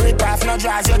 Me no rip off, no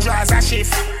draws, your draws a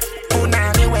shift.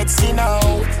 Punani wet skin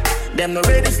out. Them no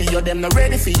ready for you, them no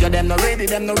ready for you, them no ready,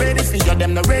 them no ready for you,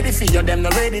 them no ready for you, them no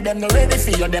ready, them no ready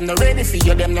for you, them no ready for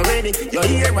you, them no ready. Your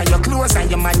ear and your clothes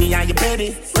and your money and your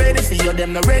petty. Ready for you,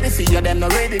 them no ready for you, them no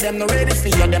ready, them no ready for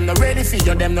you, them no ready for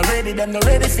you, them no ready, them no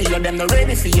ready for you, them no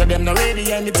ready for you, them no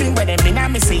ready. Anything but them in a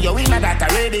me see you in a that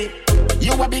already.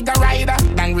 You a bigger rider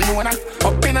than Winona.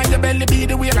 Up in on your belly be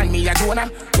the wheel and me a Jonah.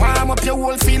 Warm up your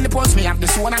whole field, the post me have the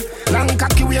sauna. Long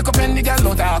cocky wake up and the girl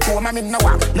out of coma. Me no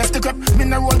walk, left the cup, me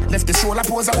no roll. Left the shoulder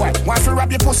pose a while. Want to wrap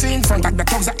your pussy in front of the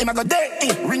thugs that him a go day.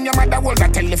 Ring your mother, hold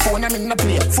that telephone, I'm in the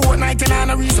play. 4.99 on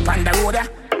a reason on the road.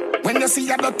 When you see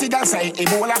a dirty girl say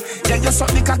Ebola. Yeah, you suck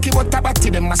the cocky but a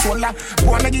batty them a swola.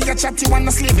 Wanna give you chatty,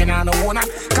 wanna slaving and a wanna.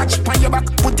 Catch pan your back,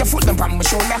 put your foot down on my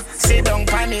shoulder. Sit down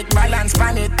pan it, balance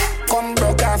pan it. Come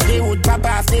broke off the wood, pop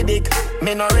off the dick.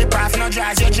 Me no rip off, no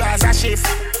draws, your draws a shift.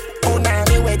 Oh, now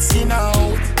me wet skin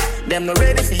out. Them no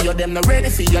ready for you, them no ready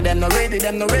for you, them no ready,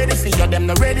 them no ready for you, them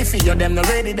no ready for you, them no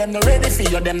ready, them no ready for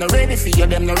you, them no ready for you,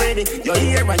 them no ready. Your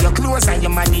ear and your clothes and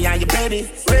your money and your petty.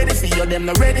 Ready for you, them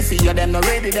no ready for you, them no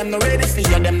ready, them no ready for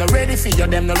you, them no ready for you,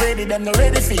 them no ready, them no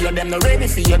ready for you, them no ready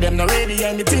for you, them no ready.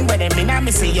 Anything but them in a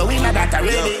me see you in a that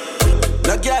already.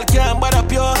 No girl can't bother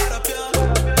pure.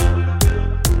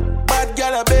 Bad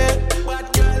girl a bit.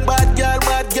 Bad girl,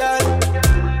 bad girl.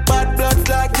 Bad blood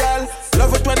like girl.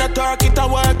 Love it when I talk it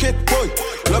and work it, boy.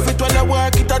 Love it when I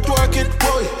work it and twerk it,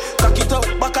 boy. Cock it up,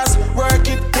 backers, work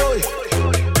it, boy.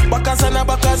 Backers and a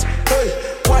backers, boy.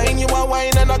 Wine you a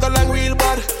wine and I go long real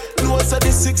bad. Close of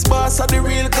the 6 bars of the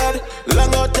real God.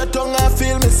 Long out your tongue and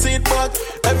feel me seat back.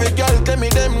 Every girl tell me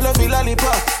them love me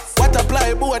lollipop. What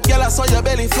apply boat, girl I saw your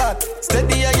belly flat.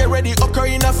 Steady and you ready,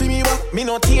 ocarina for me back. Me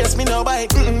no tears, me no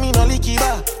bite, me no leaky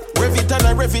back. Rev it and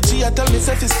a refugee, I tell me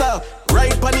selfie style.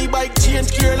 Ride on the bike,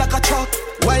 change gear like a truck.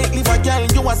 White liver girl,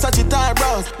 you a Sagittarius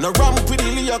brown. No ramp with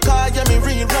the Leo car, yeah me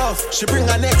real rough. She bring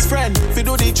her next friend, fi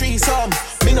do the threesome.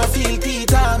 Me no feel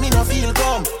Peter, me no feel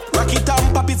gum. Rock it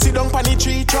and pop it, sit down pon the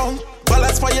tree trunk.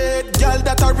 Balance for your head, girl,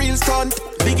 that a real stunt.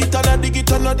 Dig it and a dig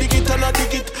it and a dig it and a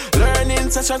dig it. Learning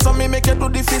sessions so me make you do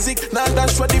the physics. Now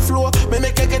dash for the flow, me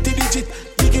make you get the digit.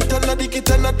 Dig it and a dig it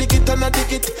and a dig it and a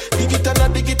dig it. Dig it and a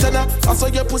dig it and a. I saw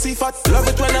your pussy fat. Love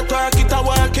it when I twerk it and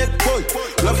work it, boy.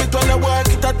 Love it when I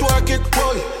work it and twerk it,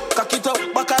 boy. Cock it up,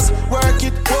 backers, work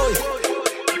it, boy.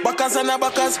 Backers and a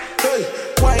backers, hey.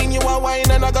 Wine you a wine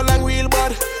and I go long real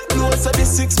bad. Close of the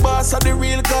 6 bars of the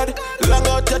real God. Long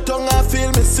out your tongue and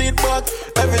feel me seat back.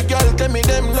 Every girl tell me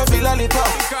them love you lollipop.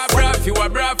 Bruv, you a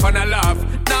bruv and a laugh.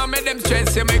 Now make them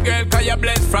stress you, my girl, cause you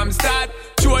blessed from start.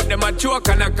 Choke them a choke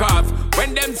and a cough.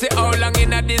 When them say how long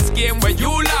in a this game where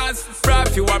you last.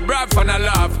 Bruv, you a bruv and a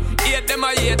laugh. Hate them a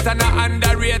hate and a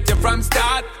underrate you from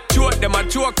start. Choke them a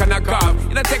choke and a cough.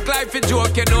 You don't take life a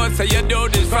joke, you know, so you do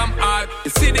this from heart.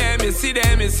 You see them, you see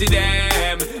them, you see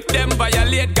them. Them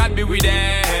violate, God be with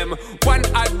them. One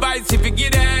advice if you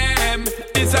give them.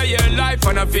 This is your life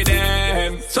and I feed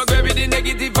them. So grab me the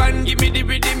negative and give me the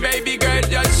rhythm, baby girl.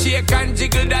 Just shake and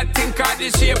jiggle that thing, cause the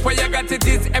shape where you got it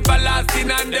is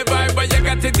everlasting. And the vibe where you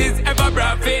got it is ever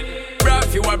braffing.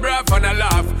 Bruv, you a bruv and a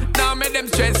laugh. Now make them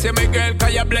stress you, my girl,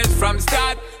 cause you're blessed from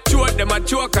start. Choke them a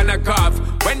choke and a cough.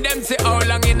 When them say how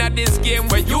long in a this game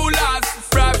where you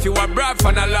last. Bruv, you a bruv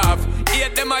and a laugh.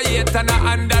 Hate them a hate and a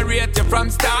underrate you from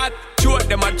start. Choke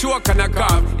them a choke and a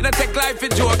cough. You don't take life a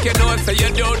joke, you know, so you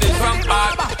do this from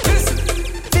heart. Listen.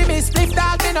 See me split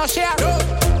dog, me no share. No.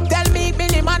 Tell me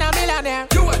Billy man a millionaire.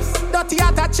 US.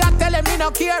 theater chat, tell him me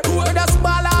no care. We just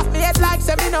ball off me head like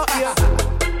say me no ear.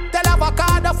 Tell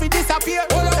avocado fi disappear.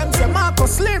 Them say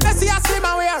Marcus Slim, they see a slim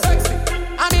aware.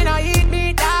 I mean I eat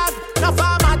me dog. No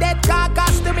farmer dead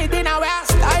carcass to me dinner wear.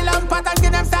 Style and pattern,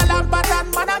 give them style and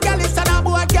pattern. Man a girl is and a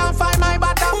boy can't find my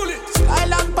bottom.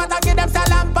 Style and pattern, give them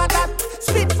style and pattern.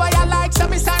 Spit fire like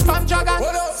some sign from Dragon.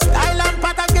 Style and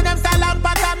pattern, give them style and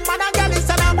pattern. Man a girl is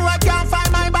and a boy can't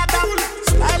find my bottom.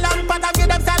 Style and pattern, give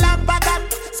them style and pattern.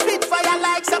 Spit fire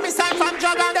like some sign from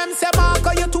Dragon. Them say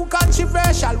Marco, you too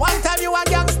controversial. One time you a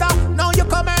gangster, now you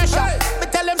commercial. Me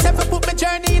tell them say fi put me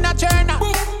journey in a journal.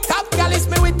 Top gal is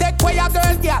me we take away a girl.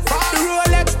 The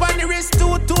Rolex on the wrist,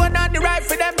 two-tone on the right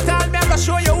for them tall. Me I go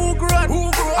show you who grown.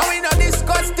 And we no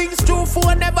discuss things through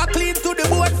phone. Never clean to the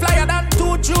boat, flyer than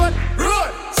 2 June.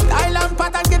 Style and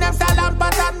pattern, give them style and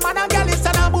pattern. Man a gal is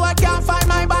and a boy can't find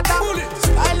my bottom.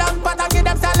 Style and pattern, give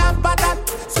them style and pattern.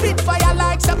 Spit fire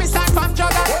like some sign from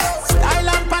Dragon. Style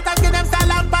and pattern, give them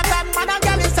style and pattern. Man a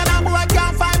gal is and a boy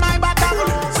can't find my bottom.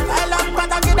 Style and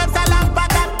pattern, give them style and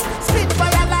pattern. Spit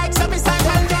fire like some sign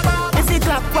from Dragon. If it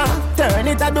clap one, turn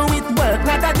it, I do it work.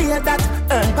 Not a day that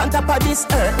earn on top of this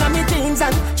earth. Now me jeans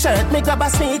and shirt, me grab a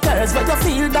sneakers. But you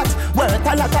feel that worth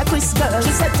a lot of Chris girl.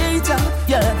 She said teacher,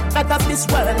 yeah, not of this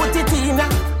world. Put it in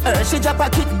her, she drop a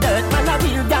kick dirt. Man a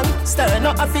real gangster,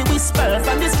 not a fi whisper.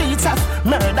 From the streets of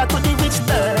murder to the rich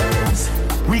birds.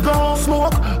 We gon'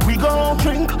 smoke, we gon'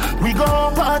 drink, we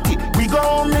gon' party, we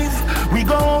gon' live, we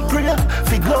gon' pray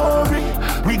for glory.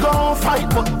 We gon' fight,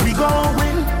 but we gon'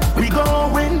 win. We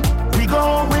gon' win, we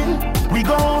gon' win. We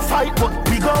gon' fight, but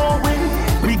we gon' win.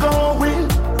 We gon' win,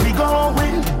 we gon'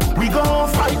 win. We gon'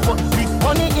 fight, but we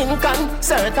money in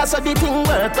concert, that's how the thing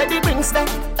work. Where the brings the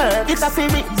earth, it's a fi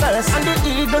reverse. And the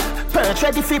eagle perch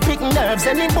ready fi pick nerves.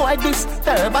 Any boy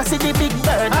disturb, I see the big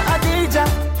bird. A DJ,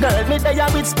 girl, me there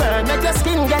with sperm. Make your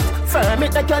skin get firm,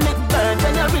 make your lip burn.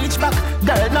 When you reach back,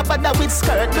 girl, no bother with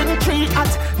skirt. Bring 3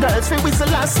 hot girls fi whistle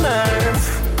and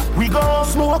smurf. We gon'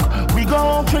 smoke, we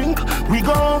gon' drink, we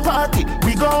gon' party,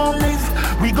 we gon'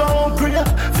 live, we gon' pray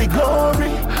for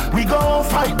glory. We gon'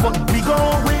 fight, but we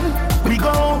gon' win. We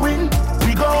gon' win,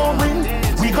 we gon' win.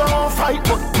 We gon' fight,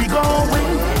 but we gon'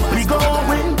 win. We gon'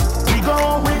 win, we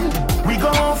gon' win. We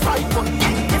gon' fight, but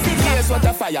we what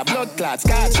a fire, blood clots,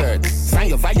 catch hurt. Sign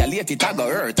you violate it, I go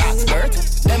hurt, that's hurt.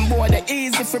 Them boy, they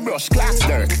easy for brush, class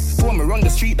dirt. When me run the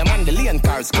street, them on the lane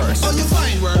cars curse. On the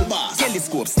fine world boss.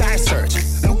 Telescope, star search.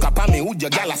 Look up on me, would your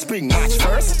gal a spring match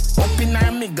first? Up in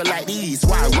our miggle like the east,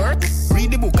 why work?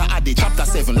 Read the book of Adi, chapter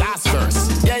 7, last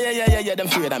verse. Yeah, them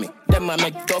afraid of me. Them a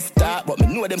make tough talk, but me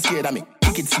know them scared of me.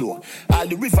 Kick it slow. All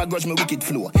the river grudge me wicked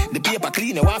flow. The paper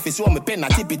clean, you want to show me pen, I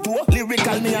tip it too.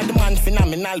 Lyrical, me and the man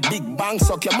phenomenal. Big bang,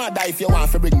 suck your mother if you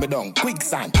want to bring me down.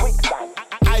 Quicksand.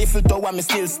 Eiffel Tower, me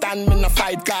still stand. Me no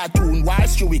fight cartoon. Why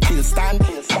should we kill stand?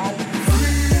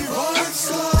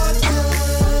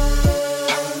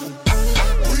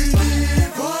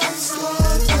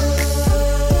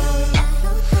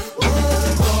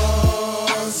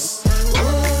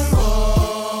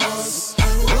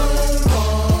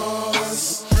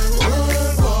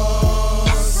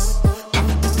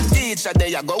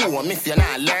 Day I go home if you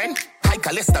not learn. High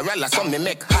cholesterol, so me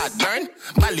make heart burn.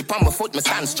 Bally on my foot, me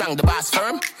stand strong, the boss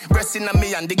firm. Breasting on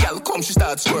me and the girl come, she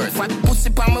start squirt. Fat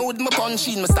pussy on me with my punch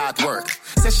in, me start work.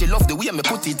 Say she love the way me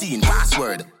put it in,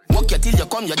 password. Walk you till you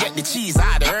come, you get the cheese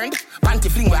hard earned. Panty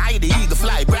fling where I the eagle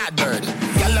fly, Bradbird.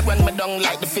 Girl run me down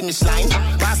like the finish line.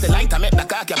 Pass the light, I make the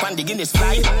cock up on the Guinness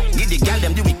fly. Give the girl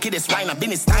them the wickedest wine, I've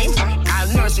been it's time.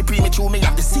 I'll nurse you premature, me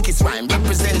have the sickest rhyme.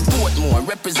 Represent Portmore,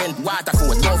 represent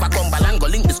Waterford. Dover, Cumberland, go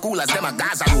link the school as them a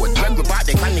Gaza road. When we part,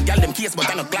 they can the girl them case, but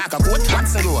I no clock a coat.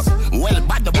 Watson Grove, well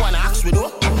bad the boy and ask we do.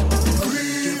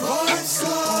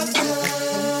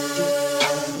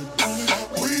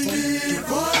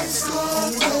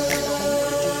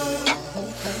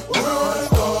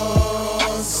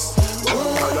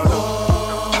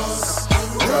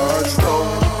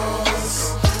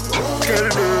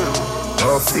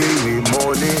 Hustling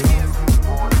morning,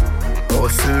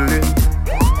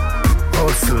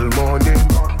 hustle morning.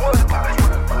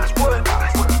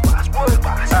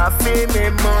 I feel me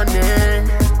money,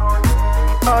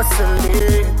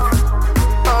 hustling,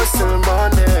 hustle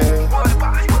morning.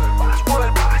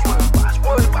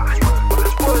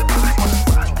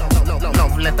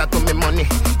 Love letter to me money.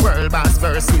 World Boss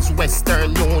versus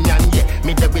Western Union, yeah.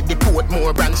 Me there with the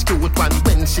Portmore branch cute one.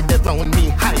 When she dey round me,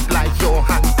 hype like your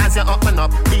hand. As you open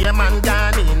up, be a man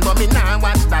gone in. But me nah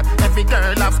watch that. Every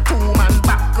girl have 2 man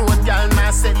back road. Y'all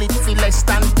nah sell it for less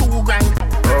than 2 grand.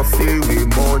 I feel me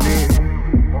money,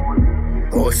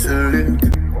 hustling,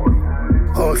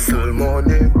 hustle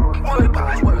money.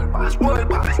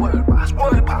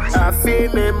 I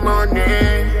feel me money,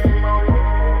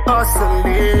 hustle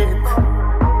it,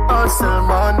 hustle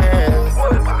money.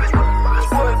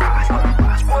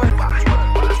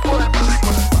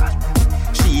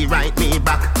 She write me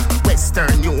back,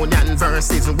 Western Union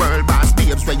versus World Boss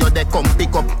Babes, where you they come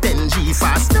pick up 10G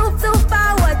fast. Too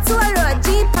forward, to a road,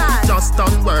 G-Pass. Just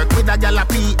done work with a gal a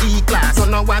PE class. So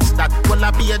now watch that, will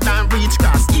I be a damn reach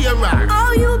class era.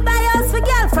 Oh, you buy us for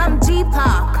girl from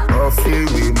G-Park. I feel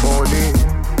me money,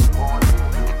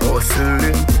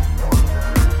 hustling,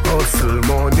 hustle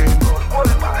money.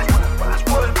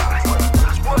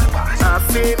 I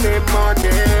feel me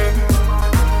money,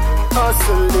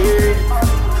 hustling,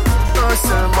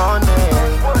 hustle money.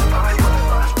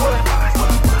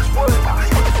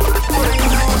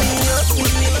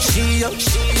 She up,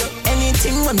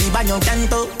 anything when me buy your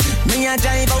canto. Me a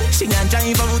drive out, she a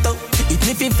drive out.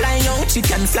 If me fly out, she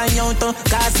can fly out.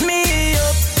 Cause me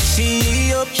up,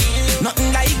 she up.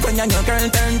 Nothing like when your girl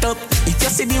turned up. If you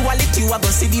see the wallet, you a go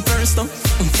see the purse.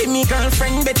 See me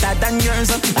girlfriend better than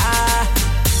yours.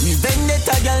 Me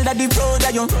vendetta girl that the proud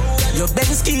of you. Your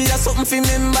best skill is something for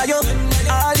remember you.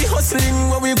 All the hustling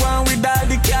where we go on with all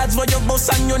the cards for your boss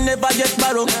and you never get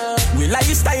borrow. We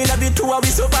lifestyle of it too, we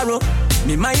so borrow.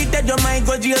 Me might dead, you might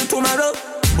go jail tomorrow.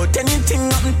 But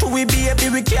anything happen to we baby,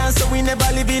 we can't, so we never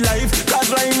live a life. Cause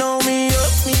right now me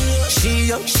up, she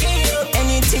up.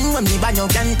 Anything when me buy your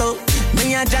canto.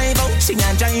 Me a drive out, she a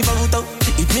drive out.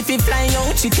 If me fi fly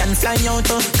out, she can fly out.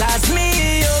 Cause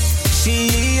me up,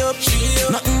 she up.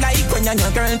 Nothing like when your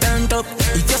girl turned up.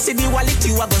 If you see the wallet,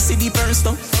 you a go see the purse.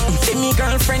 See me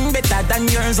girlfriend better than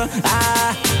yours.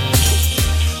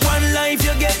 One life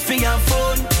you get for your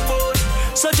phone.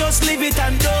 So just leave it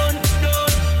and done.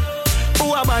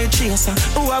 Who a buy chaser?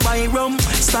 Who a buy rum?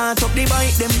 Start up the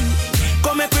bike them.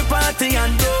 Come make we party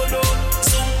and do.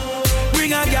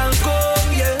 Bring a girl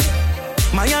come, yeah.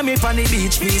 Miami on the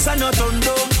beach, please, and not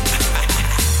undo.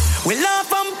 We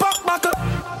laugh and pop back up.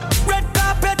 Red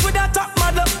carpet with a top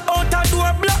model. Out a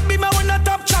door block, be my one a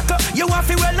top tracker. You have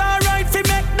to well alright fi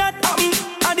make that happen.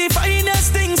 And the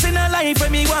finest things in a life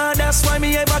when me want, that's why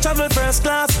me ever travel first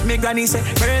class. Me granny say,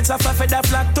 birds of a feather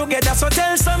flock together. So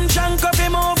tell some chunk of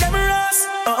him move them ass.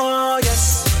 Oh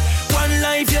yes, one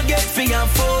life you get for your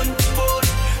phone.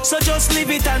 So just leave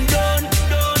it and done.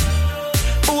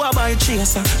 Who a buy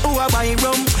chaser? Who a buy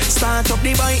rum? Start up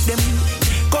the bike them.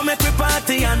 Come make we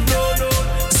party and do.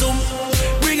 Zoom,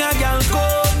 bring a girl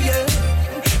come, yeah.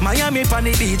 Miami on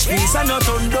the beach, please, and not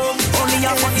undo. Only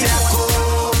a fuck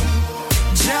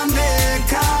Jamaica,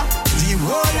 Jamaica, the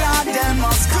whole of them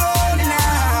must go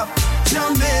now.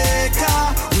 Jamaica,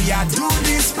 we are do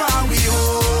this for we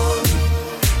own.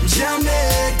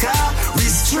 Jamaica, we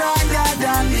stronger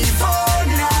than before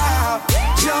now.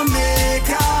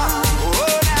 Jamaica,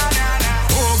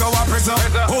 who go a prison,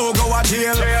 who go a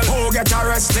jail, who get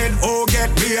arrested, who get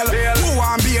bail, who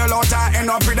want bail out and end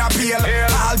up with a peel.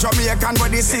 All Jamaican where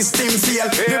the system fail.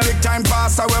 The big time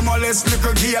passer we molest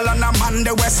little girl, and a man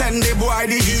they we send the boy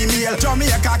the email.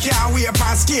 Jamaica can't wait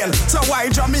on scale, so why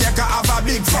Jamaica have a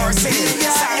big force sale?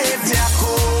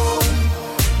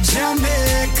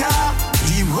 Jamaica,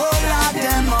 the whole of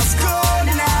them must go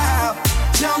now.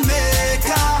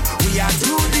 Jamaica, we are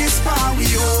do this for we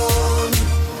own.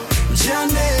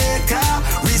 Jamaica,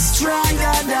 we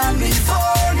stronger than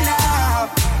before now.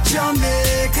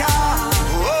 Jamaica,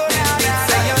 oh nah.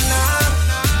 Say you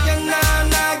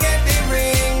nah get the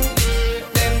ring.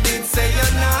 Them did say you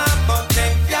nah, but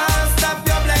them can't stop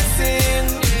your blessing.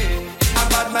 A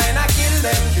bad mind I kill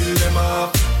them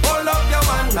off. Hold up your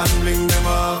hand and bring them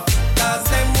off. Cause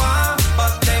them want,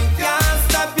 but them can't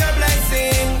stop your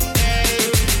blessing.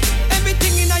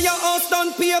 Everything in your house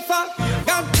done pay for.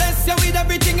 God bless you with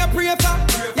everything you pray for.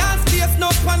 Your space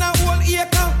not on a whole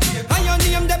acre. And your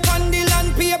name the on the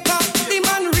land paper. The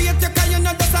man rate you cause you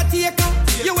not just a taker.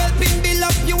 You helping build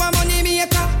up, you a money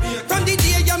maker. From the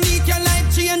day you meet your life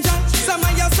changer. Some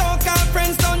of your so-called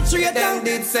friends don't trade them.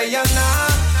 Did say you nah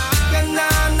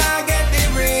get the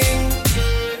ring.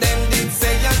 Them did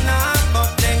say you nah, but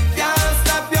them can't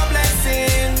stop your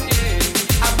blessing.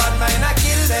 A bad mind I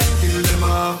kill them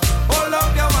off. Hold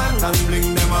up your hand and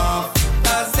bring them off.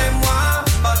 Cause them want,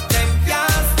 but them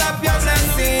can't stop your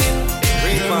blessing.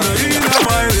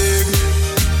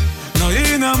 No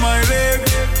inna my leg.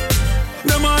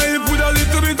 Them a help with a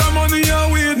little bit of money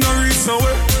and weed no reach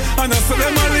nowhere. And I say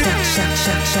them a live.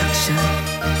 Shak.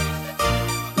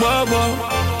 Whoa.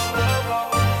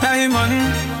 Hey man,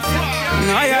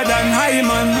 higher than high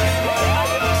man.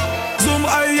 Zoom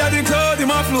higher the cloud in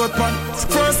my float pan.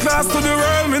 First class to the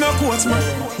world, me no coach man.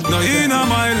 No inna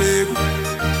my leg.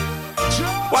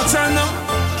 Watch out now.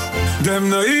 Them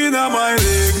no inna my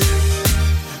leg.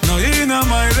 No inna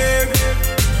my leg.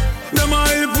 Them a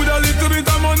help with a little bit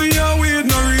of money and weed.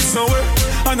 No reach nowhere.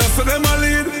 And I say them a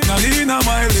lead. No inna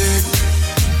my leg.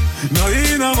 No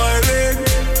inna my leg.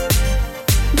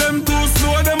 Them too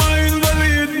slow, them a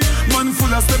invalid. Man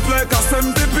full of step like a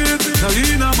centipede. No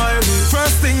inna my leg.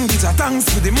 First thing, bitch, a thanks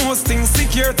for the most things.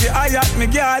 Security, I at me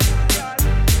guard.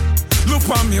 Look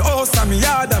on me house and me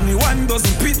yard and me 1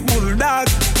 dozen pit bull dog.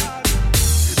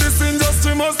 This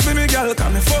industry must be me girl,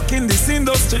 cause me fucking this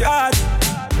industry hard.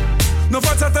 No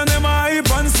for chat and them a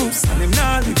hype and soups, and them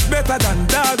nah live better than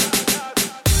dog.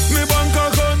 Me bank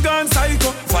account gone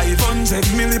psycho, 500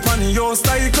 milli on the yo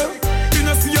cycle. You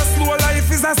know see your slow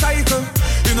life is a cycle.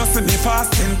 You know see me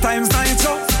fast 10 times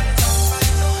nitro.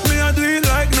 Me a do it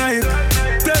like night.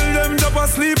 Tell them drop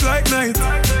asleep like night.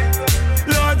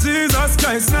 Lord Jesus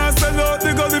Christ, now sell out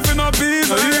the God if you no peace.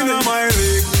 No inna my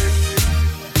leg.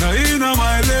 No inna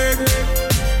my leg.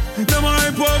 Them a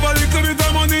hype over little bit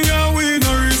of money and we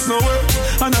no reach nowhere.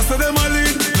 And I say them a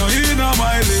lead. No inna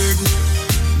my leg.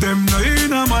 Them no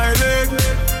inna my leg.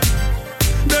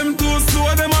 Them too slow,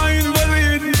 them a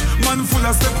invalid. Man full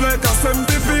of step like a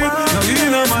 70 feet. No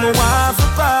inna my leg. Wife a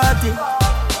party.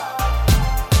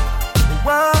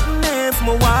 What if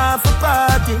my wife a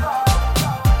party?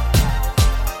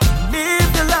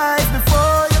 Live your life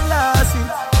before you lost it.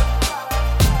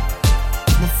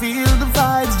 Me feel the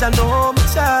vibes, I know me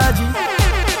charging.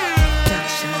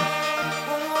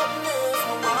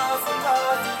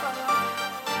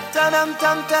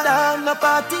 Ta-dam, no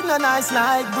party no nice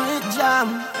like brick jam.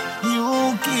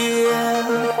 You care,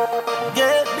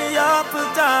 get the apple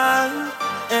time,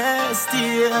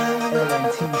 still.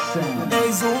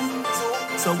 Hey zoom,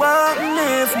 so what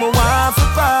if my wife a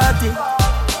party?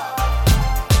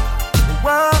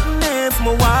 What if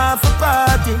my wife a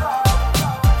party?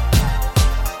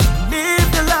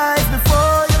 Live your life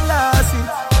before you lost it.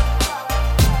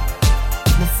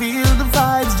 Me feel the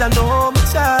vibes, I know me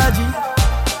charging.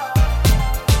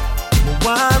 Me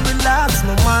want relax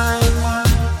my mind.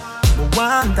 Me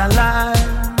want a life.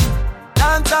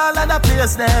 Dance all of the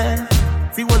place there.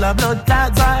 Feel all blood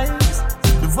clot vibes.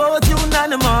 We vote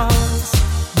unanimous.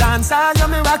 Dance all your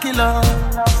miraculous.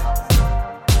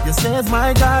 You saved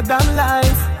my goddamn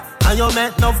life, and you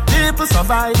make enough people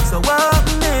survive. So what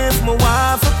if my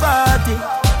wife a party?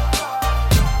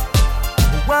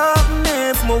 What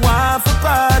if my wife a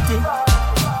party?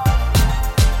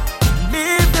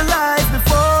 Live your life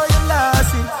before you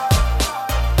lost it.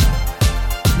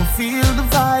 Me feel the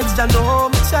vibes, I know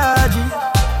me charging.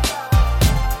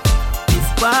 If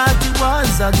party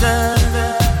was a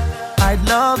girl, I'd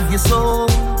love you so.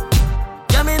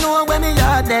 Yeah, me know when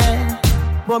you're there.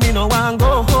 But me no want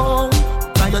go home.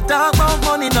 Can you talk about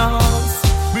money now?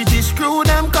 British crew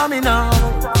them coming out.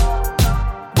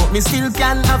 But me still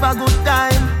can have a good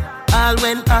time. All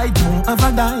when I don't have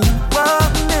a dime.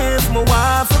 What if my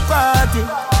wife a party?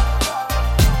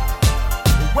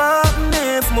 What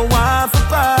if my wife a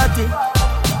party?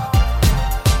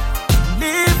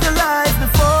 Live your life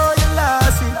before you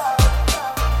lost it.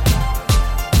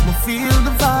 Me feel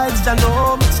the vibes, I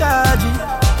know me charging.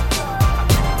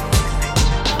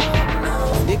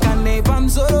 They can name I'm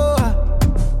Zoro.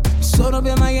 So don't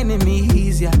be my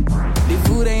enemies, yeah. The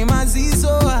food ain't my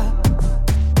zizo.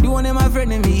 The one ain't my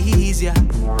friend enemies, yeah.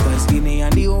 Cause Guinea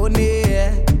and the only,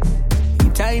 yeah.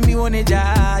 In time the one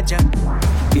judge,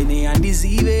 Guinea and the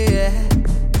Zive, yeah.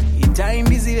 In time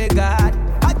the Zive God.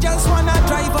 I just wanna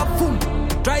drive up, boom.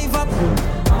 Drive up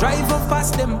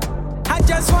past them. I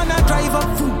just wanna drive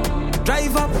up, boom.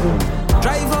 Drive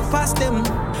up past them.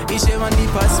 Ishe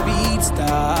mandipa speed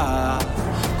star.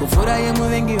 Kufura yemu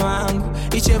wengi wangu.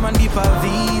 Ishe mandipa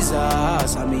visa.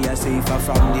 Sami ya safer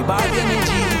from the bad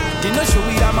energy. Dino show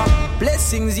it ama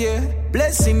blessings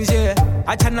yeah.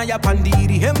 Achana ya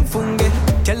pandiri hemfunge.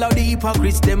 Tell all the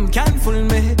hypocrites them can't fool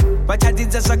me. But I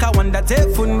did just like I wonder te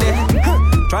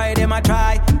funde. Try them I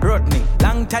try, Rodney.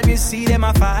 Long time you see them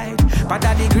I fight. But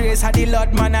at the grace of the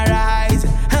Lord man arise.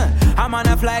 I'm on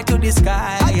a fly to the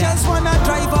sky. I just wanna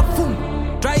drive up, boom.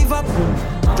 Drive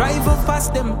up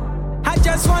past them. I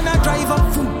just wanna drive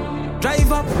up, boom.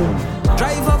 Drive up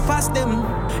past them.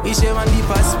 Ishe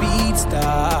mandipa speed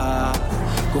star.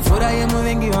 Kufura yemu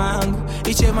wengi wangu.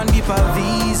 Ishe mandipa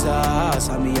visa.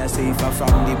 Sami ya safer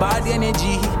from the bad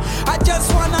energy. I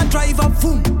just wanna drive up,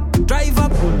 boom. Drive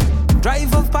up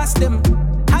past them.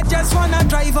 I just wanna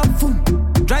drive up, boom.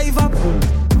 Drive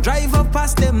up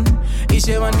past them.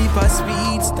 Ishe mandipa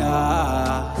speed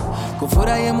star.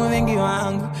 Kufura yemu wengi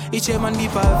wangu. Iche man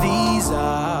dipa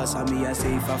visa. Sami ya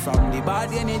safer from the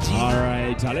bad energy.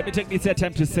 Alright, let me take this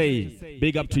time to say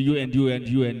big up to you and you and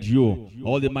you and you.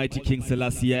 All the mighty King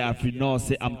Selassie, if you know,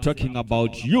 say I'm talking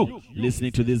about you.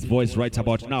 Listening to this voice right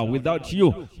about now. Without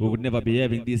you, we would never be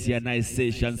having this here nice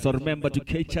session. So remember to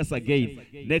catch us again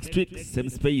next week, same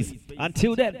space.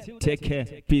 Until then, take care,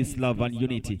 peace, love, and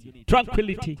unity.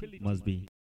 Tranquility must be.